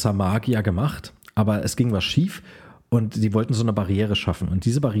 Und das haben Magier gemacht. Aber es ging was schief. Und die wollten so eine Barriere schaffen. Und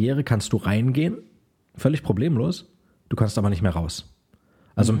diese Barriere kannst du reingehen, völlig problemlos. Du kannst aber nicht mehr raus.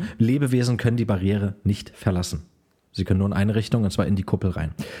 Also Lebewesen können die Barriere nicht verlassen. Sie können nur in eine Richtung, und zwar in die Kuppel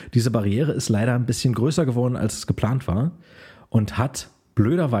rein. Diese Barriere ist leider ein bisschen größer geworden, als es geplant war und hat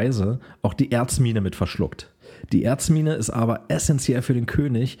blöderweise auch die Erzmine mit verschluckt. Die Erzmine ist aber essentiell für den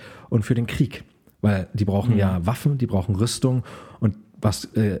König und für den Krieg, weil die brauchen ja Waffen, die brauchen Rüstung. Und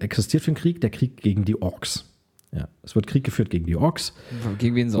was existiert für einen Krieg? Der Krieg gegen die Orks. Ja, es wird Krieg geführt gegen die Orks.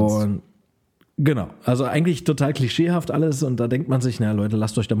 Gegen wen sonst? Und genau, also eigentlich total klischeehaft alles und da denkt man sich, na Leute,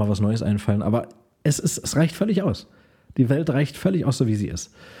 lasst euch da mal was Neues einfallen, aber es reicht völlig aus. Die Welt reicht völlig aus, so wie sie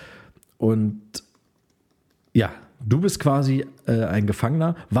ist. Und ja, du bist quasi ein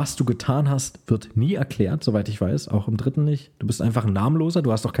Gefangener. Was du getan hast, wird nie erklärt, soweit ich weiß, auch im 3. nicht. Du bist einfach ein Namenloser,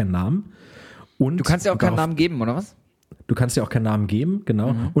 du hast doch keinen Namen. Und du kannst ja auch keinen Namen geben, oder was? Du kannst dir auch keinen Namen geben,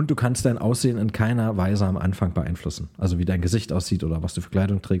 genau. Und du kannst dein Aussehen in keiner Weise am Anfang beeinflussen. Also wie dein Gesicht aussieht oder was du für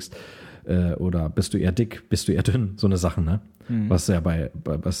Kleidung trägst. Oder bist du eher dick, bist du eher dünn, so eine Sache, ne? Was ja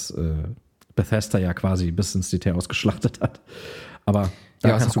was Bethesda ja quasi bis ins Detail ausgeschlachtet hat. Aber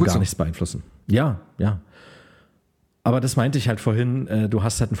da kannst du gar nichts beeinflussen. Ja. Aber das meinte ich halt vorhin, du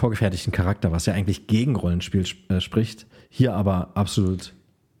hast halt einen vorgefertigten Charakter, was ja eigentlich gegen Rollenspiel spricht, hier aber absolut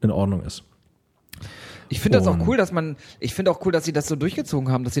in Ordnung ist. Ich finde das auch cool, dass sie das so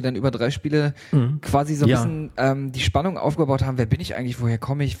durchgezogen haben, dass sie dann über 3 Spiele quasi so ein bisschen die Spannung aufgebaut haben. Wer bin ich eigentlich? Woher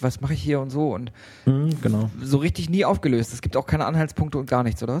komme ich? Was mache ich hier und so? Und genau. So richtig nie aufgelöst. Es gibt auch keine Anhaltspunkte und gar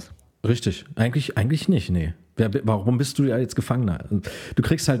nichts, oder was? Richtig. Eigentlich nicht, nee. Warum bist du ja jetzt Gefangener? Du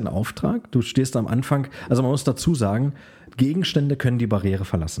kriegst halt einen Auftrag, du stehst am Anfang, also man muss dazu sagen, Gegenstände können die Barriere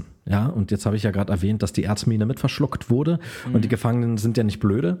verlassen. Ja, und jetzt habe ich ja gerade erwähnt, dass die Erzmine mit verschluckt wurde und die Gefangenen sind ja nicht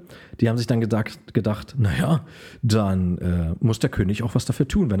blöde. Die haben sich dann gedacht, naja, dann muss der König auch was dafür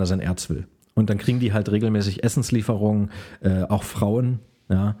tun, wenn er sein Erz will. Und dann kriegen die halt regelmäßig Essenslieferungen, auch Frauen,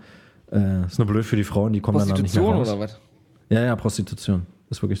 ja. Ist nur blöd für die Frauen, die kommen dann nicht mehr raus. Prostitution oder was? Ja, Prostitution.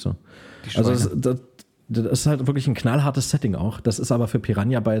 Ist wirklich so. Also das ist halt wirklich ein knallhartes Setting auch. Das ist aber für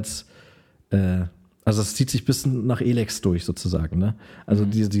Piranha Bytes, also es zieht sich bis nach Elex durch sozusagen. Ne? Also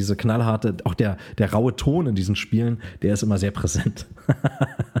diese knallharte, auch der raue Ton in diesen Spielen, der ist immer sehr präsent.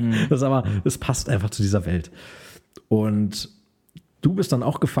 Das passt einfach zu dieser Welt. Und du bist dann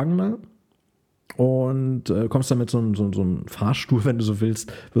auch Gefangener und kommst dann mit so einem Fahrstuhl, wenn du so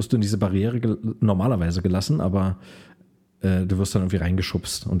willst, wirst du in diese Barriere normalerweise gelassen, aber du wirst dann irgendwie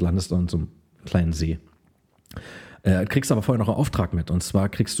reingeschubst und landest dann in so einem kleinen See. Kriegst aber vorher noch einen Auftrag mit. Und zwar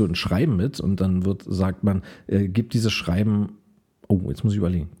kriegst du ein Schreiben mit und dann sagt man, gib dieses Schreiben, jetzt muss ich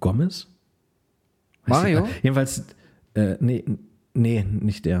überlegen, Gomez? Mario? Jedenfalls, nee,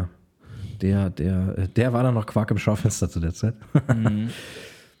 nicht der. Der war dann noch Quark im Schaufenster zu der Zeit.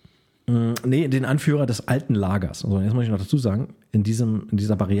 Nee, den Anführer des alten Lagers. Also jetzt muss ich noch dazu sagen, in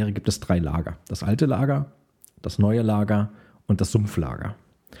dieser Barriere gibt es 3 Lager. Das alte Lager, das neue Lager und das Sumpflager.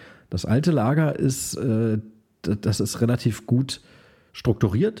 Das alte Lager ist relativ gut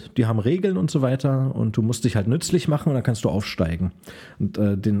strukturiert. Die haben Regeln und so weiter und du musst dich halt nützlich machen und dann kannst du aufsteigen. Und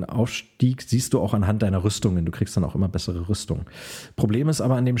den Aufstieg siehst du auch anhand deiner Rüstungen. Du kriegst dann auch immer bessere Rüstung. Problem ist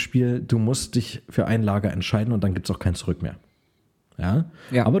aber an dem Spiel, du musst dich für ein Lager entscheiden und dann gibt es auch kein Zurück mehr. Ja?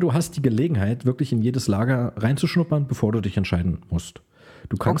 Aber du hast die Gelegenheit, wirklich in jedes Lager reinzuschnuppern, bevor du dich entscheiden musst.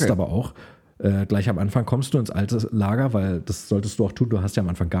 Du kannst aber auch gleich am Anfang kommst du ins alte Lager, weil das solltest du auch tun, du hast ja am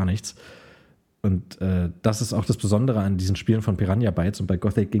Anfang gar nichts. Und das ist auch das Besondere an diesen Spielen von Piranha Bytes und bei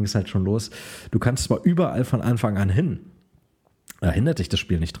Gothic ging es halt schon los. Du kannst zwar überall von Anfang an hin, da hindert dich das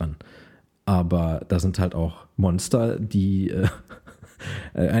Spiel nicht dran, aber da sind halt auch Monster, die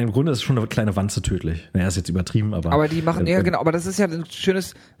im Grunde ist es schon eine kleine Wanze tödlich. Naja, ist jetzt übertrieben, aber... Aber die machen, genau, aber das ist ja ein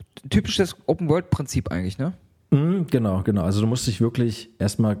schönes, typisches Open-World-Prinzip eigentlich, ne? Genau. Also du musst dich wirklich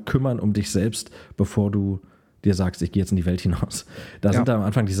erstmal kümmern um dich selbst, bevor du dir sagst, ich gehe jetzt in die Welt hinaus. Da sind da am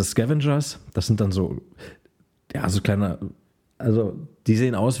Anfang diese Scavengers, das sind dann so kleine, also die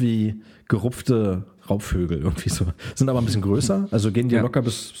sehen aus wie gerupfte Raubvögel irgendwie so, sind aber ein bisschen größer, also gehen dir locker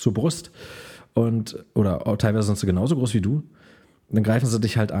bis zur Brust oder teilweise sind sie genauso groß wie du. Dann greifen sie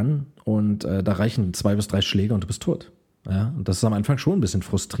dich halt an und da reichen 2 bis 3 Schläge und du bist tot. Ja, und das ist am Anfang schon ein bisschen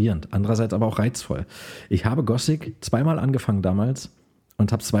frustrierend, andererseits aber auch reizvoll. Ich habe Gothic 2-mal angefangen damals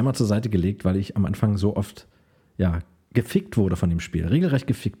und habe 2-mal zur Seite gelegt, weil ich am Anfang so oft gefickt wurde von dem Spiel, regelrecht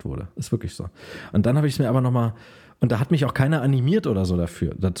gefickt wurde. Ist wirklich so. Und dann habe ich es mir aber nochmal, und da hat mich auch keiner animiert oder so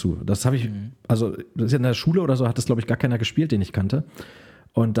dazu. Das habe ich, also in der Schule oder so hat das, glaube ich, gar keiner gespielt, den ich kannte.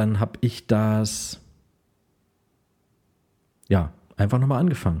 Und dann habe ich das, ja, einfach nochmal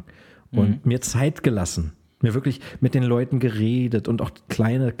angefangen und mir Zeit gelassen. Mir wirklich mit den Leuten geredet und auch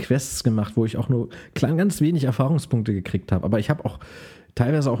kleine Quests gemacht, wo ich auch nur ganz wenig Erfahrungspunkte gekriegt habe. Aber ich habe auch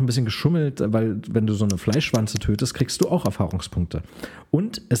teilweise auch ein bisschen geschummelt, weil wenn du so eine Fleischschwanze tötest, kriegst du auch Erfahrungspunkte.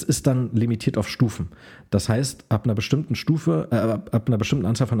 Und es ist dann limitiert auf Stufen. Das heißt, ab einer bestimmten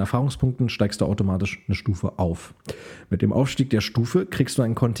Anzahl von Erfahrungspunkten steigst du automatisch eine Stufe auf. Mit dem Aufstieg der Stufe kriegst du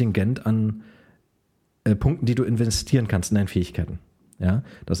ein Kontingent an Punkten, die du investieren kannst in deine Fähigkeiten. Ja,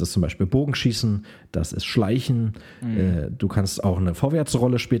 das ist zum Beispiel Bogenschießen, das ist Schleichen, du kannst auch eine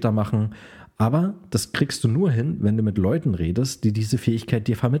Vorwärtsrolle später machen, aber das kriegst du nur hin, wenn du mit Leuten redest, die diese Fähigkeit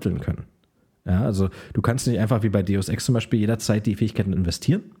dir vermitteln können. Ja, also du kannst nicht einfach wie bei Deus Ex zum Beispiel jederzeit die Fähigkeiten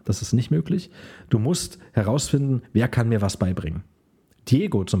investieren, das ist nicht möglich. Du musst herausfinden, wer kann mir was beibringen.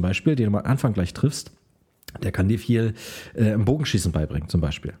 Diego zum Beispiel, den du am Anfang gleich triffst, der kann dir viel im Bogenschießen beibringen zum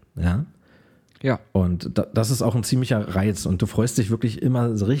Beispiel, ja. Ja. Und das ist auch ein ziemlicher Reiz und du freust dich wirklich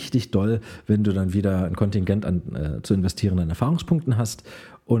immer richtig doll, wenn du dann wieder ein Kontingent an zu investierenden Erfahrungspunkten hast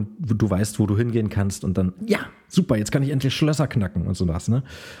und du weißt, wo du hingehen kannst und dann, ja, super, jetzt kann ich endlich Schlösser knacken und so was. Ne?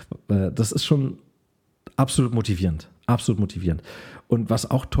 Das ist schon absolut motivierend, absolut motivierend. Und was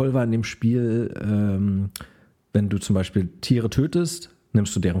auch toll war in dem Spiel, wenn du zum Beispiel Tiere tötest,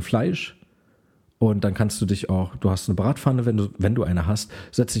 nimmst du deren Fleisch. Und dann kannst du dich auch, du hast eine Bratpfanne, wenn du eine hast,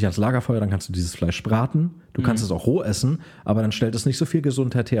 setzt dich ans Lagerfeuer, dann kannst du dieses Fleisch braten. Du kannst es auch roh essen, aber dann stellt es nicht so viel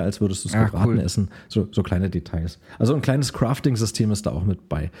Gesundheit her, als würdest du es gebraten essen. So kleine Details. Also ein kleines Crafting-System ist da auch mit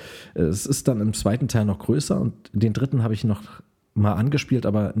bei. Es ist dann im zweiten Teil noch größer und den dritten habe ich noch mal angespielt,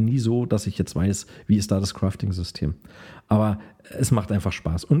 aber nie so, dass ich jetzt weiß, wie ist da das Crafting-System. Aber es macht einfach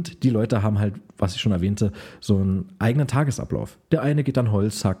Spaß. Und die Leute haben halt, was ich schon erwähnte, so einen eigenen Tagesablauf. Der eine geht dann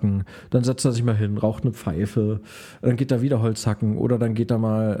Holz hacken, dann setzt er sich mal hin, raucht eine Pfeife, dann geht er wieder Holz hacken oder dann geht er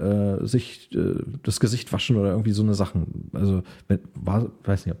mal sich das Gesicht waschen oder irgendwie so eine Sachen. Also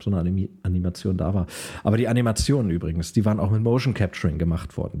weiß nicht, ob so eine Animation da war. Aber die Animationen übrigens, die waren auch mit Motion Capturing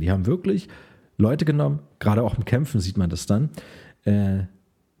gemacht worden. Die haben wirklich Leute genommen, gerade auch im Kämpfen sieht man das dann,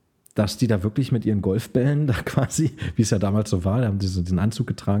 dass die da wirklich mit ihren Golfbällen da quasi, wie es ja damals so war, da haben sie diesen Anzug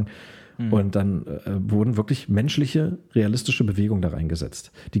getragen und dann wurden wirklich menschliche, realistische Bewegungen da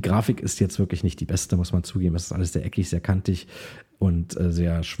reingesetzt. Die Grafik ist jetzt wirklich nicht die beste, muss man zugeben. Es ist alles sehr eckig, sehr kantig und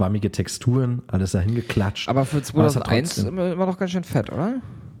sehr schwammige Texturen, alles dahin geklatscht. Aber für 2001 immer noch ganz schön fett, oder?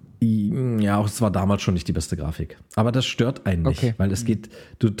 Ja, auch es war damals schon nicht die beste Grafik. Aber das stört einen nicht, weil es geht,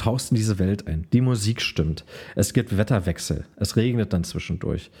 du tauchst in diese Welt ein. Die Musik stimmt. Es gibt Wetterwechsel. Es regnet dann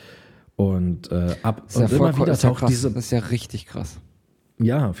zwischendurch. Und immer wieder taucht diese. Das ist ja richtig krass.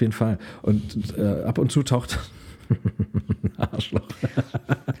 Ja, auf jeden Fall. Und ab und zu taucht. Arschloch.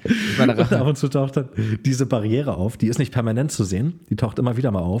 Und ab und zu taucht dann diese Barriere auf. Die ist nicht permanent zu sehen. Die taucht immer wieder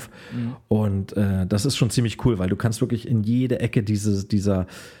mal auf. Und das ist schon ziemlich cool, weil du kannst wirklich in jede Ecke dieser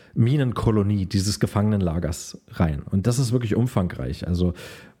Minenkolonie, dieses Gefangenenlagers rein. Und das ist wirklich umfangreich. Also,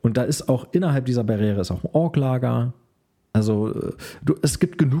 und da ist auch innerhalb dieser Barriere ist auch ein Orklager. Also es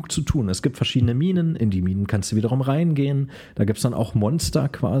gibt genug zu tun. Es gibt verschiedene Minen. In die Minen kannst du wiederum reingehen. Da gibt es dann auch Monster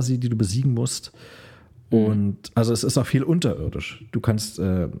quasi, die du besiegen musst. Und also es ist auch viel unterirdisch. Du kannst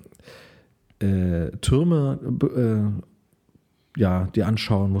Türme dir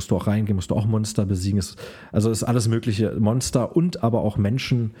anschauen, musst du auch reingehen, musst du auch Monster besiegen. Also ist alles mögliche Monster und aber auch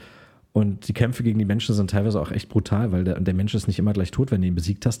Menschen. Und die Kämpfe gegen die Menschen sind teilweise auch echt brutal, weil der Mensch ist nicht immer gleich tot, wenn du ihn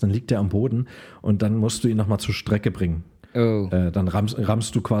besiegt hast. Dann liegt er am Boden und dann musst du ihn nochmal zur Strecke bringen. Oh. Dann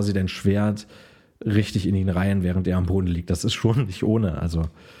rammst du quasi dein Schwert richtig in ihn rein, während er am Boden liegt. Das ist schon nicht ohne. Also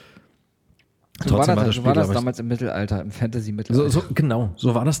so war das damals im Mittelalter, im Fantasy-Mittelalter. Genau,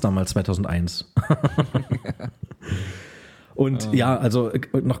 so war das damals 2001. Und ja, also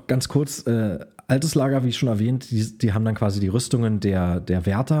noch ganz kurz, altes Lager, wie schon erwähnt, die haben dann quasi die Rüstungen der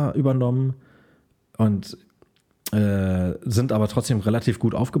Wärter übernommen und sind aber trotzdem relativ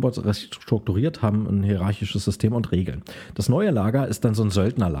gut aufgebaut, recht strukturiert, haben ein hierarchisches System und Regeln. Das neue Lager ist dann so ein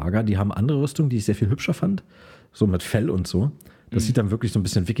Söldnerlager, die haben andere Rüstung, die ich sehr viel hübscher fand, so mit Fell und so. Das sieht dann wirklich so ein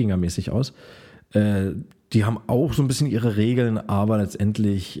bisschen Wikingermäßig aus. Die haben auch so ein bisschen ihre Regeln, aber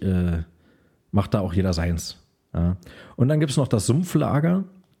letztendlich macht da auch jeder seins. Ja. Und dann gibt es noch das Sumpflager.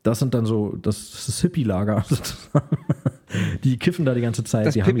 Das sind dann so, das ist Hippie-Lager. Die kiffen da die ganze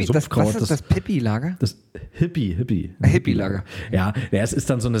Zeit. Die haben die Sumpfkraut. Was ist das Hippie-Lager? Das Hippie-Lager. Hippie-Lager. Ja, es ist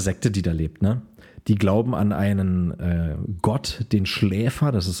dann so eine Sekte, die da lebt, ne? die glauben an einen Gott, den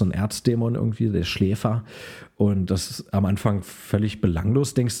Schläfer, das ist so ein Erzdämon irgendwie, der Schläfer. Und das ist am Anfang völlig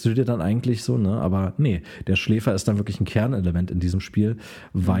belanglos, denkst du dir dann eigentlich so, ne? Aber nee, der Schläfer ist dann wirklich ein Kernelement in diesem Spiel,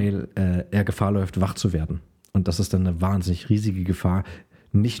 weil er Gefahr läuft, wach zu werden. Und das ist dann eine wahnsinnig riesige Gefahr,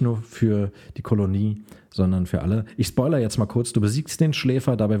 nicht nur für die Kolonie, sondern für alle. Ich spoiler jetzt mal kurz, du besiegst den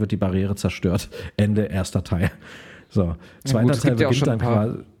Schläfer, dabei wird die Barriere zerstört. Ende erster Teil. So, zweiter Teil beginnt dann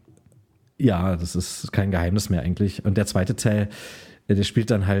quasi. Ja, das ist kein Geheimnis mehr eigentlich. Und der zweite Teil, der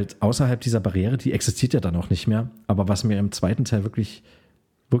spielt dann halt außerhalb dieser Barriere, die existiert ja dann auch nicht mehr. Aber was mir im zweiten Teil wirklich,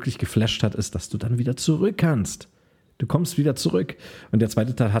 wirklich geflasht hat, ist, dass du dann wieder zurück kannst. Du kommst wieder zurück. Und der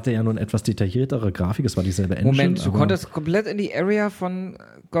zweite Teil hatte ja nun etwas detailliertere Grafik, es war dieselbe Engine. Moment, du konntest komplett in die Area von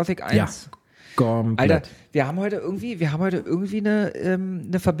Gothic 1? Ja, komplett. Alter, wir haben heute irgendwie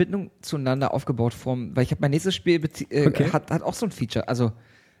eine Verbindung zueinander aufgebaut, weil ich habe mein nächstes Spiel hat auch so ein Feature. Also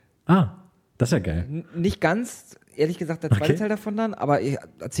das ist ja geil. Nicht ganz, ehrlich gesagt, der zweite Teil davon dann, aber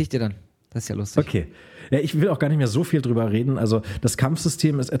erzähl ich dir dann. Das ist ja lustig. Okay. Ja, ich will auch gar nicht mehr so viel drüber reden. Also das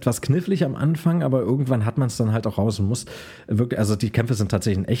Kampfsystem ist etwas knifflig am Anfang, aber irgendwann hat man es dann halt auch raus und muss wirklich, also die Kämpfe sind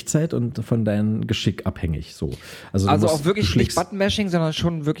tatsächlich in Echtzeit und von deinem Geschick abhängig. So. Also auch wirklich nicht Button-Mashing, sondern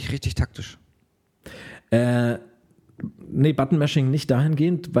schon wirklich richtig taktisch. Nee, Button-Mashing nicht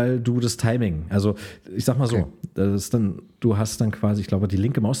dahingehend, weil du das Timing, also ich sag mal so, das ist dann, du hast dann quasi, ich glaube, die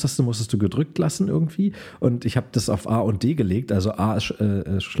linke Maustaste musstest du gedrückt lassen irgendwie und ich habe das auf A und D gelegt, also A ist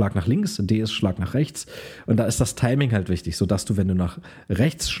Schlag nach links, D ist Schlag nach rechts und da ist das Timing halt wichtig, sodass du, wenn du nach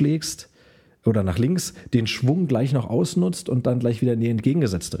rechts schlägst oder nach links, den Schwung gleich noch ausnutzt und dann gleich wieder in die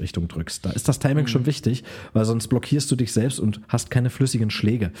entgegengesetzte Richtung drückst. Da ist das Timing schon wichtig, weil sonst blockierst du dich selbst und hast keine flüssigen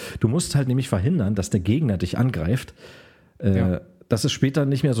Schläge. Du musst halt nämlich verhindern, dass der Gegner dich angreift. Das ist später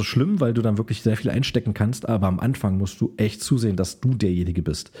nicht mehr so schlimm, weil du dann wirklich sehr viel einstecken kannst, aber am Anfang musst du echt zusehen, dass du derjenige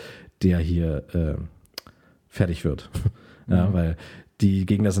bist, der hier fertig wird. Ja, weil die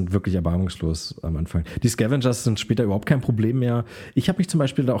Gegner sind wirklich erbarmungslos am Anfang. Die Scavengers sind später überhaupt kein Problem mehr. Ich habe mich zum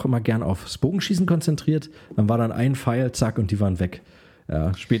Beispiel da auch immer gern aufs Bogenschießen konzentriert. Dann war dann ein Pfeil, zack, und die waren weg.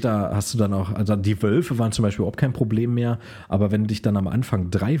 Ja, später hast du dann auch, also die Wölfe waren zum Beispiel überhaupt kein Problem mehr. Aber wenn dich dann am Anfang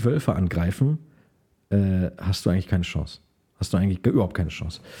 3 Wölfe angreifen, hast du eigentlich keine Chance. Hast du eigentlich überhaupt keine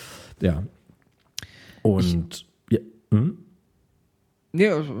Chance. Ja. Und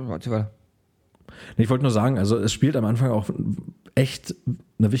warte weiter. Ich wollte nur sagen, also es spielt am Anfang auch echt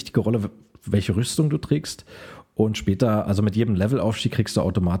eine wichtige Rolle, welche Rüstung du trägst. Und später, also mit jedem Levelaufstieg kriegst du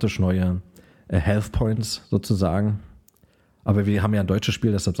automatisch neue Health Points sozusagen. Aber wir haben ja ein deutsches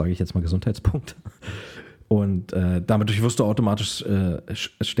Spiel, deshalb sage ich jetzt mal Gesundheitspunkt. Und damit wirst du automatisch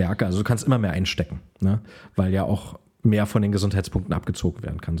stärker. Also du kannst immer mehr einstecken, ne? Weil ja auch mehr von den Gesundheitspunkten abgezogen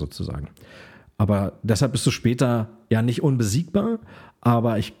werden kann sozusagen. Aber deshalb bist du später ja nicht unbesiegbar,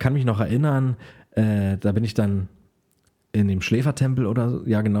 aber ich kann mich noch erinnern, da bin ich dann in dem Schläfertempel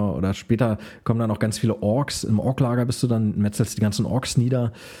oder später kommen dann auch ganz viele Orks. Im Orklager bist du dann, metzelst die ganzen Orks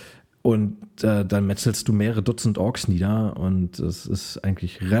nieder und dann metzelst du mehrere Dutzend Orks nieder und es ist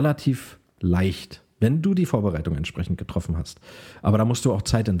eigentlich relativ leicht, wenn du die Vorbereitung entsprechend getroffen hast. Aber da musst du auch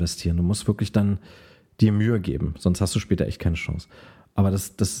Zeit investieren. Du musst wirklich dann dir Mühe geben, sonst hast du später echt keine Chance. Aber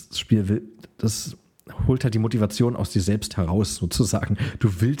das Spiel das holt halt die Motivation aus dir selbst heraus, sozusagen.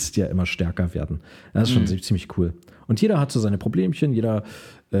 Du willst ja immer stärker werden. Das ist schon ziemlich cool. Und jeder hat so seine Problemchen, jeder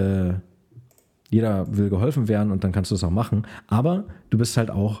will geholfen werden und dann kannst du es auch machen. Aber du bist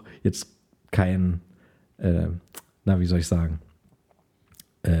halt auch jetzt kein, wie soll ich sagen,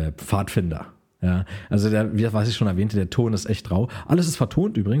 Pfadfinder. Ja, also was ich schon erwähnte, der Ton ist echt rau. Alles ist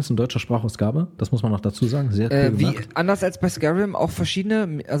vertont übrigens in deutscher Sprachausgabe, das muss man noch dazu sagen. Sehr cool gemacht. Wie anders als bei Skyrim auch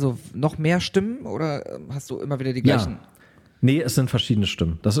verschiedene, also noch mehr Stimmen oder hast du immer wieder die gleichen? Ja. Nee, es sind verschiedene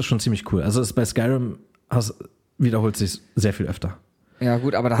Stimmen. Das ist schon ziemlich cool. Also bei Skyrim wiederholt sich sehr viel öfter. Ja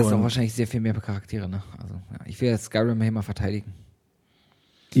gut, aber da hast du auch wahrscheinlich sehr viel mehr Charaktere, ne? Also ja, ich will jetzt Skyrim hier mal verteidigen.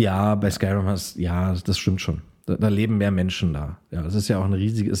 Ja, bei Skyrim das stimmt schon. Da leben mehr Menschen da. Ja, das ist ja auch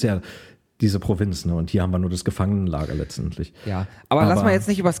ist ja diese Provinz, ne? Und hier haben wir nur das Gefangenenlager letztendlich. Ja, aber lass mal jetzt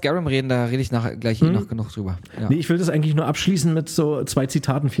nicht über Skyrim reden, da rede ich gleich noch genug drüber. Ja. Nee, ich will das eigentlich nur abschließen mit so 2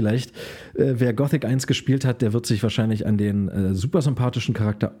 Zitaten vielleicht. Wer Gothic 1 gespielt hat, der wird sich wahrscheinlich an den super sympathischen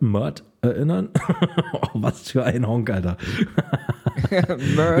Charakter Murd erinnern. Oh, was für ein Honk, Alter.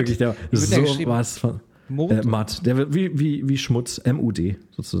 Murd? Wirklich, der so was von Mud. Der wird wie Schmutz, M-U-D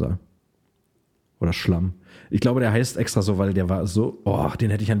sozusagen. Oder Schlamm. Ich glaube, der heißt extra so, weil der war so, den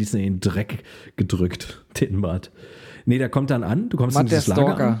hätte ich am liebsten in den Dreck gedrückt, den Mud. Nee, der kommt dann an, du kommst in dieses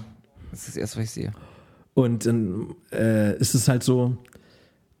Lager an. Das ist das Erste, was ich sehe. Und dann ist es halt so,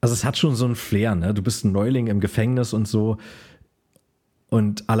 also es hat schon so einen Flair, ne? Du bist ein Neuling im Gefängnis und so.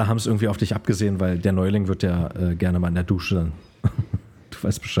 Und alle haben es irgendwie auf dich abgesehen, weil der Neuling wird ja gerne mal in der Dusche dann. Du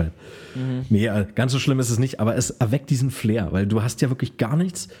weißt Bescheid. Nee, ganz so schlimm ist es nicht, aber es erweckt diesen Flair, weil du hast ja wirklich gar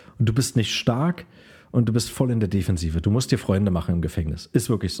nichts und du bist nicht stark und du bist voll in der Defensive. Du musst dir Freunde machen im Gefängnis. Ist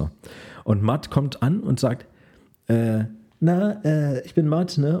wirklich so. Und Matt kommt an und sagt, ich bin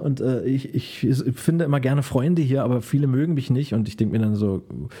Matt, ne? Und ich finde immer gerne Freunde hier, aber viele mögen mich nicht. Und ich denke mir dann so,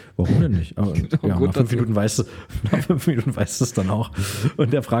 warum denn nicht? Aber, ja, nach 5 Minuten weißt du es dann auch.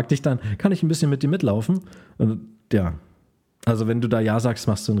 Und der fragt dich dann, kann ich ein bisschen mit dir mitlaufen? Und ja, also wenn du da Ja sagst,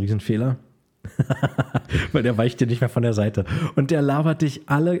 machst du einen riesen Fehler. Weil der weicht dir nicht mehr von der Seite. Und der labert dich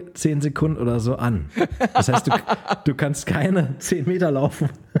alle 10 Sekunden oder so an. Das heißt, du kannst keine 10 Meter laufen.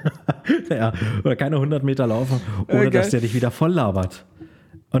 Ja, oder keine 100 Meter laufen, ohne dass der dich wieder voll labert.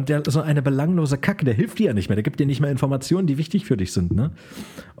 Und der so eine belanglose Kacke, der hilft dir ja nicht mehr. Der gibt dir nicht mehr Informationen, die wichtig für dich sind. Ne?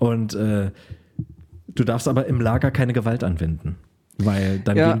 Und du darfst aber im Lager keine Gewalt anwenden. Weil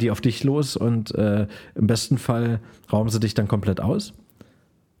dann gehen die auf dich los und im besten Fall rauben sie dich dann komplett aus.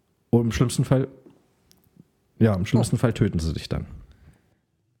 Und im schlimmsten Fall töten sie dich dann.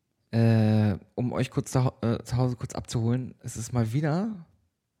 Um euch kurz zu Hause kurz abzuholen, es ist mal wieder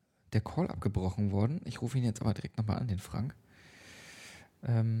der Call abgebrochen worden. Ich rufe ihn jetzt aber direkt nochmal an, den Frank.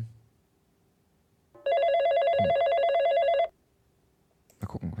 Mal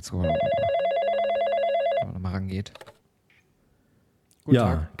gucken, ob er nochmal rangeht. Guten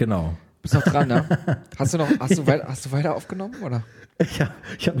Tag. Genau. Bist noch dran, ne? Hast du weiter aufgenommen, oder? Ja,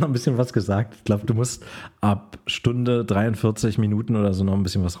 ich habe noch ein bisschen was gesagt. Ich glaube, du musst ab Stunde 43 Minuten oder so noch ein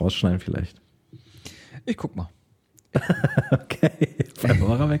bisschen was rausschneiden vielleicht. Ich guck mal. Okay, beim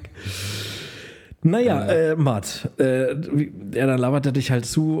Ohr weg. Naja, Matt, dann labert er dich halt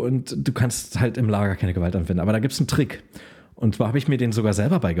zu und du kannst halt im Lager keine Gewalt anwenden. Aber da gibt's einen Trick. Und zwar habe ich mir den sogar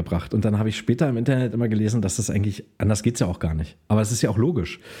selber beigebracht. Und dann habe ich später im Internet immer gelesen, dass das eigentlich, anders geht's ja auch gar nicht. Aber es ist ja auch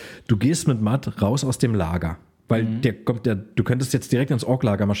logisch. Du gehst mit Matt raus aus dem Lager. Weil du könntest jetzt direkt ins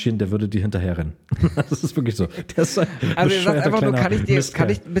Ork-Lager marschieren, der würde dir hinterher rennen. Das ist wirklich so. Also ihr sagt einfach nur, kann ich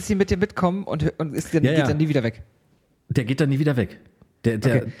ein bisschen mit dir mitkommen und geht dann nie wieder weg. Der geht dann nie wieder weg.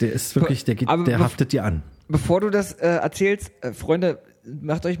 Der ist wirklich, der haftet dir an. Bevor du das erzählst, Freunde,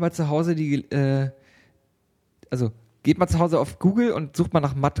 macht euch mal zu Hause geht mal zu Hause auf Google und sucht mal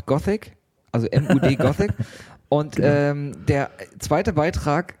nach Matt Gothic, also MUD Gothic. Und der zweite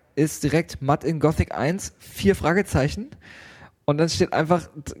Beitrag ist direkt Matt in Gothic 1, 4 Fragezeichen. Und dann steht einfach,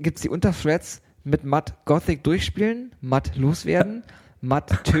 gibt's die Unterthreads mit Matt Gothic durchspielen, Matt loswerden,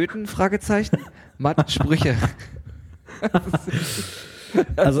 Matt töten, Fragezeichen, Matt Sprüche.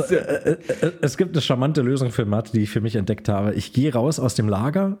 Also es gibt eine charmante Lösung für Matt, die ich für mich entdeckt habe. Ich gehe raus aus dem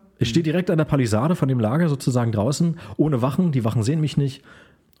Lager, ich stehe direkt an der Palisade von dem Lager sozusagen draußen, ohne Wachen, die Wachen sehen mich nicht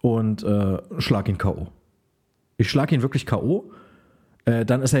und schlag ihn K.O. Ich schlag ihn wirklich K.O.,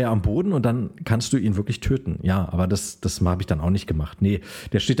 dann ist er ja am Boden und dann kannst du ihn wirklich töten. Ja, aber das habe ich dann auch nicht gemacht. Nee,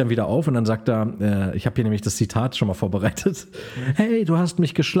 der steht dann wieder auf und dann sagt er, ich habe hier nämlich das Zitat schon mal vorbereitet. Hey, du hast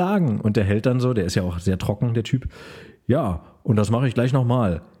mich geschlagen. Und der hält dann so, der ist ja auch sehr trocken, der Typ. Ja, und das mache ich gleich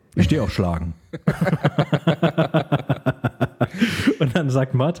nochmal. Ich stehe auf Schlagen. Und dann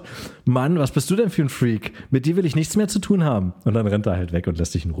sagt Matt, Mann, was bist du denn für ein Freak? Mit dir will ich nichts mehr zu tun haben. Und dann rennt er halt weg und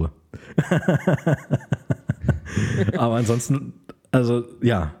lässt dich in Ruhe. Aber ansonsten, also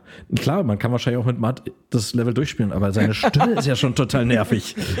ja, klar, man kann wahrscheinlich auch mit Matt das Level durchspielen, aber seine Stimme ist ja schon total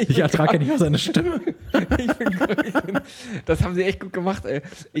nervig. Ich ertrage ja nicht mehr seine Stimme. Das haben sie echt gut gemacht, ey.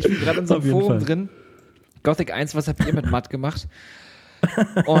 Ich bin gerade in so einem Forum drin. Gothic 1, was habt ihr mit Matt gemacht?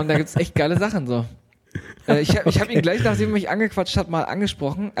 Und da gibt's echt geile Sachen so. Ich hab ihn gleich, nachdem er mich angequatscht hat, mal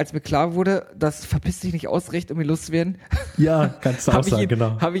angesprochen, als mir klar wurde, das verpiss dich nicht ausrecht, um ihn loszuwerden. Ja, kannst du auch sagen,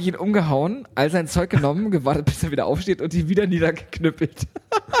 genau. Habe ich ihn umgehauen, all sein Zeug genommen, gewartet, bis er wieder aufsteht und ihn wieder niedergeknüppelt.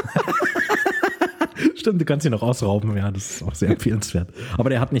 Stimmt, du kannst ihn noch ausrauben, ja, das ist auch sehr empfehlenswert. Aber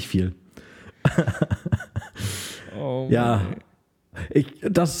der hat nicht viel. Oh ja,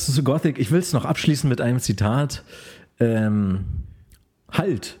 das ist so Gothic. Ich will es noch abschließen mit einem Zitat.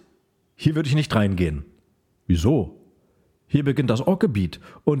 Halt, hier würde ich nicht reingehen. Wieso? Hier beginnt das Orkgebiet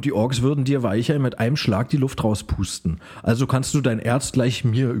und die Orks würden dir weicher mit einem Schlag die Luft rauspusten. Also kannst du dein Erz gleich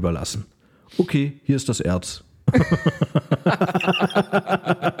mir überlassen. Okay, hier ist das Erz.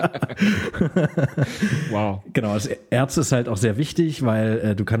 Wow. Genau, das Erz ist halt auch sehr wichtig,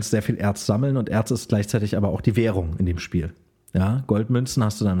 weil du kannst sehr viel Erz sammeln und Erz ist gleichzeitig aber auch die Währung in dem Spiel. Ja, Goldmünzen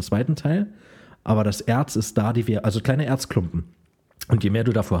hast du dann im zweiten Teil, aber das Erz ist da die Währung, also kleine Erzklumpen. Und je mehr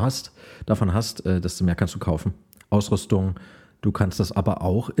du davon hast, desto mehr kannst du kaufen. Ausrüstung, du kannst das aber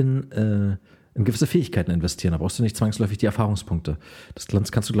auch in gewisse Fähigkeiten investieren. Da brauchst du nicht zwangsläufig die Erfahrungspunkte. Das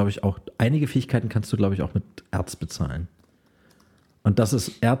kannst du, glaube ich, auch, einige Fähigkeiten kannst du, glaube ich, auch mit Erz bezahlen. Und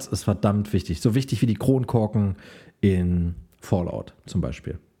Erz ist verdammt wichtig. So wichtig wie die Kronkorken in Fallout zum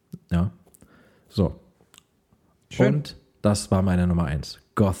Beispiel. Ja. So. Schön. Und das war meine Nummer 1.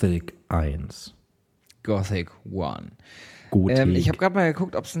 Gothic 1. Gothic 1. Gothic. Ich habe gerade mal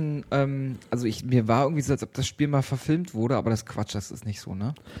geguckt, ob es mir war irgendwie so, als ob das Spiel mal verfilmt wurde, aber das Quatsch, das ist nicht so,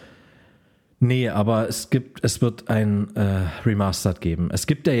 ne? Nee, aber es wird ein Remastered geben. Es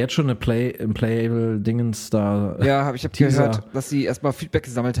gibt ja jetzt schon ein Playable-Dingens da. Ja, ich habe gehört, dass sie erstmal Feedback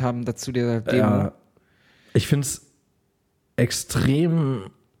gesammelt haben dazu der Demo. Ich finde es extrem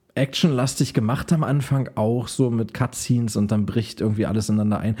actionlastig gemacht am Anfang, auch so mit Cutscenes und dann bricht irgendwie alles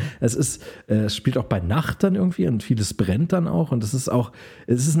ineinander ein. Es spielt auch bei Nacht dann irgendwie und vieles brennt dann auch und es ist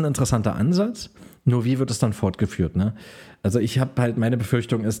ein interessanter Ansatz. Nur wie wird es dann fortgeführt, ne? Also ich habe halt, meine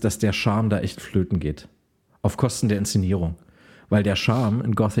Befürchtung ist, dass der Charme da echt flöten geht. Auf Kosten der Inszenierung. Weil der Charme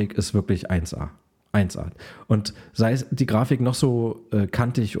in Gothic ist wirklich 1A. 1A. Und sei es die Grafik noch so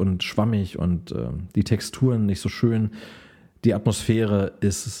kantig und schwammig und die Texturen nicht so schön, die Atmosphäre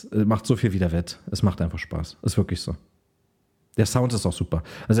macht so viel wieder wett. Es macht einfach Spaß. Ist wirklich so. Der Sound ist auch super.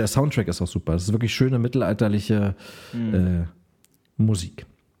 Also der Soundtrack ist auch super. Es ist wirklich schöne mittelalterliche Musik.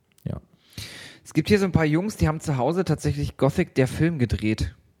 Ja. Es gibt hier so ein paar Jungs, die haben zu Hause tatsächlich Gothic, der Film,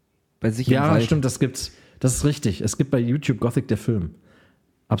 gedreht. Bei sich im Wald. Ja, stimmt, das gibt's. Das ist richtig. Es gibt bei YouTube Gothic, der Film.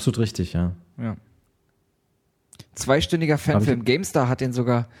 Absolut richtig, ja. Ja. 2-stündiger Fanfilm. GameStar hat den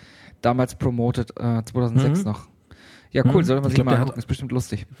sogar damals promotet, 2006 noch. Ja, cool, sollte man sich mal angucken. Ist bestimmt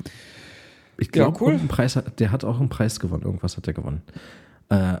lustig. Ich glaube, ja, cool. Der hat auch einen Preis gewonnen. Irgendwas hat der gewonnen.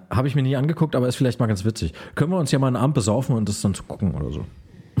 Habe ich mir nie angeguckt, aber ist vielleicht mal ganz witzig. Können wir uns ja mal einen Abend besaufen und das dann zu gucken oder so.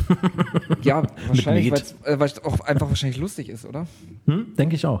 Ja, wahrscheinlich, weil es auch einfach wahrscheinlich lustig ist, oder?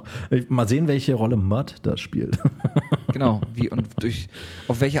 Denke ich auch. Mal sehen, welche Rolle Mudd da spielt. Genau,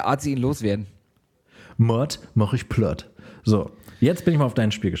 auf welche Art sie ihn loswerden. Mudd mache ich platt. So, jetzt bin ich mal auf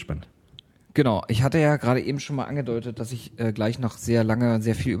dein Spiel gespannt. Genau, ich hatte ja gerade eben schon mal angedeutet, dass ich gleich noch sehr lange,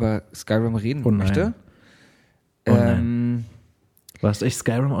 sehr viel über Skyrim reden möchte. Oh nein. Du hast echt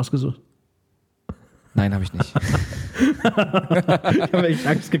Skyrim ausgesucht? Nein, habe ich nicht. Ich habe echt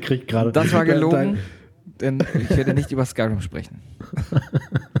Angst gekriegt gerade. Das war gelogen, denn ich werde nicht über Skyrim sprechen.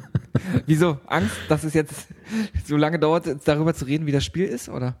 Wieso? Angst, dass es jetzt so lange dauert, darüber zu reden, wie das Spiel ist,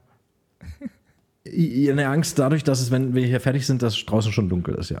 oder? Eine Angst dadurch, dass es, wenn wir hier fertig sind, dass draußen schon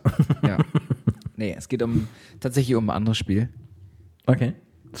dunkel ist, ja. Ja. Nee, es geht tatsächlich um ein anderes Spiel. Okay.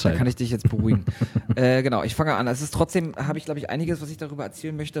 Da kann ich dich jetzt beruhigen. Genau, ich fange an. Es ist trotzdem, habe ich glaube ich einiges, was ich darüber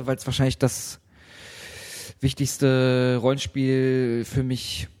erzählen möchte, weil es wahrscheinlich das wichtigste Rollenspiel für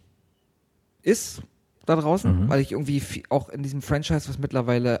mich ist da draußen, weil ich irgendwie auch in diesem Franchise, was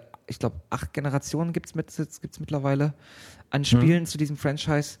mittlerweile, ich glaube 8 Generationen gibt's mittlerweile an Spielen zu diesem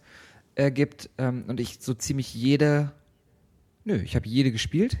Franchise gibt und ich so ziemlich ich habe jede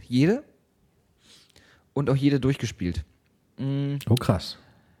gespielt, und auch jede durchgespielt. Oh krass.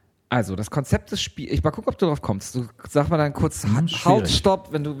 Also, das Konzept des Spiels, ich mal gucken, ob du drauf kommst. Du sag mal dann kurz Halt,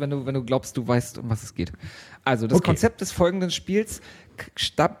 Stopp, wenn du glaubst, du weißt, um was es geht. Also, das Konzept des folgenden Spiels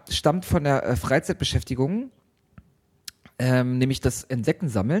stammt von der Freizeitbeschäftigung, nämlich des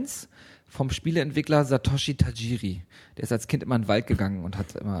Insektensammelns vom Spieleentwickler Satoshi Tajiri. Der ist als Kind immer in den Wald gegangen und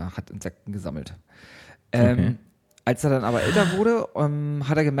hat Insekten gesammelt. Als er dann aber älter wurde,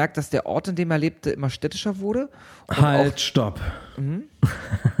 hat er gemerkt, dass der Ort, in dem er lebte, immer städtischer wurde. Stopp.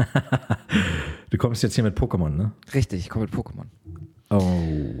 Du kommst jetzt hier mit Pokémon, ne? Richtig, ich komme mit Pokémon.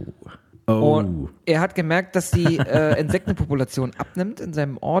 Oh. Und er hat gemerkt, dass die Insektenpopulation abnimmt in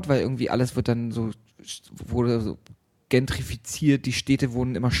seinem Ort, weil irgendwie alles wurde so gentrifiziert, die Städte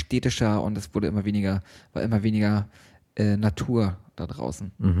wurden immer städtischer und es war immer weniger Natur da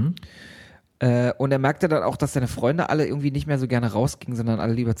draußen. Und er merkte dann auch, dass seine Freunde alle irgendwie nicht mehr so gerne rausgingen, sondern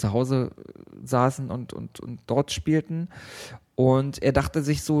alle lieber zu Hause saßen und dort spielten. Und er dachte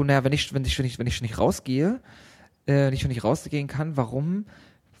sich so, naja, wenn ich schon nicht rausgehen kann, warum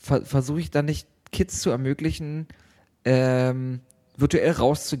versuche ich dann nicht Kids zu ermöglichen, virtuell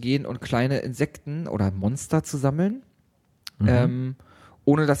rauszugehen und kleine Insekten oder Monster zu sammeln,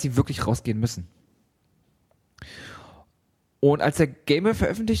 ohne dass sie wirklich rausgehen müssen. Und als der Game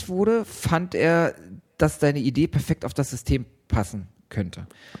veröffentlicht wurde, fand er, dass seine Idee perfekt auf das System passen könnte.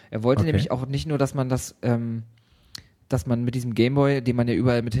 Er wollte nämlich auch nicht nur, dass man mit diesem Gameboy, den man ja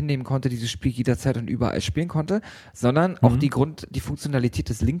überall mit hinnehmen konnte, dieses Spiel jederzeit und überall spielen konnte, sondern auch die Funktionalität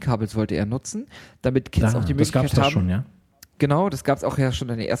des Link-Kabels wollte er nutzen, damit Kids auch die Möglichkeit das gab's haben. Schon, ja? Genau, das gab es auch ja schon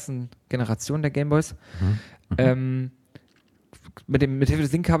in der ersten Generation der Gameboys. Mit Hilfe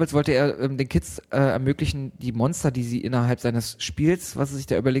des Link-Kabels wollte er den Kids ermöglichen, die Monster, die sie innerhalb seines Spiels, was er sich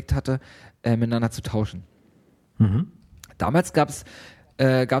da überlegt hatte, miteinander zu tauschen. Damals gab es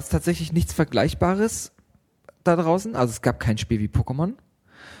tatsächlich nichts Vergleichbares da draußen. Also es gab kein Spiel wie Pokémon.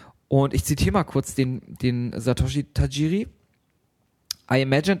 Und ich zitiere mal kurz den Satoshi Tajiri. I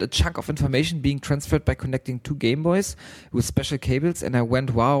imagined a chunk of information being transferred by connecting two Game Boys with special cables and I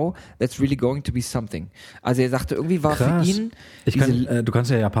went, wow, that's really going to be something. Also er sagte, irgendwie war Krass. für ihn... Du kannst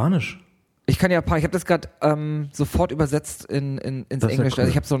ja Japanisch. Ich kann Japanisch. Ich habe das gerade sofort übersetzt ins Englisch. Cool. Also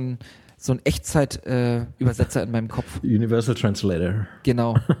ich habe so einen Echtzeit-Übersetzer in meinem Kopf. Universal Translator.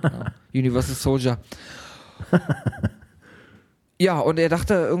 Genau. Universal Soldier. Ja, und er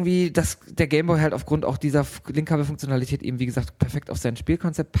dachte irgendwie, dass der Gameboy halt aufgrund auch dieser Linkkabel-Funktionalität eben, wie gesagt, perfekt auf sein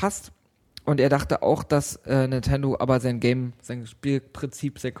Spielkonzept passt. Und er dachte auch, dass Nintendo aber sein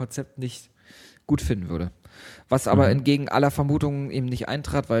Spielprinzip, sein Konzept nicht gut finden würde. Was aber entgegen aller Vermutungen eben nicht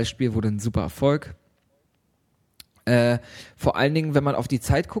eintrat, weil das Spiel wurde ein super Erfolg. Vor allen Dingen, wenn man auf die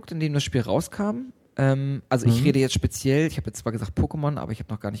Zeit guckt, in dem das Spiel rauskam. Ich rede jetzt speziell, ich habe jetzt zwar gesagt Pokémon, aber ich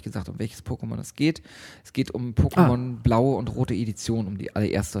habe noch gar nicht gesagt, um welches Pokémon es geht. Es geht um Pokémon blaue und rote Edition, um die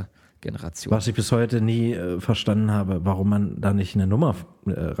allererste Generation. Was ich bis heute nie verstanden habe, warum man da nicht eine Nummer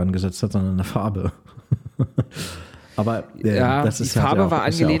rangesetzt hat, sondern eine Farbe. Aber das ist die Farbe ja auch, war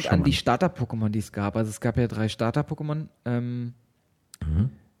ist angelehnt ja an die Starter-Pokémon, die es gab. Also es gab ja 3 Starter-Pokémon.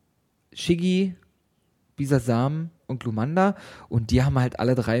 Shiggy, Bisasam und Glumanda. Und die haben halt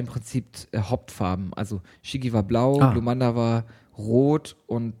alle 3 im Prinzip Hauptfarben. Also Shiggy war blau, Glumanda war rot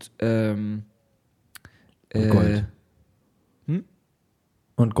und Gold.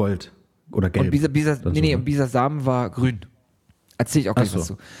 Und Gold. Oder Gelb. Und Bisasam war grün. Erzähle ich auch gleich was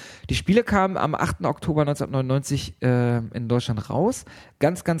zu. Die Spiele kamen am 8. Oktober 1999 in Deutschland raus.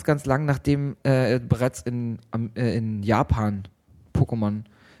 Ganz, ganz, ganz lang, nachdem bereits in Japan Pokémon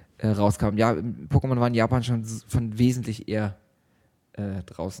rauskam. Ja, Pokémon war in Japan schon von wesentlich eher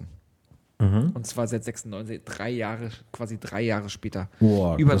draußen. Und zwar seit 96, 3 Jahre später.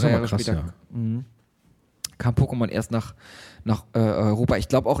 Boah, über das 3 ist aber Jahre krass, später. ja. Kam Pokémon erst nach Europa. Ich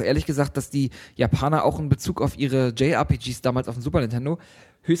glaube auch ehrlich gesagt, dass die Japaner auch in Bezug auf ihre JRPGs damals auf dem Super Nintendo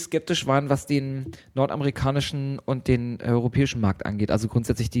höchst skeptisch waren, was den nordamerikanischen und den europäischen Markt angeht. Also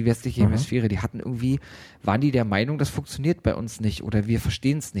grundsätzlich die westliche Hemisphäre. Die waren die der Meinung, das funktioniert bei uns nicht oder wir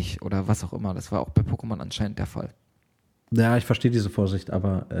verstehen es nicht oder was auch immer. Das war auch bei Pokémon anscheinend der Fall. Ja, ich verstehe diese Vorsicht,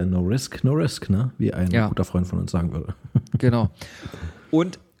 aber no risk, ne? Wie ein guter Freund von uns sagen würde. Genau.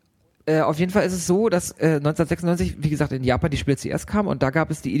 Und auf jeden Fall ist es so, dass 1996, wie gesagt, in Japan die Spiele zuerst kamen und da gab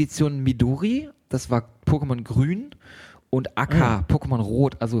es die Edition Midori, das war Pokémon Grün und Aka, Pokémon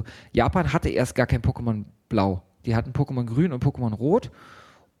Rot. Also Japan hatte erst gar kein Pokémon Blau. Die hatten Pokémon Grün und Pokémon Rot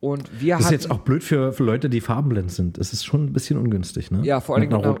und wir hatten... Das ist jetzt auch blöd für Leute, die farbenblind sind. Das ist schon ein bisschen ungünstig, ne? Ja, vor allem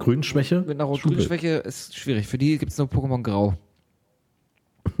mit einer Rot-Grün-Schwäche. Mit einer Rot-Grün-Schwäche ist schwierig. Für die gibt es nur Pokémon Grau.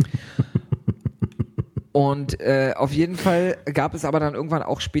 Und auf jeden Fall gab es aber dann irgendwann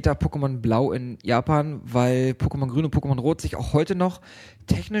auch später Pokémon Blau in Japan, weil Pokémon Grün und Pokémon Rot sich auch heute noch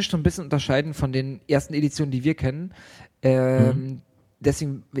technisch so ein bisschen unterscheiden von den ersten Editionen, die wir kennen.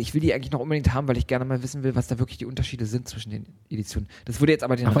 Deswegen, ich will die eigentlich noch unbedingt haben, weil ich gerne mal wissen will, was da wirklich die Unterschiede sind zwischen den Editionen. Das würde jetzt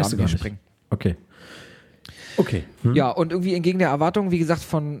aber den Rahmen hier sprengen. Okay. Ja, und irgendwie entgegen der Erwartungen, wie gesagt,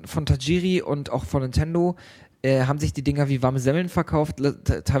 von Tajiri und auch von Nintendo, haben sich die Dinger wie warme Semmeln verkauft.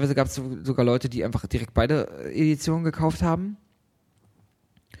 Teilweise gab es sogar Leute, die einfach direkt beide Editionen gekauft haben.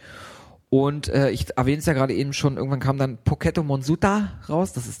 Und ich erwähne es ja gerade eben schon, irgendwann kam dann Pokémon Monsuta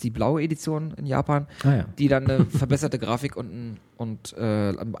raus, das ist die blaue Edition in Japan, die dann eine verbesserte Grafik und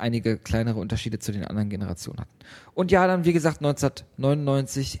einige kleinere Unterschiede zu den anderen Generationen hatten. Und ja, dann wie gesagt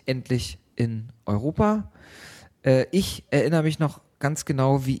 1999 endlich in Europa. Ich erinnere mich noch ganz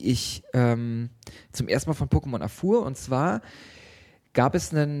genau, wie ich zum ersten Mal von Pokémon erfuhr. Und zwar gab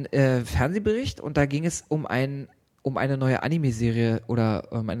es einen Fernsehbericht und da ging es um eine neue Anime-Serie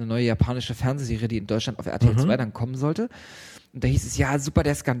oder eine neue japanische Fernsehserie, die in Deutschland auf RTL 2 dann kommen sollte. Und da hieß es, ja, super,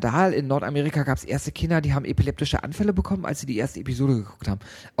 der Skandal. In Nordamerika gab es erste Kinder, die haben epileptische Anfälle bekommen, als sie die erste Episode geguckt haben.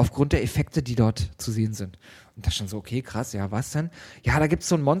 Aufgrund der Effekte, die dort zu sehen sind. Und da stand so, okay, krass, ja, was denn? Ja, da gibt's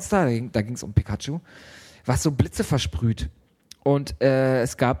so ein Monster, da ging es um Pikachu, was so Blitze versprüht. Und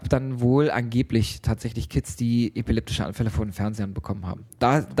es gab dann wohl angeblich tatsächlich Kids, die epileptische Anfälle vor den Fernsehern bekommen haben.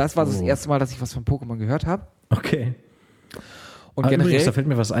 Das war das erste Mal, dass ich was von Pokémon gehört habe. Okay. Und generell, übrigens, da fällt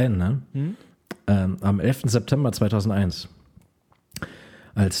mir was ein, ne? Am 11. September 2001,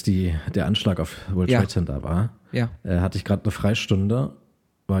 als der Anschlag auf World Trade Center war, hatte ich gerade eine Freistunde,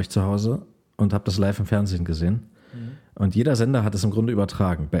 war ich zu Hause und habe das live im Fernsehen gesehen. Und jeder Sender hat es im Grunde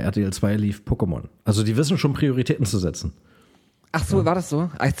übertragen. Bei RTL 2 lief Pokémon. Also die wissen schon, Prioritäten zu setzen. Ach so, war das so?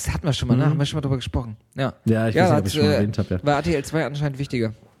 Das hatten wir schon mal, ne? Haben wir schon mal drüber gesprochen. Ja, ich weiß nicht, ob ich schon erwähnt habe. War RTL 2 anscheinend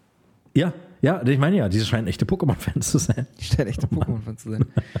wichtiger. Ja, Ja, ich meine ja, diese scheinen echte Pokémon-Fans zu sein. Die scheinen echte Pokémon-Fans zu sein.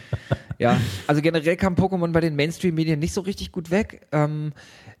 Ja, also generell kam Pokémon bei den Mainstream-Medien nicht so richtig gut weg.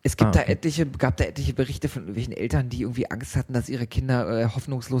 Es gibt gab da etliche Berichte von irgendwelchen Eltern, die irgendwie Angst hatten, dass ihre Kinder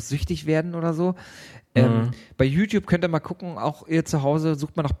hoffnungslos süchtig werden oder so. Bei YouTube könnt ihr mal gucken, auch ihr zu Hause,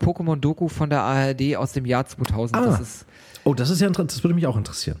 sucht mal nach Pokémon-Doku von der ARD aus dem Jahr 2000. Das ist ja interessant, das würde mich auch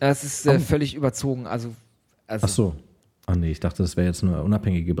interessieren. Das ist völlig überzogen, also Ach so. Ah nee, ich dachte, das wäre jetzt eine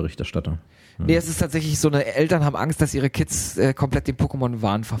unabhängige Berichterstattung. Nee, es ist tatsächlich so, Eltern haben Angst, dass ihre Kids komplett dem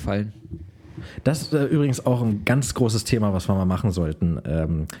Pokémon-Wahn verfallen. Das ist übrigens auch ein ganz großes Thema, was wir mal machen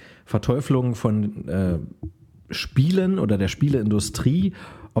sollten. Verteuflung von Spielen oder der Spieleindustrie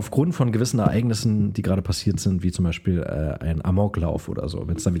aufgrund von gewissen Ereignissen, die gerade passiert sind, wie zum Beispiel ein Amoklauf oder so,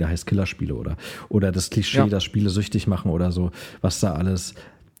 wenn es dann wieder heißt Killerspiele oder das Klischee, dass Spiele süchtig machen oder so, was da alles.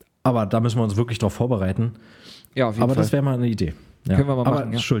 Aber da müssen wir uns wirklich drauf vorbereiten. Ja, auf jeden Fall. Aber das wäre mal eine Idee. Ja. Können wir mal machen.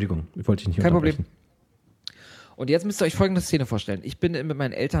 Aber Entschuldigung, ich wollte dich nicht Kein unterbrechen. Problem. Und jetzt müsst ihr euch folgende Szene vorstellen. Ich bin mit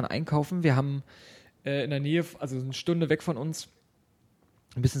meinen Eltern einkaufen. Wir haben in der Nähe, also eine Stunde weg von uns,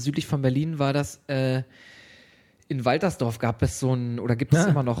 ein bisschen südlich von Berlin war das, in Waltersdorf gab es gibt es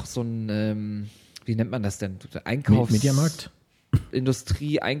immer noch so ein, wie nennt man das denn? Mediamarkt?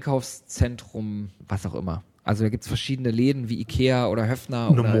 Industrie, Einkaufszentrum, was auch immer. Also da gibt es verschiedene Läden wie Ikea oder Höffner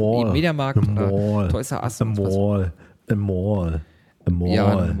oder Mediamarkt oder Toys R Us. Ein Mall.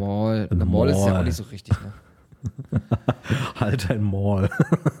 Ja, ein Mall. Ein Mall ist ja auch nicht so richtig, ne? Halt ein Mall.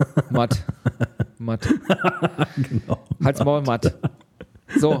 Matt. Genau. Halt's Maul, Matt.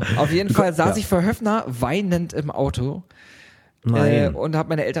 So, auf jeden Fall saß ich vor Höffner weinend im Auto und habe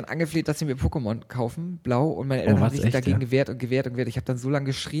meine Eltern angefleht, dass sie mir Pokémon kaufen, blau, und meine Eltern haben sich dagegen gewehrt. Ich habe dann so lange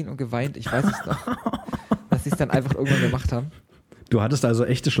geschrien und geweint, ich weiß es noch, dass sie es dann einfach irgendwann gemacht haben. Du hattest also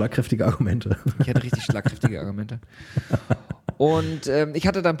echte schlagkräftige Argumente. Ich hatte richtig schlagkräftige Argumente. Und ich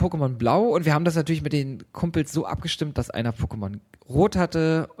hatte dann Pokémon Blau und wir haben das natürlich mit den Kumpels so abgestimmt, dass einer Pokémon Rot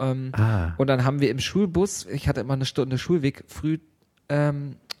hatte. Und dann haben wir im Schulbus, ich hatte immer eine Stunde Schulweg früh,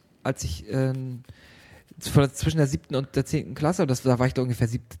 als ich zwischen der 7. und der 10. Klasse, da war ich da ungefähr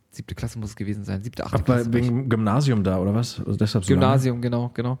 7. Klasse muss es gewesen sein, 7., 8. Klasse. Wegen Gymnasium da, oder was? Also deshalb so Gymnasium,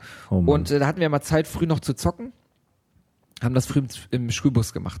 genau. Oh und da hatten wir mal Zeit, früh noch zu zocken. Haben das früh im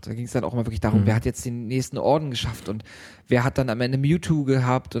Schulbus gemacht. Da ging es dann auch mal wirklich darum, wer hat jetzt den nächsten Orden geschafft und wer hat dann am Ende Mewtwo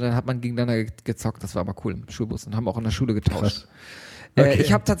gehabt und dann hat man gegeneinander gezockt. Das war aber cool im Schulbus und haben auch in der Schule getauscht. Okay.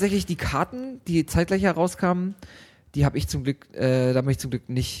 Ich habe tatsächlich die Karten, die zeitgleich herauskamen, da bin ich zum Glück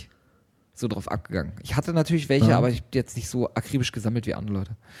nicht so drauf abgegangen. Ich hatte natürlich welche, aber ich habe die jetzt nicht so akribisch gesammelt wie andere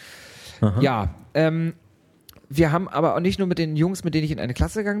Leute. Aha. Ja, wir haben aber auch nicht nur mit den Jungs, mit denen ich in eine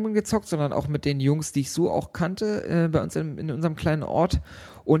Klasse gegangen bin, gezockt, sondern auch mit den Jungs, die ich so auch kannte, bei uns in unserem kleinen Ort.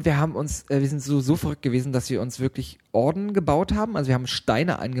 Und wir sind so verrückt gewesen, dass wir uns wirklich Orden gebaut haben. Also wir haben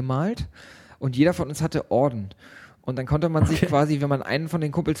Steine angemalt und jeder von uns hatte Orden. Und dann konnte man sich quasi, wenn man einen von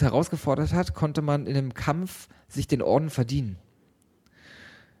den Kumpels herausgefordert hat, konnte man in einem Kampf sich den Orden verdienen.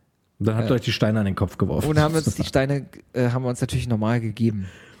 Dann habt ihr euch die Steine an den Kopf geworfen. Und haben uns die Steine haben wir uns natürlich normal gegeben.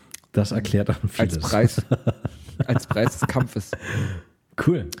 Das erklärt dann vieles. Als Preis des Kampfes.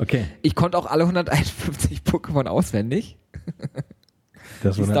 Cool, okay. Ich konnte auch alle 151 Pokémon auswendig.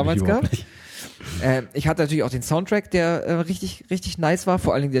 Das die es damals gab. Ich hatte natürlich auch den Soundtrack, der richtig, richtig nice war.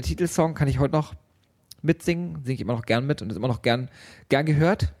 Vor allen Dingen der Titelsong kann ich heute noch mitsingen. Singe ich immer noch gern mit und ist immer noch gern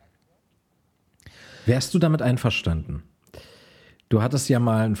gehört. Wärst du damit einverstanden? Du hattest ja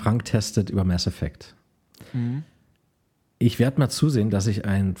mal einen Frank Tested über Mass Effect. Mhm. Ich werde mal zusehen, dass ich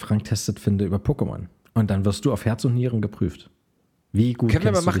einen Frank Tested finde über Pokémon. Und dann wirst du auf Herz und Nieren geprüft. Wie gut können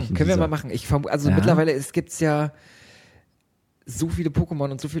wir mal machen. Mittlerweile gibt's ja so viele Pokémon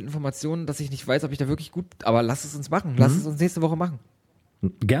und so viele Informationen, dass ich nicht weiß, ob ich da wirklich gut. Aber lass es uns machen. Lass es uns nächste Woche machen.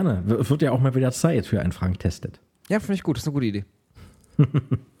 Gerne. Es wird ja auch mal wieder Zeit für einen Frank Tested. Ja, finde ich gut. Das ist eine gute Idee.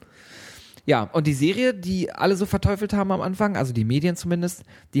 Ja, und die Serie, die alle so verteufelt haben am Anfang, also die Medien zumindest,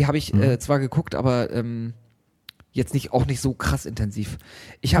 die habe ich zwar geguckt, aber jetzt auch nicht so krass intensiv.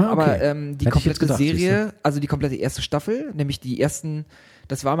 Ich habe aber die komplette Serie, also die komplette erste Staffel, nämlich die ersten,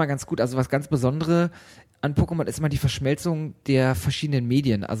 das war mal ganz gut. Also was ganz Besonderes an Pokémon ist immer die Verschmelzung der verschiedenen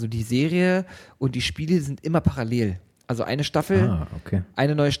Medien. Also die Serie und die Spiele sind immer parallel. Also eine Staffel,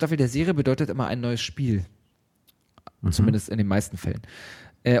 eine neue Staffel der Serie bedeutet immer ein neues Spiel. Zumindest in den meisten Fällen.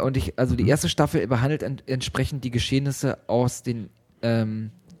 Und die erste Staffel behandelt entsprechend die Geschehnisse aus den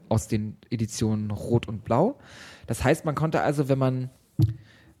Editionen Rot und Blau. Das heißt, man konnte also, wenn man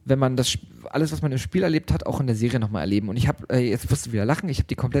das alles, was man im Spiel erlebt hat, auch in der Serie nochmal erleben. Und ich habe, jetzt wirst du wieder lachen, ich habe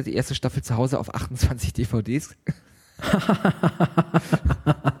die komplette erste Staffel zu Hause auf 28 DVDs.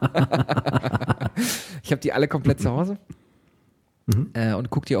 Ich habe die alle komplett zu Hause und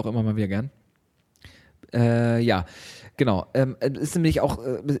gucke die auch immer mal wieder gern. Ja, genau. Ist nämlich auch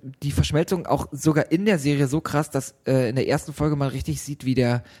die Verschmelzung auch sogar in der Serie so krass, dass in der ersten Folge man richtig sieht, wie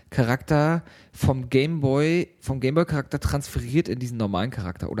der Charakter vom Gameboy-Charakter transferiert in diesen normalen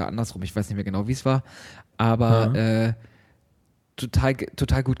Charakter oder andersrum. Ich weiß nicht mehr genau, wie es war, aber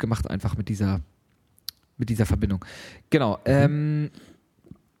total gut gemacht einfach mit dieser Verbindung. Genau.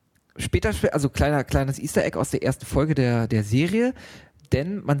 Später, also kleines Easter Egg aus der ersten Folge der Serie,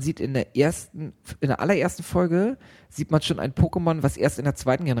 denn man sieht in der allerersten Folge sieht man schon ein Pokémon, was erst in der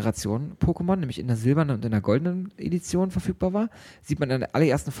zweiten Generation Pokémon, nämlich in der silbernen und in der goldenen Edition verfügbar war, sieht man in der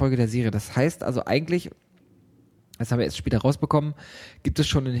allerersten Folge der Serie. Das heißt also eigentlich, das haben wir erst später rausbekommen, gibt es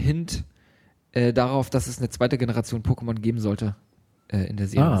schon einen Hint darauf, dass es eine zweite Generation Pokémon geben sollte in der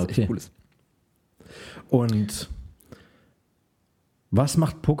Serie, was echt cool ist. Und was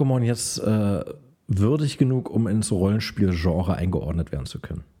macht Pokémon jetzt würdig genug, um ins Rollenspielgenre eingeordnet werden zu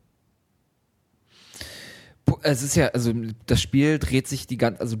können? Es ist ja, also das Spiel dreht sich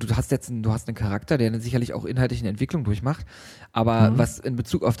also du hast einen Charakter, der sicherlich auch inhaltlich eine Entwicklung durchmacht, aber was in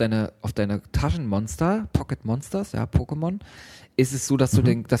Bezug auf deine Taschenmonster, Pocket Monsters, ja, Pokémon, ist es so, dass du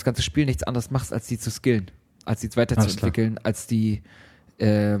das ganze Spiel nichts anderes machst, als die zu skillen, als die weiterzuentwickeln, als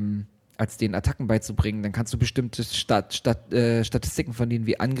denen Attacken beizubringen. Dann kannst du bestimmte Statistiken von denen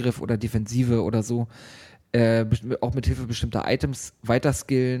wie Angriff oder Defensive oder so auch mit Hilfe bestimmter Items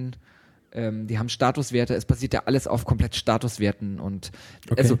weiterskillen. Die haben Statuswerte. Es basiert ja alles auf komplett Statuswerten und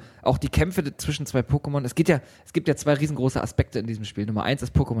also auch die Kämpfe zwischen zwei Pokémon. Es gibt ja zwei riesengroße Aspekte in diesem Spiel. Nummer 1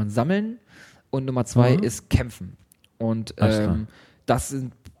 ist Pokémon sammeln und Nummer 2 ist kämpfen. Und das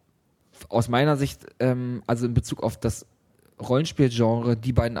sind aus meiner Sicht, also in Bezug auf das Rollenspielgenre,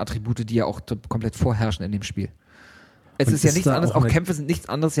 die beiden Attribute, die ja auch komplett vorherrschen in dem Spiel. Es ist ja nichts anderes, auch Kämpfe sind nichts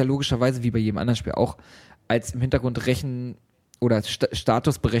anderes ja logischerweise wie bei jedem anderen Spiel auch, als im Hintergrund Rechen oder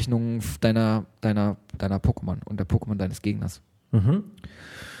Statusberechnungen deiner Pokémon und der Pokémon deines Gegners.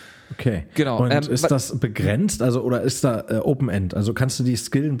 Okay. Genau. Und ist das begrenzt, also oder ist da Open End? Also kannst du die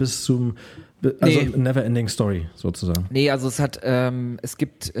skillen bis zum Never-Ending Story sozusagen? Nee, also es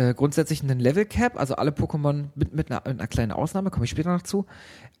gibt grundsätzlich einen Level Cap, also alle Pokémon mit einer kleinen Ausnahme, komme ich später noch zu.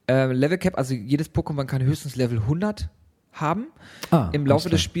 Level Cap, also jedes Pokémon kann höchstens Level 100 haben. Im Laufe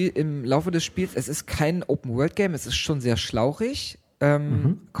des Spiels, es ist kein Open-World-Game, es ist schon sehr schlauchig,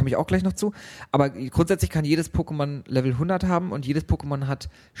 komme ich auch gleich noch zu, aber grundsätzlich kann jedes Pokémon Level 100 haben und jedes Pokémon hat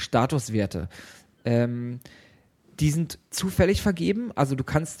Statuswerte. Die sind zufällig vergeben, also du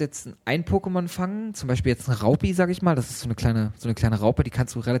kannst jetzt ein Pokémon fangen, zum Beispiel jetzt ein Raupi, sag ich mal, das ist so eine kleine Raupe, die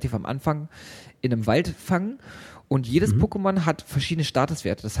kannst du relativ am Anfang in einem Wald fangen und jedes Pokémon hat verschiedene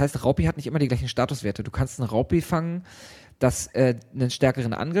Statuswerte, das heißt, Raupi hat nicht immer die gleichen Statuswerte, du kannst ein Raupi fangen, das einen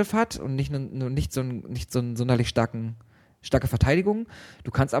stärkeren Angriff hat und nicht so einen sonderlich starke Verteidigung.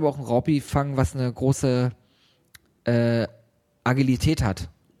 Du kannst aber auch ein Raupi fangen, was eine große Agilität hat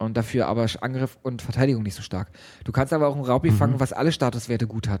und dafür aber Angriff und Verteidigung nicht so stark. Du kannst aber auch ein Raupi fangen, was alle Statuswerte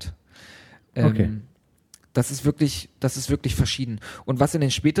gut hat. Das ist wirklich verschieden. Und was in den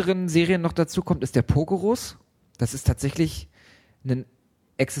späteren Serien noch dazu kommt, ist der Pokerus. Das ist tatsächlich ein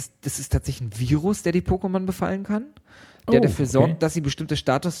Virus, der die Pokémon befallen kann, der dafür sorgt, dass sie bestimmte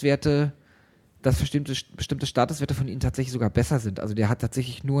Statuswerte von ihnen tatsächlich sogar besser sind. Also der hat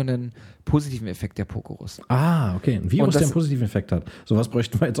tatsächlich nur einen positiven Effekt, der Pokerus. Okay. Ein Virus, der einen positiven Effekt hat. Sowas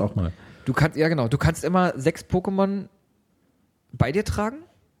bräuchten wir jetzt auch mal. Du kannst immer 6 Pokémon bei dir tragen.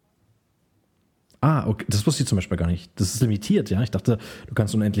 Okay. Das wusste ich zum Beispiel gar nicht. Das ist limitiert, ja? Ich dachte, du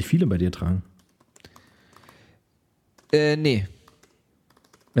kannst unendlich viele bei dir tragen. Nee.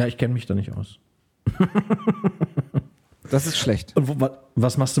 Ja, ich kenne mich da nicht aus. Das ist schlecht. Und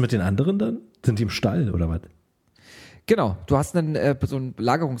was machst du mit den anderen dann? Sind die im Stall oder was? Genau, du hast so ein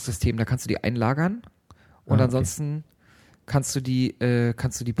Lagerungssystem, da kannst du die einlagern und ansonsten kannst du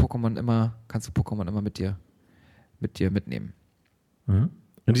Pokémon immer mit dir mitnehmen.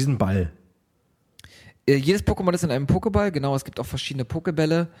 In diesem Ball. Jedes Pokémon ist in einem Pokéball, genau, es gibt auch verschiedene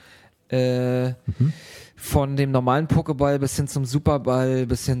Pokébälle. Von dem normalen Pokéball bis hin zum Superball,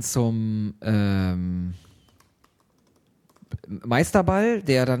 bis hin zum Meisterball,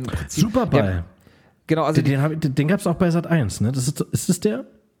 der dann im Prinzip... Superball? Genau, also den gab es auch bei Sat.1, ne? Ist das der?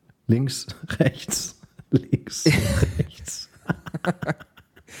 Links, rechts, links, rechts.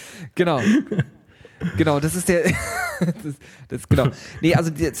 Genau, das ist der... das genau. Nee,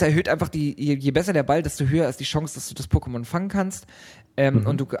 also es erhöht einfach je besser der Ball, desto höher ist die Chance, dass du das Pokémon fangen kannst.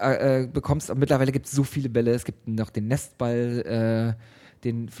 Und du bekommst, mittlerweile gibt es so viele Bälle, es gibt noch den Nestball,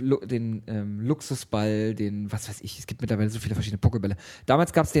 den Luxusball, den, was weiß ich, es gibt mittlerweile so viele verschiedene Pokébälle.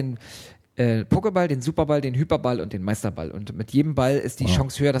 Damals gab es den Pokéball, den Superball, den Hyperball und den Meisterball. Und mit jedem Ball ist die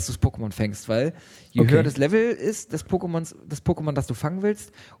Chance höher, dass du das Pokémon fängst, weil je höher das Level ist des Pokémon, das du fangen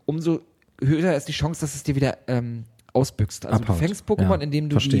willst, umso höher ist die Chance, dass es dir wieder ausbüchst. Also abhaut. Du fängst Pokémon, indem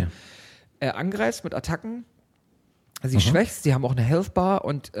du die angreifst mit Attacken, sie schwächst, sie haben auch eine Health Bar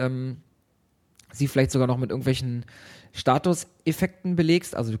und sie vielleicht sogar noch mit irgendwelchen Statuseffekten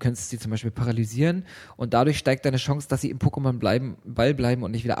belegst, also du könntest sie zum Beispiel paralysieren und dadurch steigt deine Chance, dass sie im Pokémon-Ball bleiben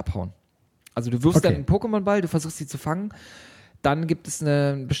und nicht wieder abhauen. Also du wirfst dann einen Pokémon-Ball, du versuchst sie zu fangen, dann gibt es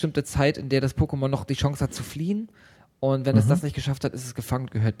eine bestimmte Zeit, in der das Pokémon noch die Chance hat zu fliehen und wenn es das nicht geschafft hat, ist es gefangen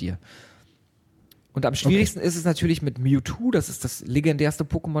und gehört dir. Und am schwierigsten ist es natürlich mit Mewtwo, das ist das legendäre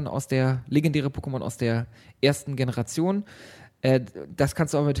Pokémon aus der ersten Generation. Das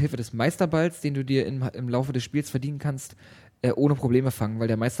kannst du auch mit Hilfe des Meisterballs, den du dir im Laufe des Spiels verdienen kannst, ohne Probleme fangen, weil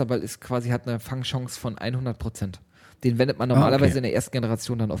der Meisterball hat eine Fangchance von 100%. Den wendet man normalerweise in der ersten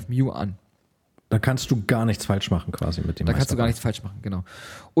Generation dann auf Mew an. Da kannst du gar nichts falsch machen quasi mit dem Da kannst du gar nichts falsch machen, genau.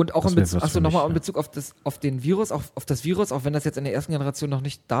 Und auch in Bezug auf das Virus, auch wenn das jetzt in der ersten Generation noch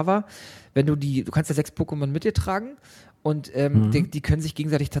nicht da war, du kannst ja 6 Pokémon mit dir tragen und die können sich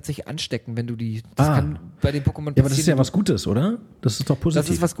gegenseitig tatsächlich anstecken, wenn du das kann bei den Pokémon passieren. Ja, aber das ist ja was Gutes, oder? Das ist doch positiv.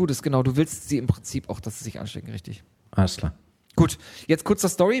 Das ist was Gutes, genau. Du willst sie im Prinzip auch, dass sie sich anstecken, richtig. Alles klar. Gut, jetzt kurz zur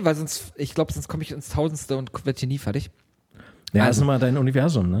Story, weil sonst komme ich ins Tausendste und werde hier nie fertig. Ja, das ist immer dein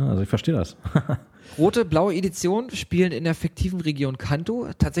Universum, ne? Also ich verstehe das. Rote, blaue Edition spielen in der fiktiven Region Kanto.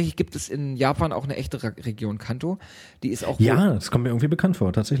 Tatsächlich gibt es in Japan auch eine echte Region Kanto. Die ist auch das kommt mir irgendwie bekannt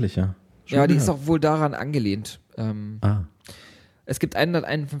vor, tatsächlich, ja. Die ist auch wohl daran angelehnt. Es gibt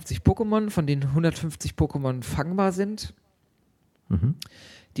 151 Pokémon, von denen 150 Pokémon fangbar sind. In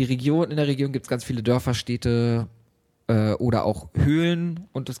der Region gibt es ganz viele Dörfer, Städte oder auch Höhlen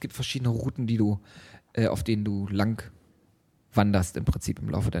und es gibt verschiedene Routen, auf denen du lang wanderst im Prinzip im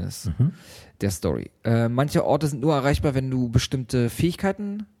Laufe der Story. Manche Orte sind nur erreichbar, wenn du bestimmte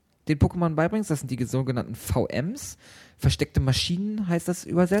Fähigkeiten den Pokémon beibringst. Das sind die sogenannten VMs. Versteckte Maschinen heißt das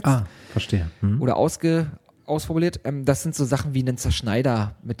übersetzt. Verstehe. Oder ausformuliert. Das sind so Sachen wie einen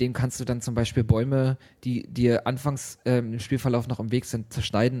Zerschneider. Mit dem kannst du dann zum Beispiel Bäume, die dir anfangs im Spielverlauf noch im Weg sind,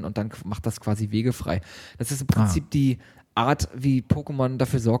 zerschneiden und dann macht das quasi wegefrei. Das ist im Prinzip die Art, wie Pokémon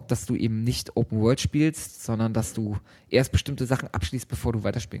dafür sorgt, dass du eben nicht Open World spielst, sondern dass du erst bestimmte Sachen abschließt, bevor du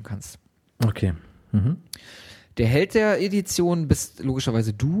weiterspielen kannst. Okay. Der Held der Edition bist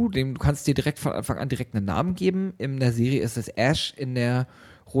logischerweise du kannst dir direkt von Anfang an direkt einen Namen geben. In der Serie ist es Ash, in der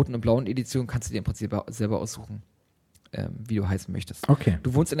roten und blauen Edition kannst du dir im Prinzip selber aussuchen, wie du heißen möchtest. Okay.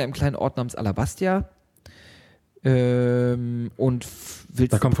 Du wohnst in einem kleinen Ort namens Alabastia und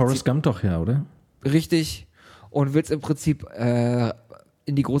willst... Da kommt Forrest Gump doch her, oder? Richtig. Und willst im Prinzip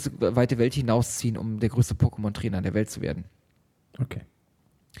in die große, weite Welt hinausziehen, um der größte Pokémon-Trainer der Welt zu werden. Okay.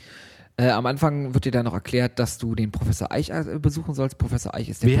 Am Anfang wird dir dann noch erklärt, dass du den Professor Eich besuchen sollst. Professor Eich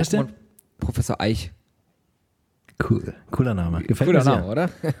ist der Wie heißt der? Professor Eich. Cool. Cooler Name. Gefällt Cooler mir sehr. Name, oder?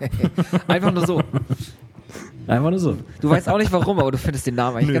 Einfach nur so. Einfach nur so. Du weißt auch nicht warum, aber du findest den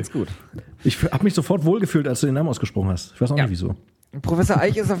Namen eigentlich ganz gut. Ich habe mich sofort wohlgefühlt, als du den Namen ausgesprochen hast. Ich weiß auch nicht wieso. Professor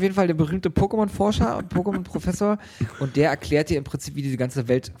Eich ist auf jeden Fall der berühmte Pokémon-Forscher und Pokémon-Professor und der erklärt dir im Prinzip, wie diese ganze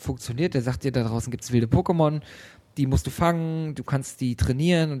Welt funktioniert. Der sagt dir, da draußen gibt es wilde Pokémon, die musst du fangen, du kannst die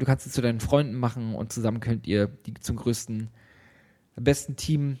trainieren und du kannst sie zu deinen Freunden machen und zusammen könnt ihr die zum besten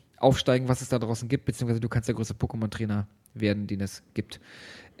Team aufsteigen, was es da draußen gibt, beziehungsweise du kannst der größte Pokémon-Trainer werden, den es gibt.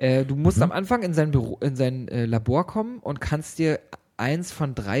 Du musst am Anfang in sein Labor kommen und kannst dir eins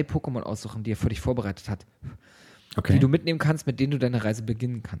von 3 Pokémon aussuchen, die er für dich vorbereitet hat. Okay. Die du mitnehmen kannst, mit denen du deine Reise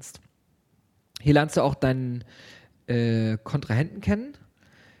beginnen kannst. Hier lernst du auch deinen Kontrahenten kennen.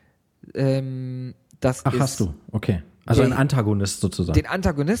 Hast du, okay. Also ein Antagonist sozusagen. Den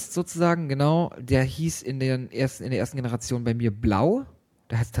Antagonist sozusagen, genau. Der hieß in der ersten Generation bei mir Blau.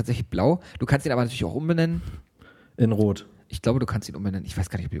 Der heißt tatsächlich Blau. Du kannst ihn aber natürlich auch umbenennen. In Rot. Ich glaube, du kannst ihn umbenennen. Ich weiß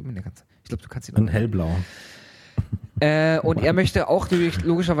gar nicht, ob du ihn umbenennen kannst. Ich glaube, du kannst ihn umbenennen. In Hellblau. Und er möchte auch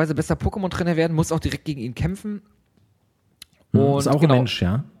logischerweise besser Pokémon-Trainer werden, muss auch direkt gegen ihn kämpfen. Und ist auch ein Mensch,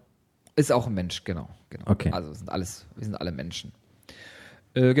 ja? Ist auch ein Mensch, genau. Okay. Also wir sind alle Menschen.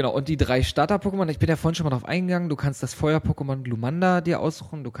 Genau, und die 3 Starter-Pokémon, ich bin ja vorhin schon mal drauf eingegangen, du kannst das Feuer-Pokémon Glumanda dir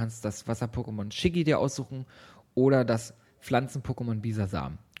aussuchen, du kannst das Wasser-Pokémon Shiggy dir aussuchen oder das Pflanzen-Pokémon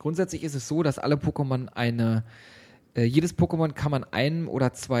Bisasam. Grundsätzlich ist es so, dass alle Pokémon jedes Pokémon kann man einem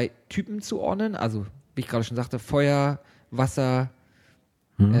oder 2 Typen zuordnen, also wie ich gerade schon sagte, Feuer, Wasser,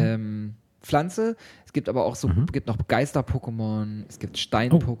 Pflanze. Es gibt aber auch gibt noch Geister-Pokémon, es gibt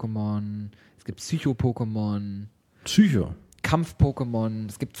Stein-Pokémon, es gibt Psycho-Pokémon. Kampf-Pokémon,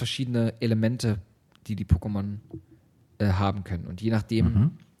 es gibt verschiedene Elemente, die Pokémon haben können. Und je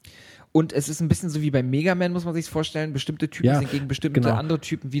nachdem, Und es ist ein bisschen so wie bei Mega Man, muss man sich vorstellen. Bestimmte Typen sind gegen bestimmte andere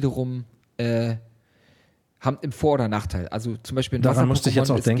Typen wiederum haben im Vor- oder Nachteil. Also zum Beispiel ein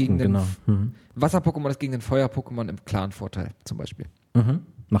Wasser-Pokémon ist gegen genau. Wasser-Pokémon ist gegen den Feuer-Pokémon im klaren Vorteil, zum Beispiel.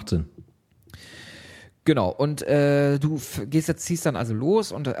 Macht Sinn. Genau, und du ziehst dann also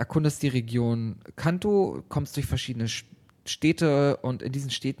los und erkundest die Region Kanto, kommst durch verschiedene Städte und in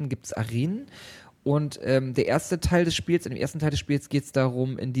diesen Städten gibt es Arenen. Und im ersten Teil des Spiels geht es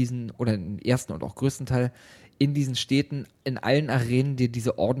darum, im ersten und auch größten Teil, in diesen Städten, in allen Arenen dir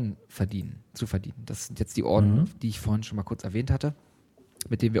diese Orden zu verdienen. Das sind jetzt die Orden, die ich vorhin schon mal kurz erwähnt hatte,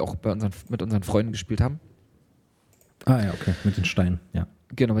 mit denen wir auch mit unseren Freunden gespielt haben. Ah ja, okay, mit den Steinen, ja.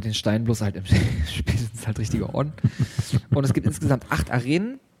 Genau, mit den Steinen, bloß halt im Spiel sind es halt richtige Orden. Und es gibt insgesamt 8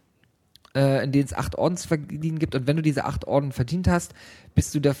 Arenen, in denen es 8 Ordensverdienen gibt. Und wenn du diese 8 Orden verdient hast,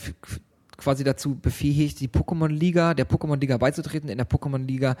 bist du dafür quasi dazu befähigt, der Pokémon-Liga beizutreten. In der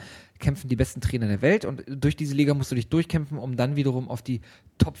Pokémon-Liga kämpfen die besten Trainer der Welt und durch diese Liga musst du dich durchkämpfen, um dann wiederum auf die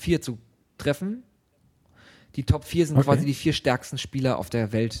Top 4 zu treffen. Die Top 4 sind quasi die 4 stärksten Spieler auf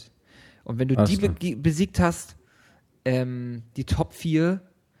der Welt. Und wenn du die besiegt hast, die Top 4,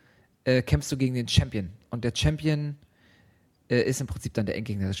 kämpfst du gegen den Champion. Und der Champion ist im Prinzip dann der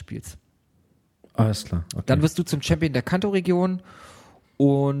Endgegner des Spiels. Alles klar. Okay. Dann wirst du zum Champion der Kanto-Region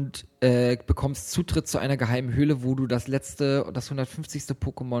und bekommst Zutritt zu einer geheimen Höhle, wo du das letzte und das 150.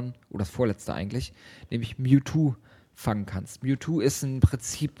 Pokémon, oder das vorletzte eigentlich, nämlich Mewtwo, fangen kannst. Mewtwo ist im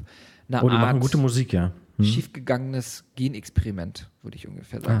Prinzip eine die machen gute Musik, ja. Schiefgegangenes Genexperiment, würde ich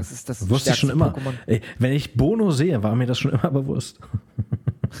ungefähr sagen. Das ist das wusste ich schon immer. Pokémon. Ey, wenn ich Bono sehe, war mir das schon immer bewusst.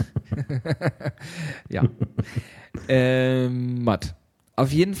 Ja. Matt.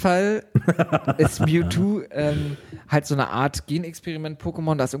 Auf jeden Fall ist Mewtwo halt so eine Art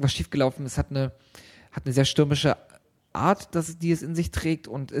Genexperiment-Pokémon. Da ist irgendwas schiefgelaufen. Es hat eine sehr stürmische Art, die es in sich trägt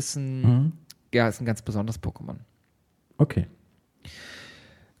und ist ein ganz besonderes Pokémon. Okay.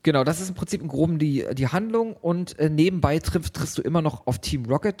 Genau, das ist im Prinzip im Groben die Handlung und nebenbei triffst du immer noch auf Team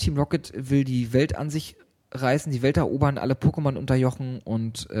Rocket. Team Rocket will die Welt an sich reißen, die Welt erobern, alle Pokémon unterjochen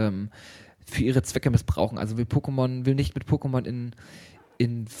und für ihre Zwecke missbrauchen. Also will nicht mit Pokémon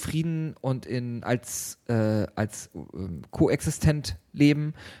in Frieden und als koexistent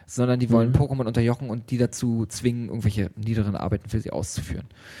leben, sondern die wollen Pokémon unterjochen und die dazu zwingen, irgendwelche niederen Arbeiten für sie auszuführen.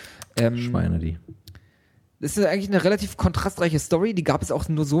 Schweine die. Das ist eigentlich eine relativ kontrastreiche Story, die gab es auch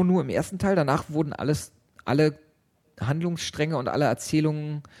nur im ersten Teil. Danach wurden alle Handlungsstränge und alle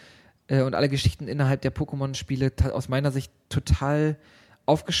Erzählungen und alle Geschichten innerhalb der Pokémon-Spiele aus meiner Sicht total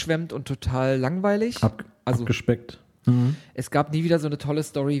aufgeschwemmt und total langweilig. Abgespeckt. Es gab nie wieder so eine tolle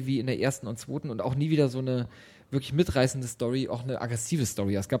Story wie in der ersten und zweiten und auch nie wieder so eine wirklich mitreißende Story, auch eine aggressive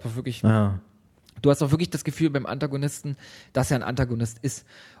Story. Es gab auch wirklich, du hast auch wirklich das Gefühl beim Antagonisten, dass er ein Antagonist ist.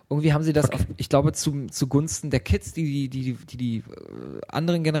 Irgendwie haben sie das, ich glaube, zugunsten der Kids, die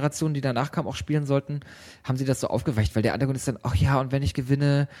anderen Generationen, die danach kamen, auch spielen sollten, haben sie das so aufgeweicht, weil der Antagonist dann, ach ja, und wenn ich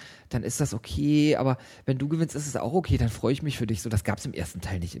gewinne, dann ist das okay, aber wenn du gewinnst, ist es auch okay, dann freue ich mich für dich. So, das gab es im ersten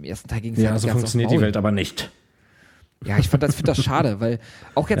Teil nicht. Im ersten Teil ging es so funktioniert die Welt aber nicht. Ja, ich finde das schade, weil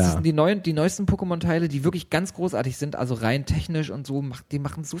auch jetzt sind die neuesten Pokémon-Teile, die wirklich ganz großartig sind, also rein technisch und so, die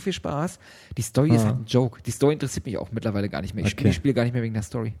machen so viel Spaß. Die Story ist halt ein Joke. Die Story interessiert mich auch mittlerweile gar nicht mehr. Ich spiele gar nicht mehr wegen der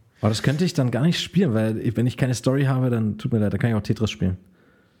Story. Aber das könnte ich dann gar nicht spielen, weil wenn ich keine Story habe, dann tut mir leid, da kann ich auch Tetris spielen.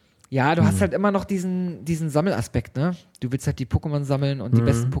 Ja, du hast halt immer noch diesen Sammelaspekt, ne? Du willst halt die Pokémon sammeln und die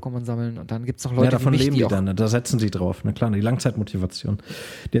besten Pokémon sammeln und dann gibt's noch Leute, davon wie mich, leben die dann, da setzen sie drauf. Na klar, die Langzeitmotivation.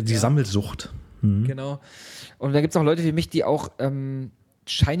 Die Sammelsucht. Genau. Und da gibt es auch Leute wie mich, die auch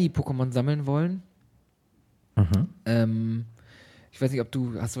Shiny-Pokémon sammeln wollen. Ich weiß nicht,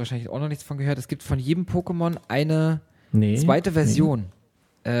 hast du wahrscheinlich auch noch nichts von gehört. Es gibt von jedem Pokémon eine zweite Version.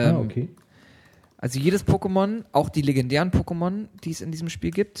 Okay. Also jedes Pokémon, auch die legendären Pokémon, die es in diesem Spiel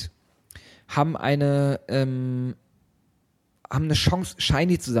gibt, haben eine Chance,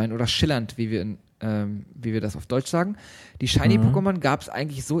 shiny zu sein oder schillernd, wie wir das auf Deutsch sagen. Die Shiny-Pokémon gab es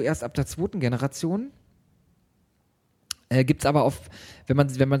eigentlich so erst ab der 2. Generation. Gibt's aber wenn man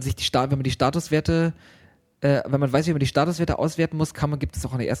weiß, wie man die Statuswerte auswerten muss, gibt es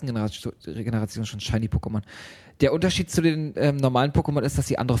auch in der ersten Generation schon Shiny-Pokémon. Der Unterschied zu den normalen Pokémon ist, dass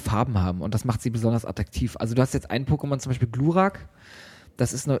sie andere Farben haben und das macht sie besonders attraktiv. Also du hast jetzt ein Pokémon, zum Beispiel Glurak,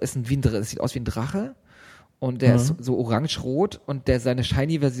 das sieht aus wie ein Drache und der ist so orange-rot und seine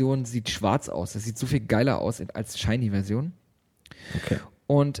Shiny-Version sieht schwarz aus. Das sieht so viel geiler aus als Shiny-Version. Okay.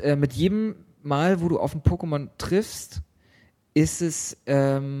 Und mit jedem Mal, wo du auf ein Pokémon triffst, gibt es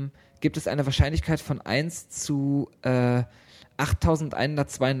eine Wahrscheinlichkeit von 1 zu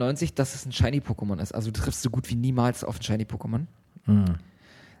 8192, dass es ein Shiny-Pokémon ist. Also du triffst so gut wie niemals auf ein Shiny-Pokémon.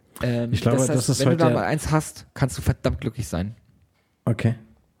 Ich glaube, das ist wenn heute du da mal eins hast, kannst du verdammt glücklich sein. Okay.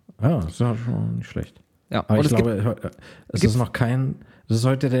 Ja, das ist ja schon nicht schlecht. Ja. Aber Und ich glaube, es ist noch das ist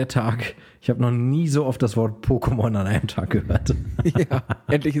heute der Tag, ich habe noch nie so oft das Wort Pokémon an einem Tag gehört. Ja,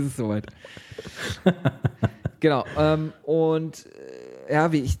 endlich ist es soweit. Genau.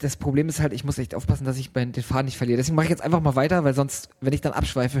 Das Problem ist halt, ich muss echt aufpassen, dass ich den Faden nicht verliere. Deswegen mache ich jetzt einfach mal weiter, weil sonst, wenn ich dann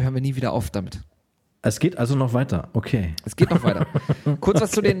abschweife, hören wir nie wieder auf damit. Es geht also noch weiter, okay. Es geht noch weiter. Kurz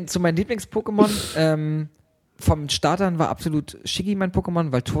was zu meinen Lieblings-Pokémon. Vom Startern war absolut Shiggy mein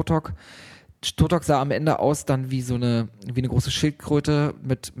Pokémon, weil Turtok sah am Ende aus dann wie eine große Schildkröte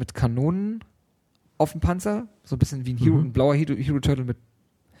mit Kanonen auf dem Panzer. So ein bisschen wie ein blauer Hero-Turtle mit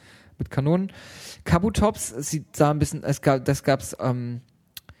Kanonen. Kabutops sah ein bisschen,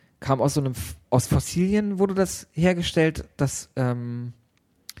 kam aus aus Fossilien wurde das hergestellt. Das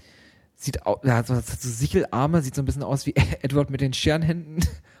hat so Sichelarme, sieht so ein bisschen aus wie Edward mit den Scherenhänden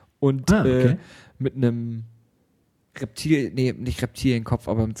und mit einem nicht Reptilienkopf,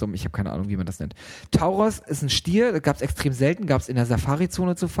 aber mit so einem, ich habe keine Ahnung, wie man das nennt. Tauros ist ein Stier, gab es extrem selten, gab es in der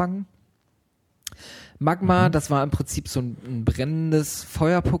Safari-Zone zu fangen. Magma, das war im Prinzip so ein brennendes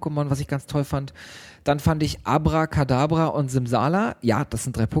Feuer-Pokémon, was ich ganz toll fand. Dann fand ich Abracadabra und Simsala. Ja, das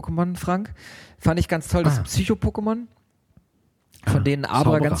sind 3 Pokémon, Frank. Fand ich ganz toll, das sind Psycho-Pokémon, von denen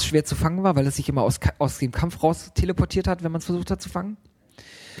Abra ganz schwer zu fangen war, weil es sich immer aus dem Kampf raus teleportiert hat, wenn man es versucht hat zu fangen.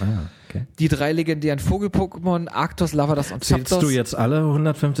 Okay. Die 3 legendären Vogel-Pokémon, Arctos, Lavados und Zapdos. Zählst du jetzt alle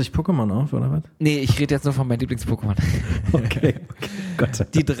 150 Pokémon auf, oder was? Nee, ich rede jetzt nur von meinen Lieblings-Pokémon. Okay. Gott.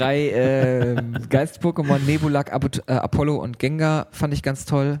 Die 3 Geist-Pokémon, Nebulak, Apollo und Gengar fand ich ganz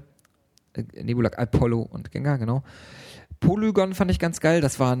toll. Nebulak, Apollo und Gengar, genau. Polygon fand ich ganz geil.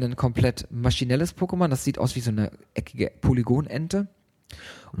 Das war ein komplett maschinelles Pokémon. Das sieht aus wie so eine eckige Polygonente.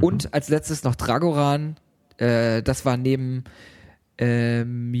 Und als letztes noch Dragoran. Das war neben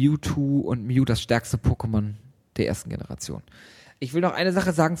Mewtwo und Mew das stärkste Pokémon der ersten Generation. Ich will noch eine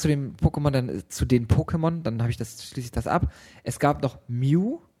Sache sagen zu den Pokémon, dann schließe ich das ab. Es gab noch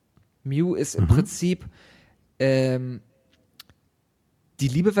Mew. Mew ist im Prinzip die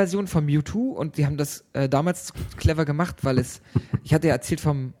Liebe-Version von Mewtwo und die haben das damals clever gemacht, weil ich hatte ja erzählt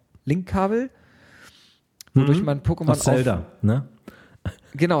vom Link-Kabel, wodurch man Pokémon aus Zelda, ne?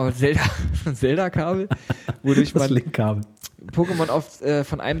 Genau, Zelda-Kabel, wodurch man Link-Kabel. Pokémon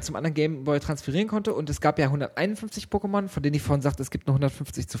von einem zum anderen Gameboy transferieren konnte und es gab ja 151 Pokémon, von denen ich vorhin sagte, es gibt nur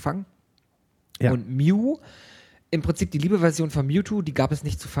 150 zu fangen. Ja. Und Mew, im Prinzip die Liebe-Version von Mewtwo, die gab es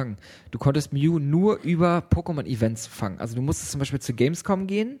nicht zu fangen. Du konntest Mew nur über Pokémon-Events fangen. Also du musstest zum Beispiel zu Gamescom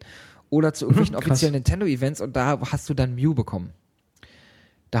gehen oder zu irgendwelchen offiziellen Nintendo-Events und da hast du dann Mew bekommen.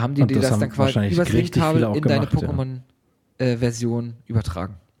 Da haben die dir das dann quasi übers Link-Kabel in deine Pokémon-Version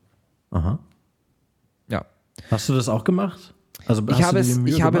übertragen. Aha. Ja. Hast du das auch gemacht? Also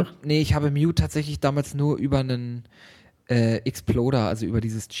ich habe Mew tatsächlich damals nur über einen Exploder, also über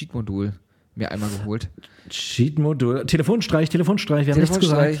dieses Cheat-Modul mir einmal geholt. Cheat-Modul? Telefonstreich, wir haben nichts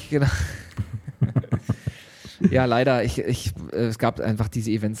gesagt. Genau. Ja, leider, es gab einfach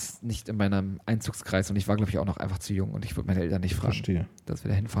diese Events nicht in meinem Einzugskreis und ich war, glaube ich, auch noch einfach zu jung und ich würde meine Eltern nicht fragen, dass wir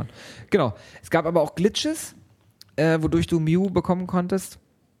da hinfahren. Genau. Es gab aber auch Glitches, wodurch du Mew bekommen konntest.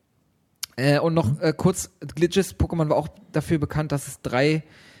 Und noch kurz, Glitches, Pokémon war auch dafür bekannt, dass es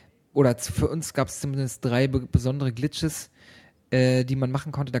für uns gab es zumindest 3 besondere Glitches, die man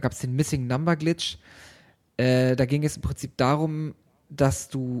machen konnte. Da gab es den Missing Number Glitch. Da ging es im Prinzip darum, dass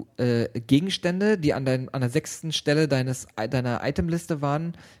du Gegenstände, die an der 6. Stelle deiner Itemliste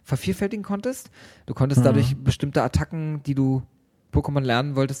waren, vervielfältigen konntest. Du konntest dadurch bestimmte Attacken, die du Pokémon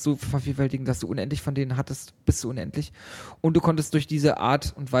lernen wolltest, so vervielfältigen, dass du unendlich von denen hattest, bis zu unendlich. Und du konntest durch diese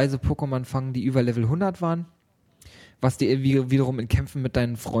Art und Weise Pokémon fangen, die über Level 100 waren, was dir wiederum in Kämpfen mit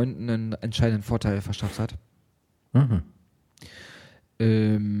deinen Freunden einen entscheidenden Vorteil verschafft hat.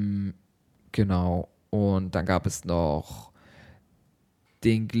 Genau. Und dann gab es noch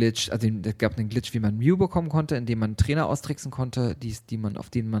den Glitch, es gab einen Glitch, wie man Mew bekommen konnte, indem man Trainer austricksen konnte, auf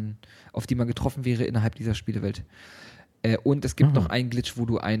die man getroffen wäre innerhalb dieser Spielewelt. Und es gibt noch einen Glitch, wo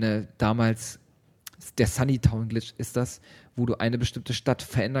du der Sunnytown Glitch ist das, wo du eine bestimmte Stadt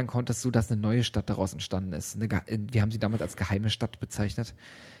verändern konntest, sodass eine neue Stadt daraus entstanden ist. Wir haben sie damals als geheime Stadt bezeichnet.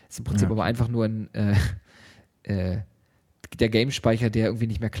 Ist im Prinzip aber einfach nur der Gamespeicher, der irgendwie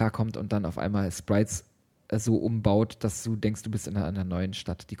nicht mehr klarkommt und dann auf einmal Sprites so umbaut, dass du denkst, du bist in einer neuen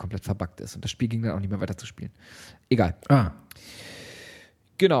Stadt, die komplett verbuggt ist. Und das Spiel ging dann auch nicht mehr weiter zu spielen. Egal.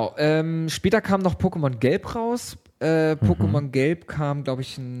 Genau. Später kam noch Pokémon Gelb raus. Pokémon Gelb kam, glaube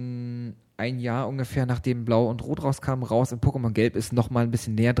ich, ein Jahr ungefähr, nachdem Blau und Rot rauskamen, raus. Und Pokémon Gelb ist noch mal ein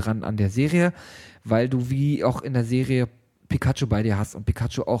bisschen näher dran an der Serie, weil du wie auch in der Serie Pikachu bei dir hast und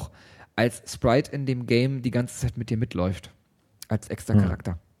Pikachu auch als Sprite in dem Game die ganze Zeit mit dir mitläuft. Als extra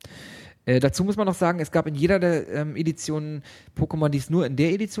Charakter. Dazu muss man noch sagen, es gab in jeder der Editionen Pokémon, die es nur in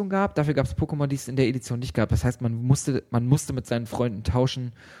der Edition gab. Dafür gab es Pokémon, die es in der Edition nicht gab. Das heißt, man musste mit seinen Freunden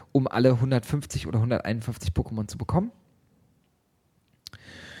tauschen, um alle 150 oder 151 Pokémon zu bekommen.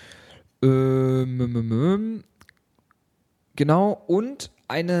 Genau. Und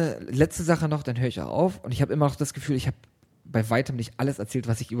eine letzte Sache noch, dann höre ich auch auf. Und ich habe immer noch das Gefühl, ich habe bei weitem nicht alles erzählt,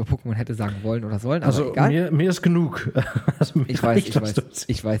 was ich über Pokémon hätte sagen wollen oder sollen. Aber also egal. Mir ist genug. Also ich weiß.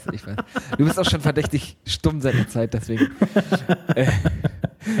 Du bist auch schon verdächtig stumm seit der Zeit, deswegen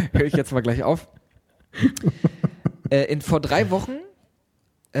höre ich jetzt mal gleich auf. Vor 3 Wochen,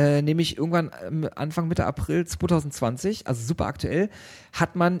 nämlich irgendwann Anfang Mitte April 2020, also super aktuell,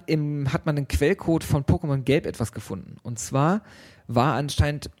 hat man einen Quellcode von Pokémon Gelb etwas gefunden. Und zwar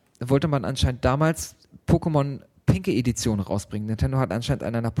wollte man anscheinend damals Pokémon Pinke Edition rausbringen. Nintendo hat anscheinend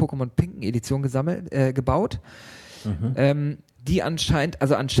an einer Pokémon Pinken Edition gebaut. Die anscheinend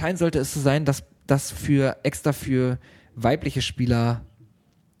sollte es so sein, dass das extra für weibliche Spieler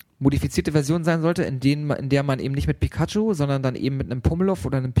modifizierte Version sein sollte, in der man eben nicht mit Pikachu, sondern dann eben mit einem Pummeluff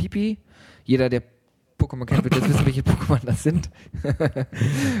oder einem Pipi, jeder, der Pokémon kennt, wird jetzt wissen, welche Pokémon das sind,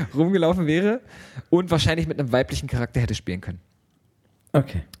 rumgelaufen wäre und wahrscheinlich mit einem weiblichen Charakter hätte spielen können.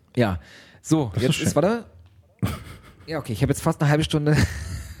 Okay. Ja, so, das jetzt warte. Ja, okay, ich habe jetzt fast eine halbe Stunde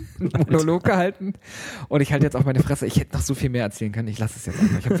einen Monolog gehalten und ich halte jetzt auch meine Fresse. Ich hätte noch so viel mehr erzählen können. Ich lasse es jetzt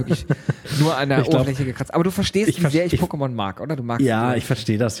einfach. Ich habe wirklich nur an der Oberfläche gekratzt. Aber du verstehst, wie sehr ich Pokémon mag, oder? Du magst ja, ich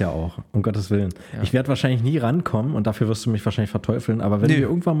verstehe das ja auch, um Gottes Willen. Ja. Ich werde wahrscheinlich nie rankommen und dafür wirst du mich wahrscheinlich verteufeln, aber wenn wir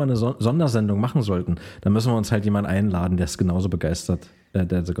irgendwann mal eine Sondersendung machen sollten, dann müssen wir uns halt jemanden einladen, der es genauso begeistert, der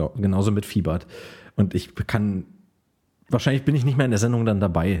genauso mitfiebert. Und wahrscheinlich bin ich nicht mehr in der Sendung dann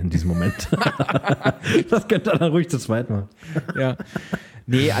dabei in diesem Moment. Das könnt ihr dann ruhig zu zweit machen. Ja.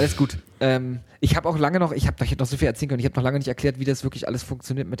 Nee, alles gut. Ich habe noch so viel erzählen können. Ich habe noch lange nicht erklärt, wie das wirklich alles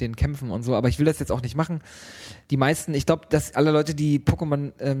funktioniert mit den Kämpfen und so, aber ich will das jetzt auch nicht machen. Die meisten, ich glaube, dass alle Leute, die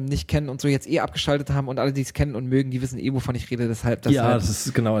Pokémon nicht kennen und so jetzt abgeschaltet haben und alle, die es kennen und mögen, die wissen wovon ich rede. Das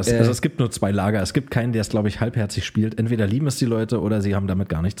ist genau. Es gibt nur 2 Lager. Es gibt keinen, der es, glaube ich, halbherzig spielt. Entweder lieben es die Leute oder sie haben damit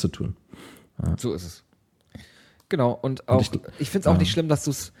gar nichts zu tun. Ja. So ist es. Genau, und ich finde es auch nicht schlimm, dass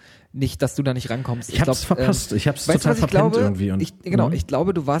du da nicht rankommst. Ich hab's verpasst. Ich hab's total verpennt irgendwie. Ich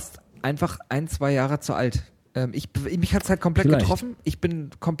glaube, du warst einfach 1-2 Jahre zu alt. Mich hat's halt komplett getroffen. Ich bin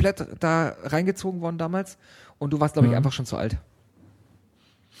komplett da reingezogen worden damals und du warst, glaube ich, einfach schon zu alt.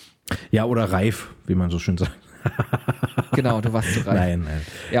 Ja, oder reif, wie man so schön sagt. Genau, du warst zu reif. Nein.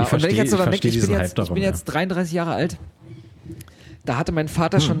 Ja, und wenn ich jetzt so denke, ich bin jetzt 33 Jahre alt, da hatte mein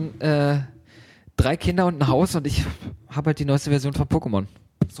Vater schon 3 Kinder und ein Haus und ich habe halt die neueste Version von Pokémon.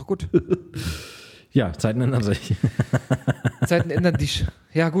 Ist doch gut. Ja, Zeiten ändern sich. Zeiten ändern sich.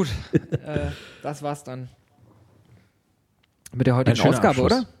 Ja, gut. Das war's dann mit der heutigen Ausgabe,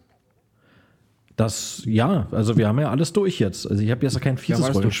 Abschluss. oder? Also wir haben ja alles durch jetzt. Also ich habe jetzt kein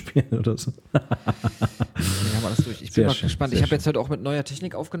fieses Rollenspiel oder so. Wir haben alles durch. Ich bin mal gespannt. Ich habe jetzt heute auch mit neuer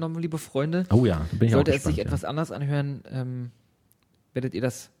Technik aufgenommen, liebe Freunde. Oh ja, da bin ich auch gespannt. Sollte es sich etwas anders anhören, solltet ihr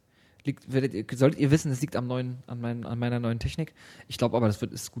wissen, es liegt an meiner neuen Technik. Ich glaube aber,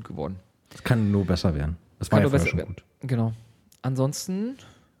 ist gut geworden. Es kann nur besser werden. Das war ja vorher schon gut. Genau. Ansonsten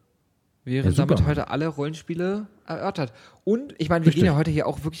wären damit heute alle Rollenspiele erörtert. Und ich meine, wir gehen ja heute hier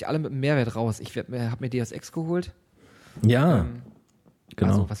auch wirklich alle mit einem Mehrwert raus. Ich habe mir Deus Ex geholt. Ja,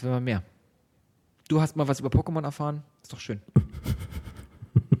 genau. Also, was will man mehr? Du hast mal was über Pokémon erfahren. Ist doch schön.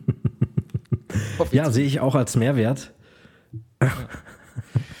 Ja, sehe ich auch als Mehrwert.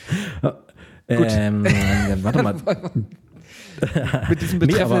 Gut. Warte mal. Mit diesem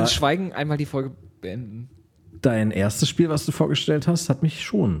betreffenden Schweigen einmal die Folge beenden. Dein erstes Spiel, was du vorgestellt hast, hat mich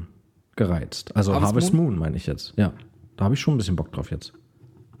schon gereizt. Also Harvest Moon meine ich jetzt. Ja, da habe ich schon ein bisschen Bock drauf jetzt.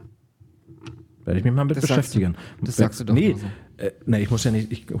 Werde ich mich mal mit beschäftigen. Das sagst du doch. Nee, ich muss ja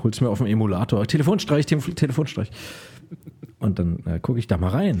nicht, ich hol's mir auf dem Emulator. Telefonstreich. Und dann gucke ich da mal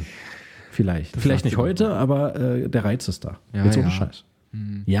rein. Vielleicht nicht heute, aber der Reiz ist da. Ja, jetzt ohne Scheiß.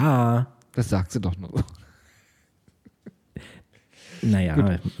 Hm. Ja. Das sagt sie doch nur.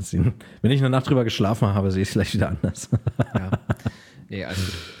 Naja, wenn ich eine Nacht drüber geschlafen habe, sehe ich es vielleicht wieder anders. Ja. Nee, also.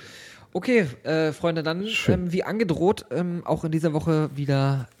 Okay, Freunde, dann wie angedroht, auch in dieser Woche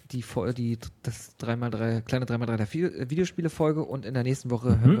wieder das 3x3, kleine 3x3 Videospiele-Folge und in der nächsten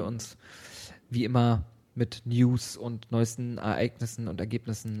Woche hören wir uns wie immer mit News und neuesten Ereignissen und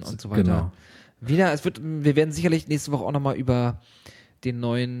Ergebnissen und so weiter. Genau. Wir werden sicherlich nächste Woche auch nochmal über den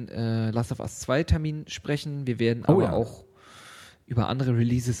neuen Last of Us 2 Termin sprechen. Wir werden aber auch über andere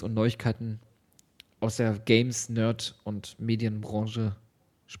Releases und Neuigkeiten aus der Games-, Nerd- und Medienbranche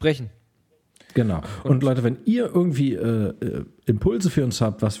sprechen. Genau. Und Leute, wenn ihr irgendwie Impulse für uns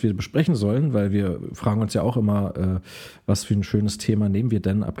habt, was wir besprechen sollen, weil wir fragen uns ja auch immer, was für ein schönes Thema nehmen wir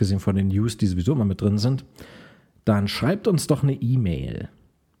denn, abgesehen von den News, die sowieso immer mit drin sind, dann schreibt uns doch eine E-Mail.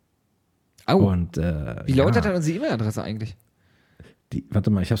 Oh. Und, wie lautet denn unsere E-Mail-Adresse eigentlich? Warte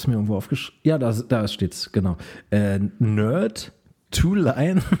mal, ich habe es mir irgendwo aufgeschrieben. Ja, da steht's, genau. Nerd to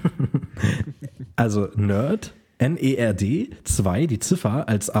Line. Also Nerd, N-E-R-D, 2, die Ziffer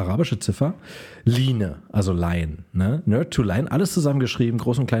als arabische Ziffer, Line, also Line. Ne? Nerd to Line, alles zusammengeschrieben,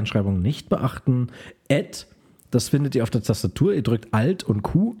 Groß- und Kleinschreibung nicht beachten. Das findet ihr auf der Tastatur. Ihr drückt Alt und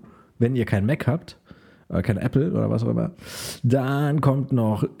Q, wenn ihr kein Mac habt. Kein Apple oder was auch immer. Dann kommt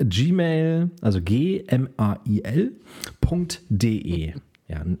noch Gmail, also gmail.de.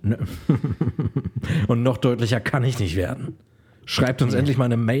 Ja, und noch deutlicher kann ich nicht werden. Schreibt uns endlich mal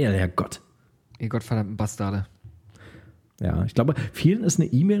eine Mail, Herrgott. Ihr gottverdammten Bastarde. Ja, ich glaube, vielen ist eine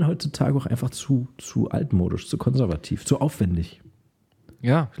E-Mail heutzutage auch einfach zu altmodisch, zu konservativ, zu aufwendig.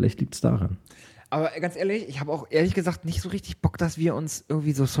 Ja. Vielleicht liegt es daran. Aber ganz ehrlich, ich habe auch ehrlich gesagt nicht so richtig Bock, dass wir uns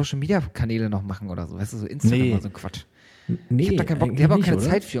irgendwie so Social-Media-Kanäle noch machen oder so. Weißt du, so Instagram oder so ein Quatsch. Nee, ich habe da keinen Bock, ich habe auch keine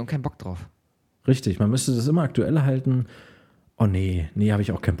Zeit für und keinen Bock drauf. Richtig, man müsste das immer aktuell halten. Oh nee, habe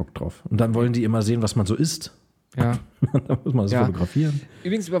ich auch keinen Bock drauf. Und dann wollen die immer sehen, was man so isst. Ja. Da muss man das fotografieren.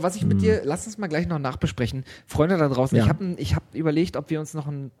 Übrigens, über was ich mit dir, lass uns mal gleich noch nachbesprechen. Freunde da draußen, Ja. ich hab überlegt, ob wir uns noch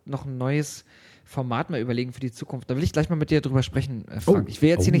ein neues Format mal überlegen für die Zukunft. Da will ich gleich mal mit dir drüber sprechen, Frank. Ich will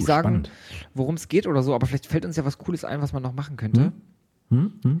jetzt hier nicht sagen, worum es geht oder so, aber vielleicht fällt uns ja was Cooles ein, was man noch machen könnte.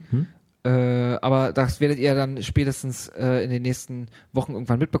 Aber das werdet ihr dann spätestens in den nächsten Wochen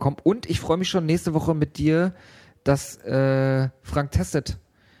irgendwann mitbekommen. Und ich freue mich schon nächste Woche mit dir, das Frank testet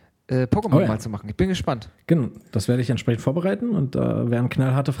Pokémon mal zu machen. Ich bin gespannt. Genau, das werde ich entsprechend vorbereiten und da werden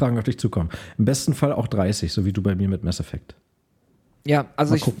knallharte Fragen auf dich zukommen. Im besten Fall auch 30, so wie du bei mir mit Mass Effect. Ja,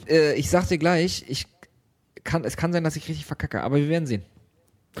 also ich sag dir gleich, es kann sein, dass ich richtig verkacke, aber wir werden sehen.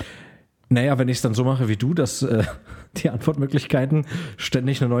 Naja, wenn ich es dann so mache wie du, dass die Antwortmöglichkeiten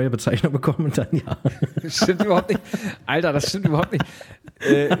ständig eine neue Bezeichnung bekommen, dann ja. Das stimmt überhaupt nicht. Alter, das stimmt überhaupt nicht.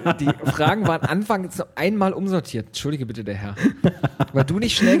 Die Fragen waren anfangs einmal umsortiert. Entschuldige bitte, der Herr. Weil du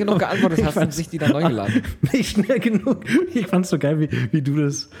nicht schnell genug geantwortet hast und sich die dann neu geladen. Nicht schnell genug. Ich fand's so geil, wie du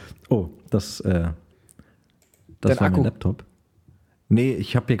das... Oh, das war mein Laptop. Nee,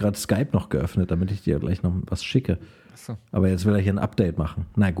 ich habe hier gerade Skype noch geöffnet, damit ich dir gleich noch was schicke. Ach so. Aber jetzt will er hier ein Update machen.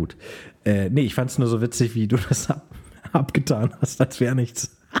 Na gut. Nee, ich fand's nur so witzig, wie du das abgetan hast, als wäre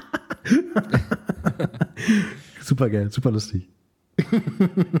nichts. Super geil, super lustig.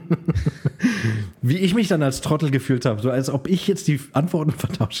 Wie ich mich dann als Trottel gefühlt habe, so als ob ich jetzt die Antworten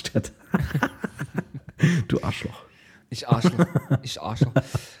vertauscht hätte. Du Arschloch. Ich Arschloch.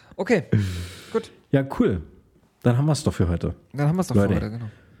 Okay, gut. Ja, cool. Dann haben wir es doch für heute. Leute, genau.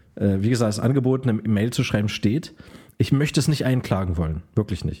 Wie gesagt, das Angebot, eine Mail zu schreiben, steht. Ich möchte es nicht einklagen wollen.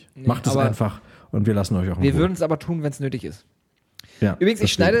 Wirklich nicht. Nee, macht es einfach und wir lassen euch auch in Ruhe. Wir würden es aber tun, wenn es nötig ist. Ja, übrigens,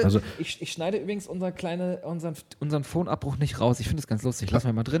 ich schneide übrigens unseren Phoneabbruch nicht raus. Ich finde es ganz lustig. Lassen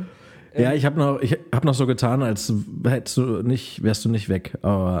wir mal drin. Ja, ich hab noch so getan, als wärst du nicht weg.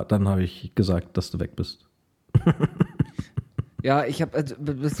 Aber dann habe ich gesagt, dass du weg bist. Ja,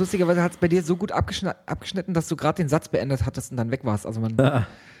 das lustigerweise hat es bei dir so gut abgeschnitten, dass du gerade den Satz beendet hattest und dann weg warst. Also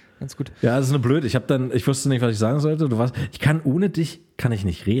ganz gut. Ja, das ist eine blöd. Ich wusste nicht, was ich sagen sollte. Ohne dich kann ich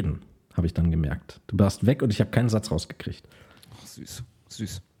nicht reden, habe ich dann gemerkt. Du warst weg und ich habe keinen Satz rausgekriegt. Ach,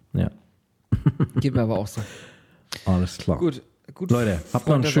 süß. Ja. Geht mir aber auch so. Alles klar. Gut. Leute, habt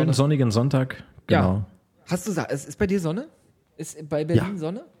noch einen schönen sonnigen Sonntag. Genau. Ja. Ist bei dir Sonne? Ist bei Berlin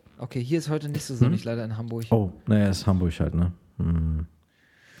Sonne? Okay, hier ist heute nicht so sonnig, leider in Hamburg. Oh, naja, ist Hamburg halt, ne?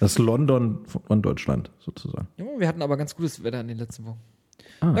 Das ist London von Deutschland, sozusagen. Ja, wir hatten aber ganz gutes Wetter in den letzten Wochen.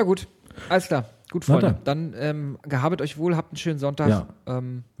 Na gut, alles klar. Gut, Freunde. Dann gehabet euch wohl, habt einen schönen Sonntag. Ja.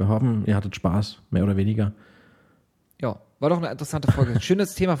 Wir hoffen, ihr hattet Spaß, mehr oder weniger. Ja, war doch eine interessante Folge.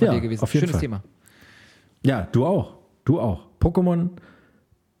 Schönes Thema von dir gewesen. Auf jeden Fall. Thema. Ja, du auch. Pokémon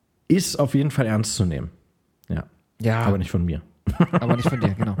ist auf jeden Fall ernst zu nehmen. Ja. Aber nicht von mir. Aber nicht von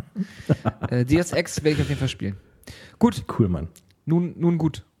dir, genau. Deus Ex werde ich auf jeden Fall spielen. Gut. Cool, Mann. Nun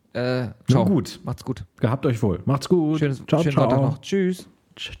gut. Ciao. Nun gut. Macht's gut. Gehabt euch wohl. Macht's gut. Schönen Sonntag noch. Tschüss.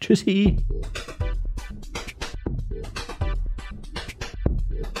 Tschüssi.